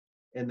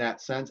 In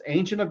that sense,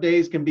 Ancient of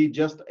Days can be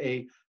just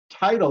a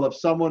title of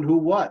someone who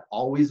what?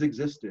 Always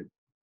existed.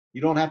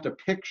 You don't have to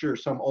picture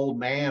some old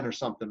man or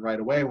something right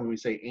away when we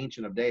say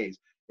Ancient of Days.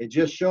 It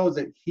just shows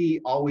that he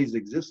always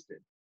existed.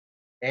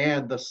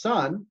 And the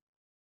Son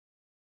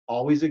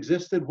always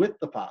existed with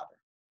the Father.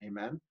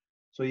 Amen.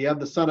 So you have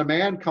the Son of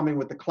Man coming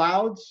with the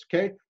clouds,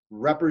 okay,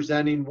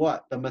 representing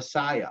what? The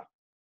Messiah.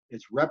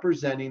 It's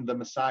representing the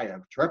Messiah.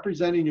 It's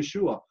representing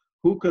Yeshua.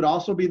 Who could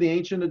also be the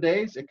Ancient of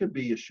Days? It could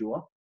be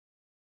Yeshua.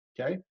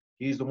 Okay.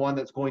 He's the one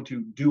that's going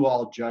to do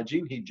all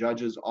judging. He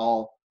judges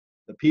all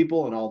the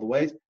people in all the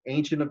ways.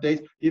 Ancient of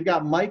Days. You've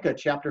got Micah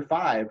chapter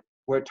 5,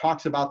 where it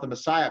talks about the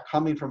Messiah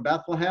coming from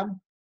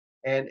Bethlehem.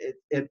 And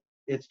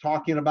it's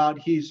talking about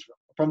he's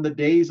from the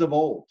days of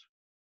old.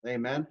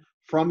 Amen.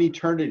 From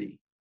eternity.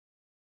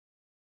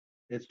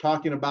 It's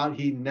talking about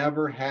he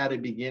never had a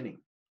beginning.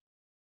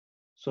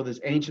 So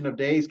this Ancient of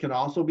Days can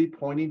also be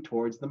pointing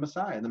towards the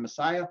Messiah. And the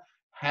Messiah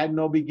had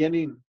no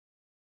beginning.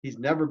 He's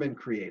never been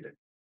created.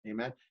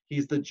 Amen.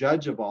 He's the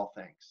judge of all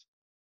things.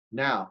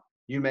 Now,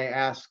 you may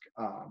ask,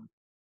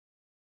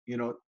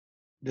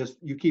 this,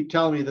 you keep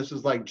telling me this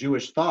is like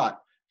Jewish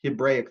thought,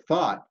 Hebraic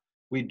thought.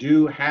 We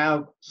do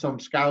have some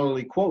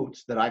scholarly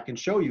quotes that I can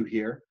show you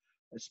here,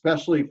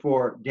 especially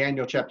for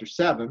Daniel chapter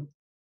 7.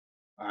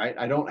 All right,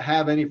 I don't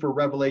have any for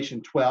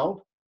Revelation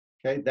 12.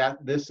 Okay,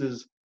 this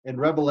is in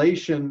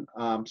Revelation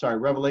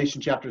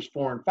chapters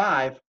 4 and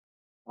 5.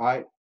 All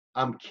right,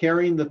 I'm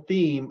carrying the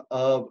theme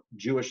of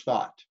Jewish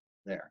thought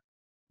there.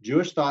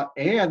 Jewish thought,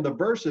 and the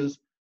verses,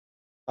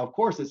 of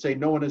course, that say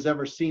no one has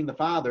ever seen the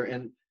Father,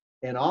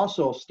 and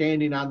also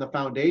standing on the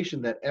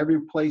foundation that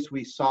every place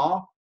we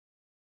saw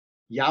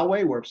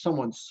Yahweh, where if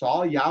someone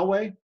saw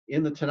Yahweh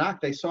in the Tanakh,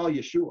 they saw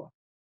Yeshua.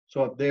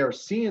 So if they are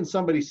seeing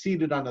somebody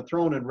seated on the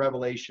throne in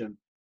Revelation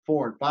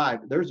 4 and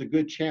 5, there's a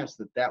good chance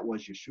that that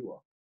was Yeshua.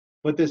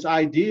 But this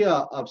idea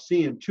of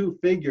seeing two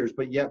figures,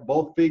 but yet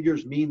both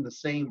figures mean the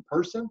same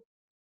person,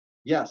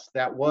 yes,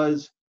 that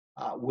was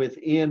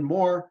within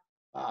more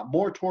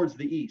towards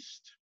the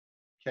east,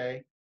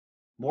 okay?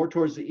 More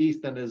towards the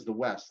east than is the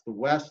west. The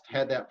west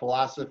had that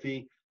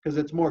philosophy because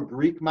it's more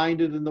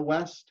Greek-minded in the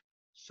west.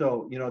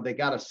 So, they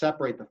got to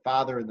separate the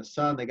Father and the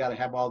Son. They got to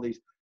have all these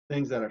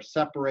things that are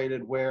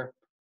separated, where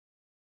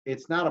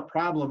it's not a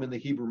problem in the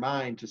Hebrew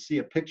mind to see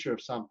a picture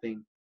of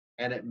something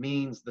and it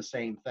means the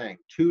same thing.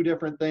 Two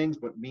different things,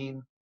 but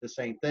mean the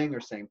same thing or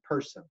same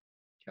person,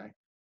 okay?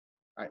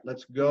 All right,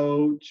 let's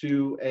go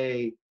to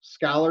a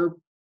scholar,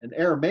 an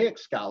Aramaic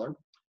scholar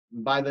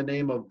by the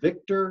name of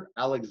Victor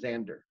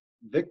Alexander.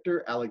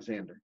 Victor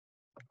Alexander.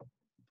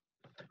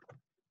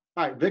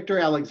 All right, Victor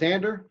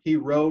Alexander, he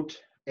wrote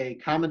a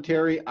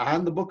commentary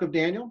on the book of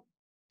Daniel.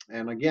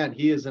 And again,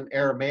 he is an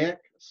Aramaic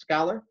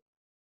scholar.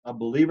 a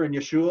believer in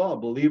Yeshua, a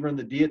believer in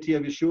the deity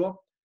of Yeshua.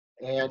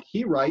 And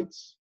he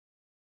writes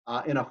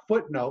in a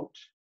footnote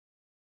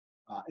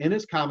in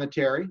his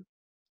commentary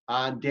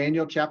on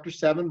Daniel chapter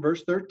 7,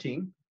 verse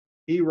 13,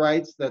 he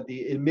writes that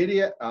the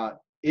immediate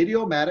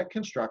idiomatic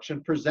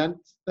construction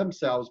presents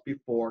themselves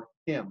before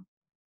him.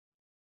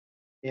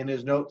 In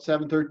his note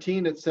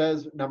 713, it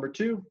says, number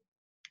 2,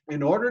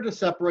 in order to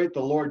separate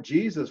the Lord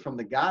Jesus from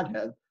the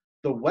Godhead,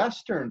 the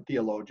Western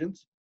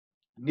theologians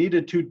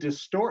needed to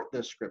distort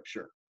this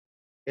scripture.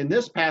 In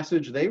this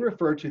passage, they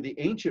refer to the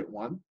Ancient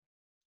One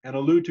and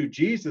allude to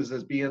Jesus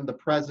as being the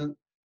present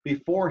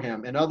before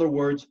him. In other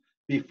words,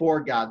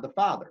 before God the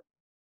Father.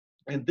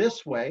 In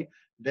this way,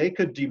 they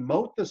could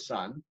demote the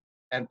Son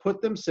and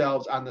put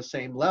themselves on the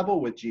same level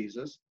with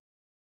Jesus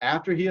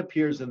after he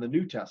appears in the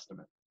New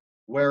Testament.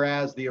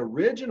 Whereas the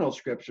original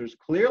scriptures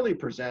clearly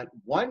present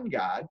one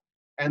God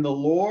and the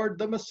Lord,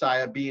 the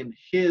Messiah, being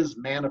his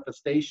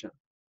manifestation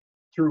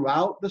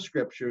throughout the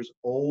scriptures,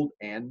 Old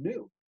and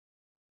New.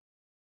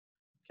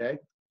 Okay,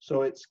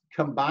 so it's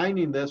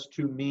combining this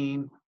to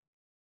mean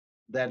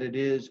that it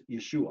is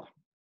Yeshua.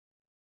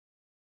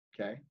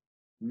 Okay,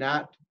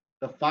 not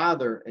the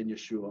Father and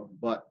Yeshua,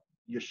 but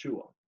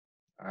Yeshua. All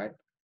right.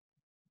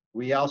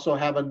 We also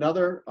have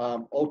another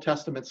Old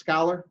Testament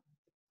scholar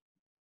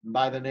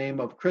by the name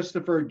of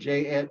Christopher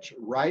J.H.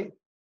 Wright.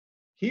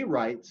 He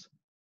writes,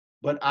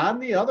 but on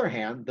the other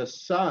hand, the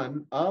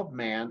Son of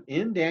Man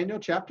in Daniel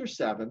chapter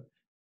 7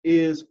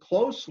 is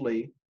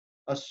closely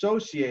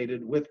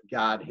associated with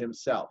God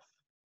himself.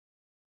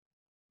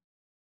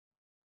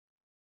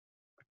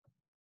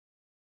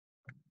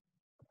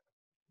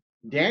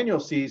 Daniel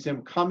sees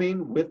him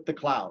coming with the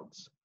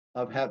clouds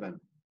of heaven.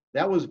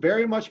 That was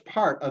very much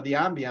part of the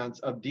ambiance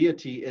of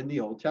deity in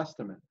the Old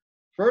Testament.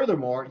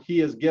 Furthermore,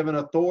 he is given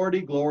authority,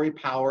 glory,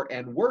 power,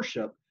 and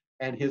worship,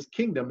 and his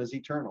kingdom is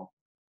eternal.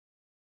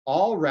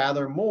 All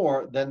rather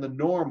more than the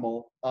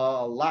normal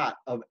lot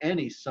of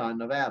any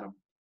son of Adam.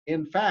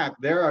 In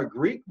fact, there are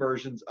Greek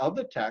versions of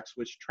the text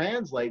which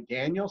translate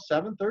Daniel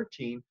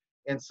 7:13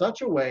 in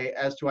such a way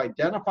as to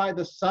identify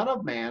the Son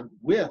of Man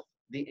with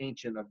the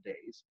Ancient of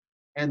Days.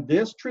 And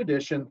this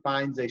tradition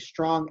finds a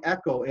strong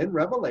echo in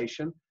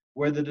Revelation,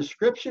 where the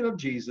description of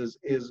Jesus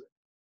is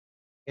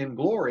in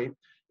glory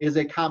is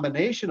a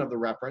combination of the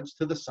reference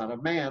to the Son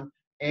of Man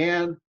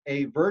and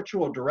a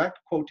virtual direct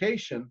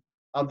quotation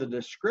of the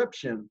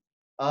description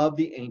of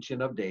the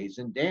Ancient of Days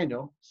in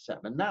Daniel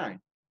 7:9.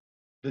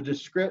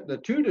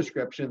 The two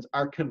descriptions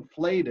are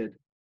conflated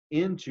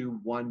into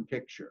one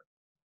picture.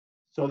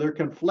 So they're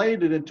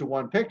conflated into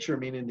one picture,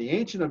 meaning the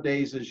Ancient of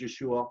Days is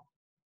Yeshua,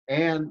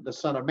 and the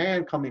Son of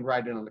Man coming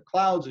right in on the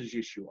clouds is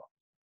Yeshua.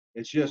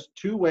 It's just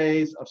two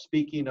ways of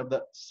speaking of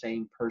the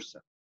same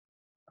person.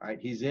 All right,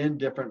 he's in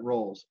different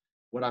roles.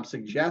 What I'm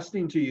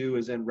suggesting to you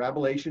is in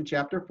Revelation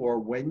chapter 4,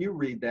 when you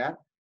read that,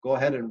 go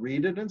ahead and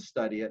read it and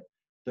study it.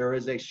 There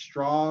is a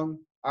strong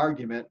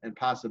argument and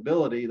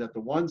possibility that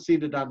the one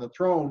seated on the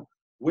throne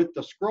with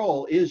the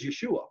scroll is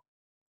Yeshua.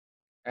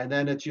 And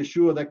then it's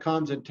Yeshua that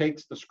comes and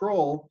takes the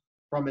scroll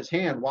from his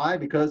hand. Why?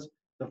 Because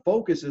the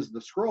focus is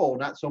the scroll,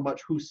 not so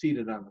much who's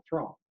seated on the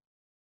throne.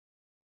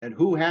 And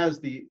who has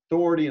the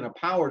authority and a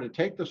power to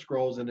take the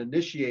scrolls and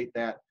initiate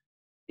that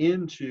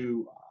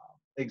into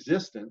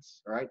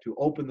existence, right? To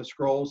open the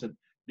scrolls and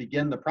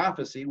begin the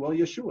prophecy. Well,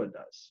 Yeshua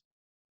does.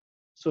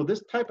 So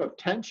this type of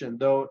tension,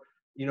 though,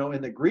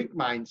 in the Greek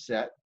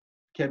mindset,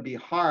 can be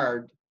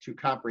hard to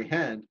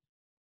comprehend.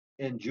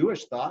 In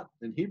Jewish thought,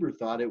 in Hebrew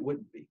thought, it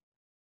wouldn't be.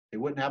 They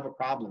wouldn't have a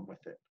problem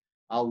with it.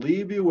 I'll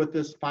leave you with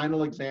this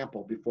final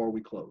example before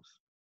we close.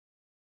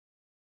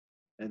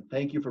 And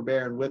thank you for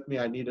bearing with me.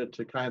 I needed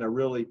to kind of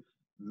really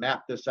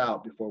map this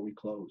out before we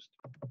closed.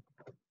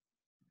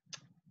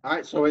 All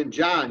right, so in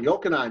John,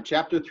 Yochanan,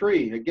 chapter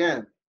 3,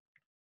 again,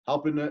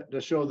 helping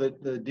to show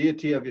the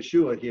deity of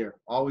Yeshua here.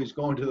 Always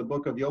going to the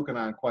book of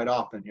Yochanan quite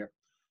often here.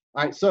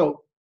 All right,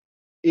 so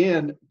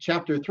in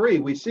chapter 3,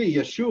 we see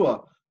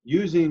Yeshua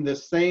using the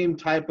same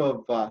type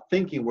of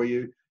thinking where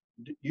you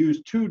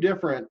use two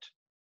different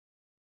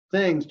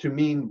things to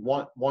mean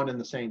one and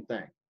the same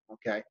thing,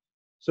 okay?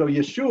 So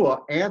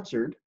Yeshua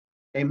answered,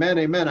 amen,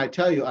 amen, I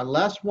tell you,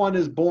 unless one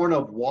is born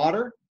of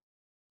water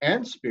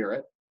and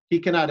spirit, he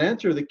cannot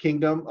enter the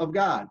kingdom of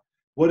God.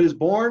 What is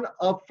born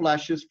of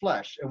flesh is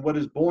flesh, and what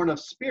is born of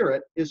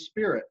spirit is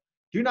spirit.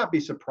 Do not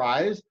be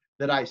surprised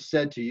that I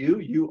said to you,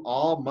 you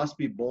all must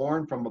be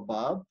born from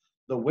above.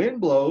 The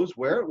wind blows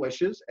where it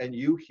wishes, and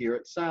you hear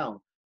its sound,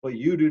 but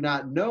you do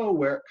not know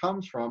where it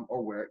comes from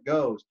or where it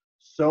goes.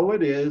 So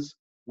it is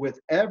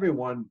with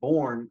everyone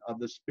born of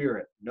the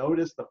Spirit.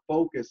 Notice the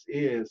focus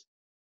is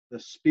the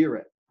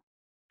Spirit.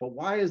 But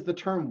why is the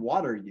term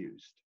water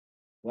used?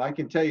 Well, I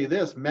can tell you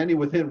this, many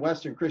within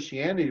Western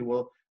Christianity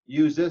will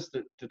use this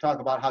to talk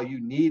about how you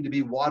need to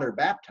be water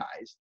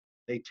baptized.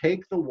 They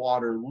take the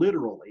water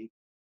literally,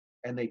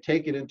 and they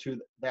take it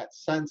into that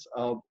sense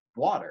of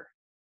water.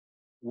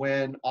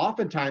 When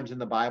oftentimes in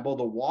the Bible,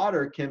 the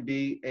water can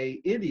be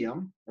an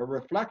idiom, a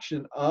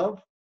reflection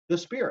of the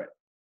Spirit.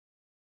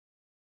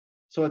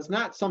 So it's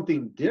not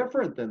something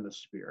different than the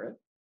Spirit.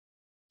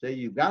 So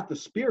you've got the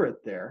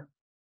spirit there,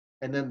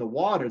 and then the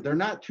water. They're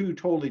not two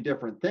totally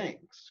different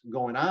things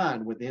going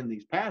on within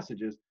these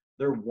passages.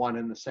 They're one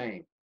and the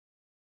same.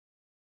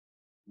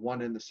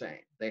 One and the same.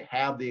 They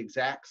have the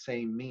exact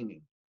same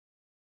meaning.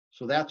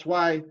 So that's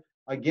why,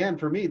 again,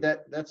 for me,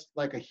 that's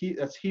like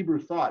that's Hebrew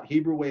thought,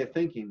 Hebrew way of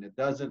thinking. It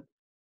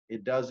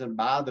doesn't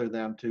bother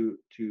them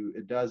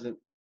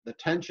the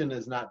tension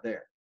is not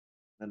there,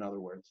 in other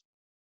words.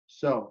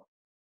 So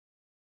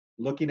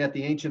looking at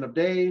the Ancient of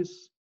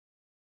Days,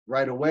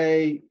 right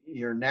away,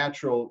 your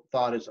natural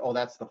thought is, oh,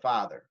 that's the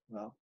Father.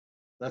 Well,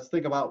 let's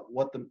think about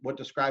what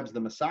describes the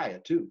Messiah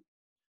too,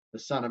 the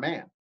Son of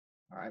Man.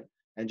 All right.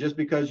 And just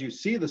because you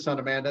see the Son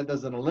of Man, that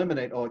doesn't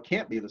eliminate, oh, it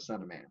can't be the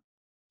Son of Man.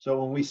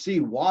 So when we see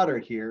water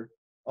here,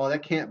 oh,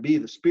 that can't be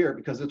the Spirit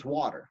because it's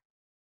water.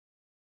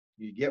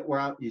 You get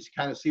you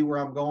kind of see where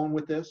I'm going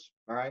with this,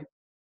 all right?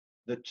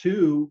 The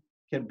two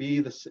can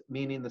be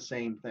meaning the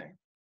same thing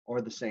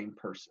or the same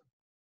person,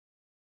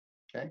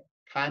 okay?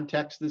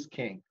 Context is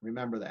king.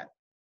 Remember that.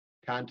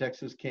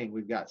 Context is king.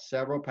 We've got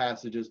several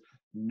passages.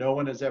 No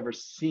one has ever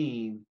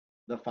seen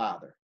the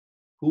Father.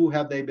 Who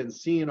have they been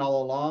seeing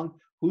all along?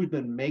 Who's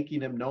been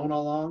making him known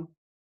all along?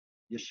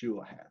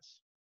 Yeshua has.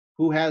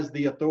 Who has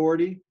the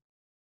authority?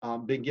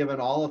 Been given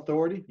all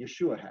authority?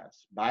 Yeshua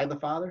has. By the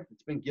Father,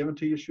 it's been given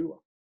to Yeshua.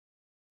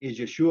 Is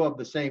Yeshua of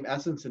the same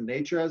essence and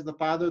nature as the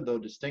Father, though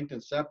distinct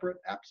and separate?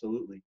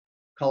 Absolutely.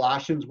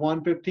 Colossians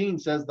 1:15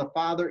 says the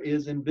Father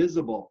is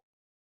invisible.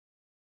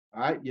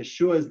 All right,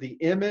 Yeshua is the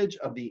image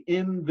of the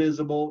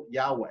invisible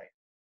Yahweh.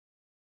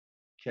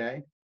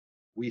 Okay,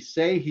 we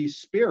say he's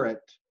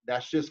spirit.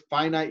 That's just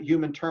finite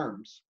human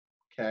terms.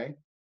 Okay,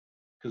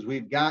 because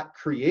we've got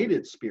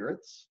created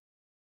spirits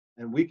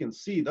and we can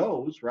see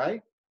those,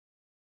 right?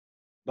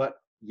 But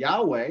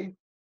Yahweh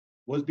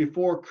was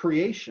before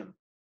creation.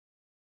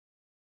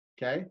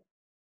 Okay,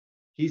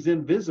 he's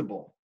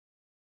invisible.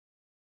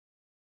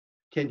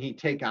 Can he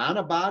take on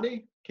a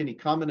body? Can he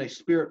come in a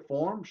spirit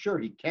form? Sure,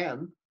 he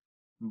can.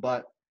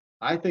 But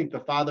I think the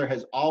Father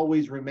has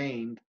always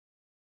remained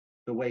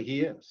the way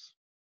he is.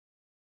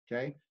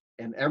 Okay?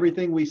 And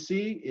everything we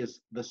see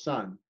is the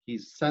Son.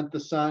 He's sent the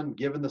Son,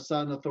 given the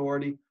Son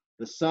authority.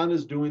 The Son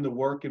is doing the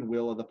work and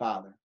will of the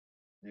Father.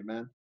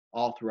 Amen?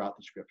 All throughout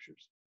the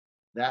Scriptures.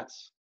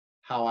 That's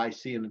how I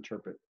see and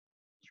interpret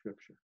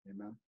Scripture.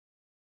 Amen?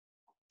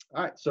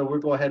 All right, so we'll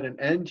go ahead and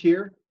end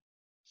here.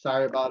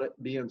 Sorry about it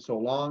being so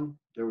long.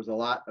 There was a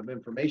lot of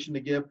information to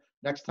give.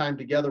 Next time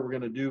together, we're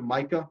going to do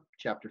Micah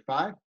chapter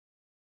 5.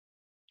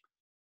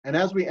 And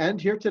as we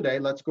end here today,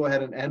 let's go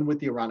ahead and end with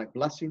the Aaronic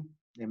blessing.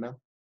 Amen.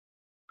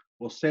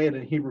 We'll say it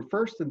in Hebrew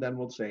first, and then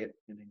we'll say it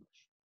in English.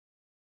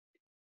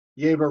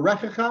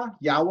 Yevarechecha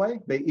Yahweh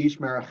be'ish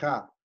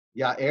merecha.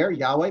 Ya'er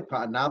Yahweh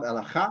pa'anav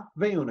elecha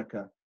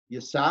ve'unika.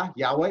 Yisa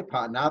Yahweh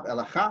pa'anav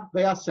elecha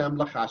ve'asem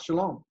lecha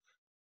shalom.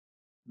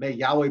 May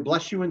Yahweh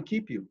bless you and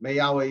keep you. May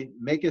Yahweh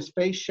make his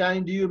face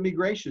shine to you and be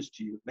gracious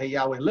to you. May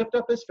Yahweh lift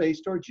up his face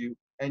towards you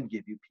and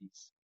give you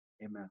peace.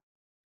 Amen.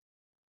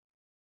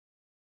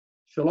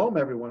 Shalom,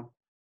 everyone.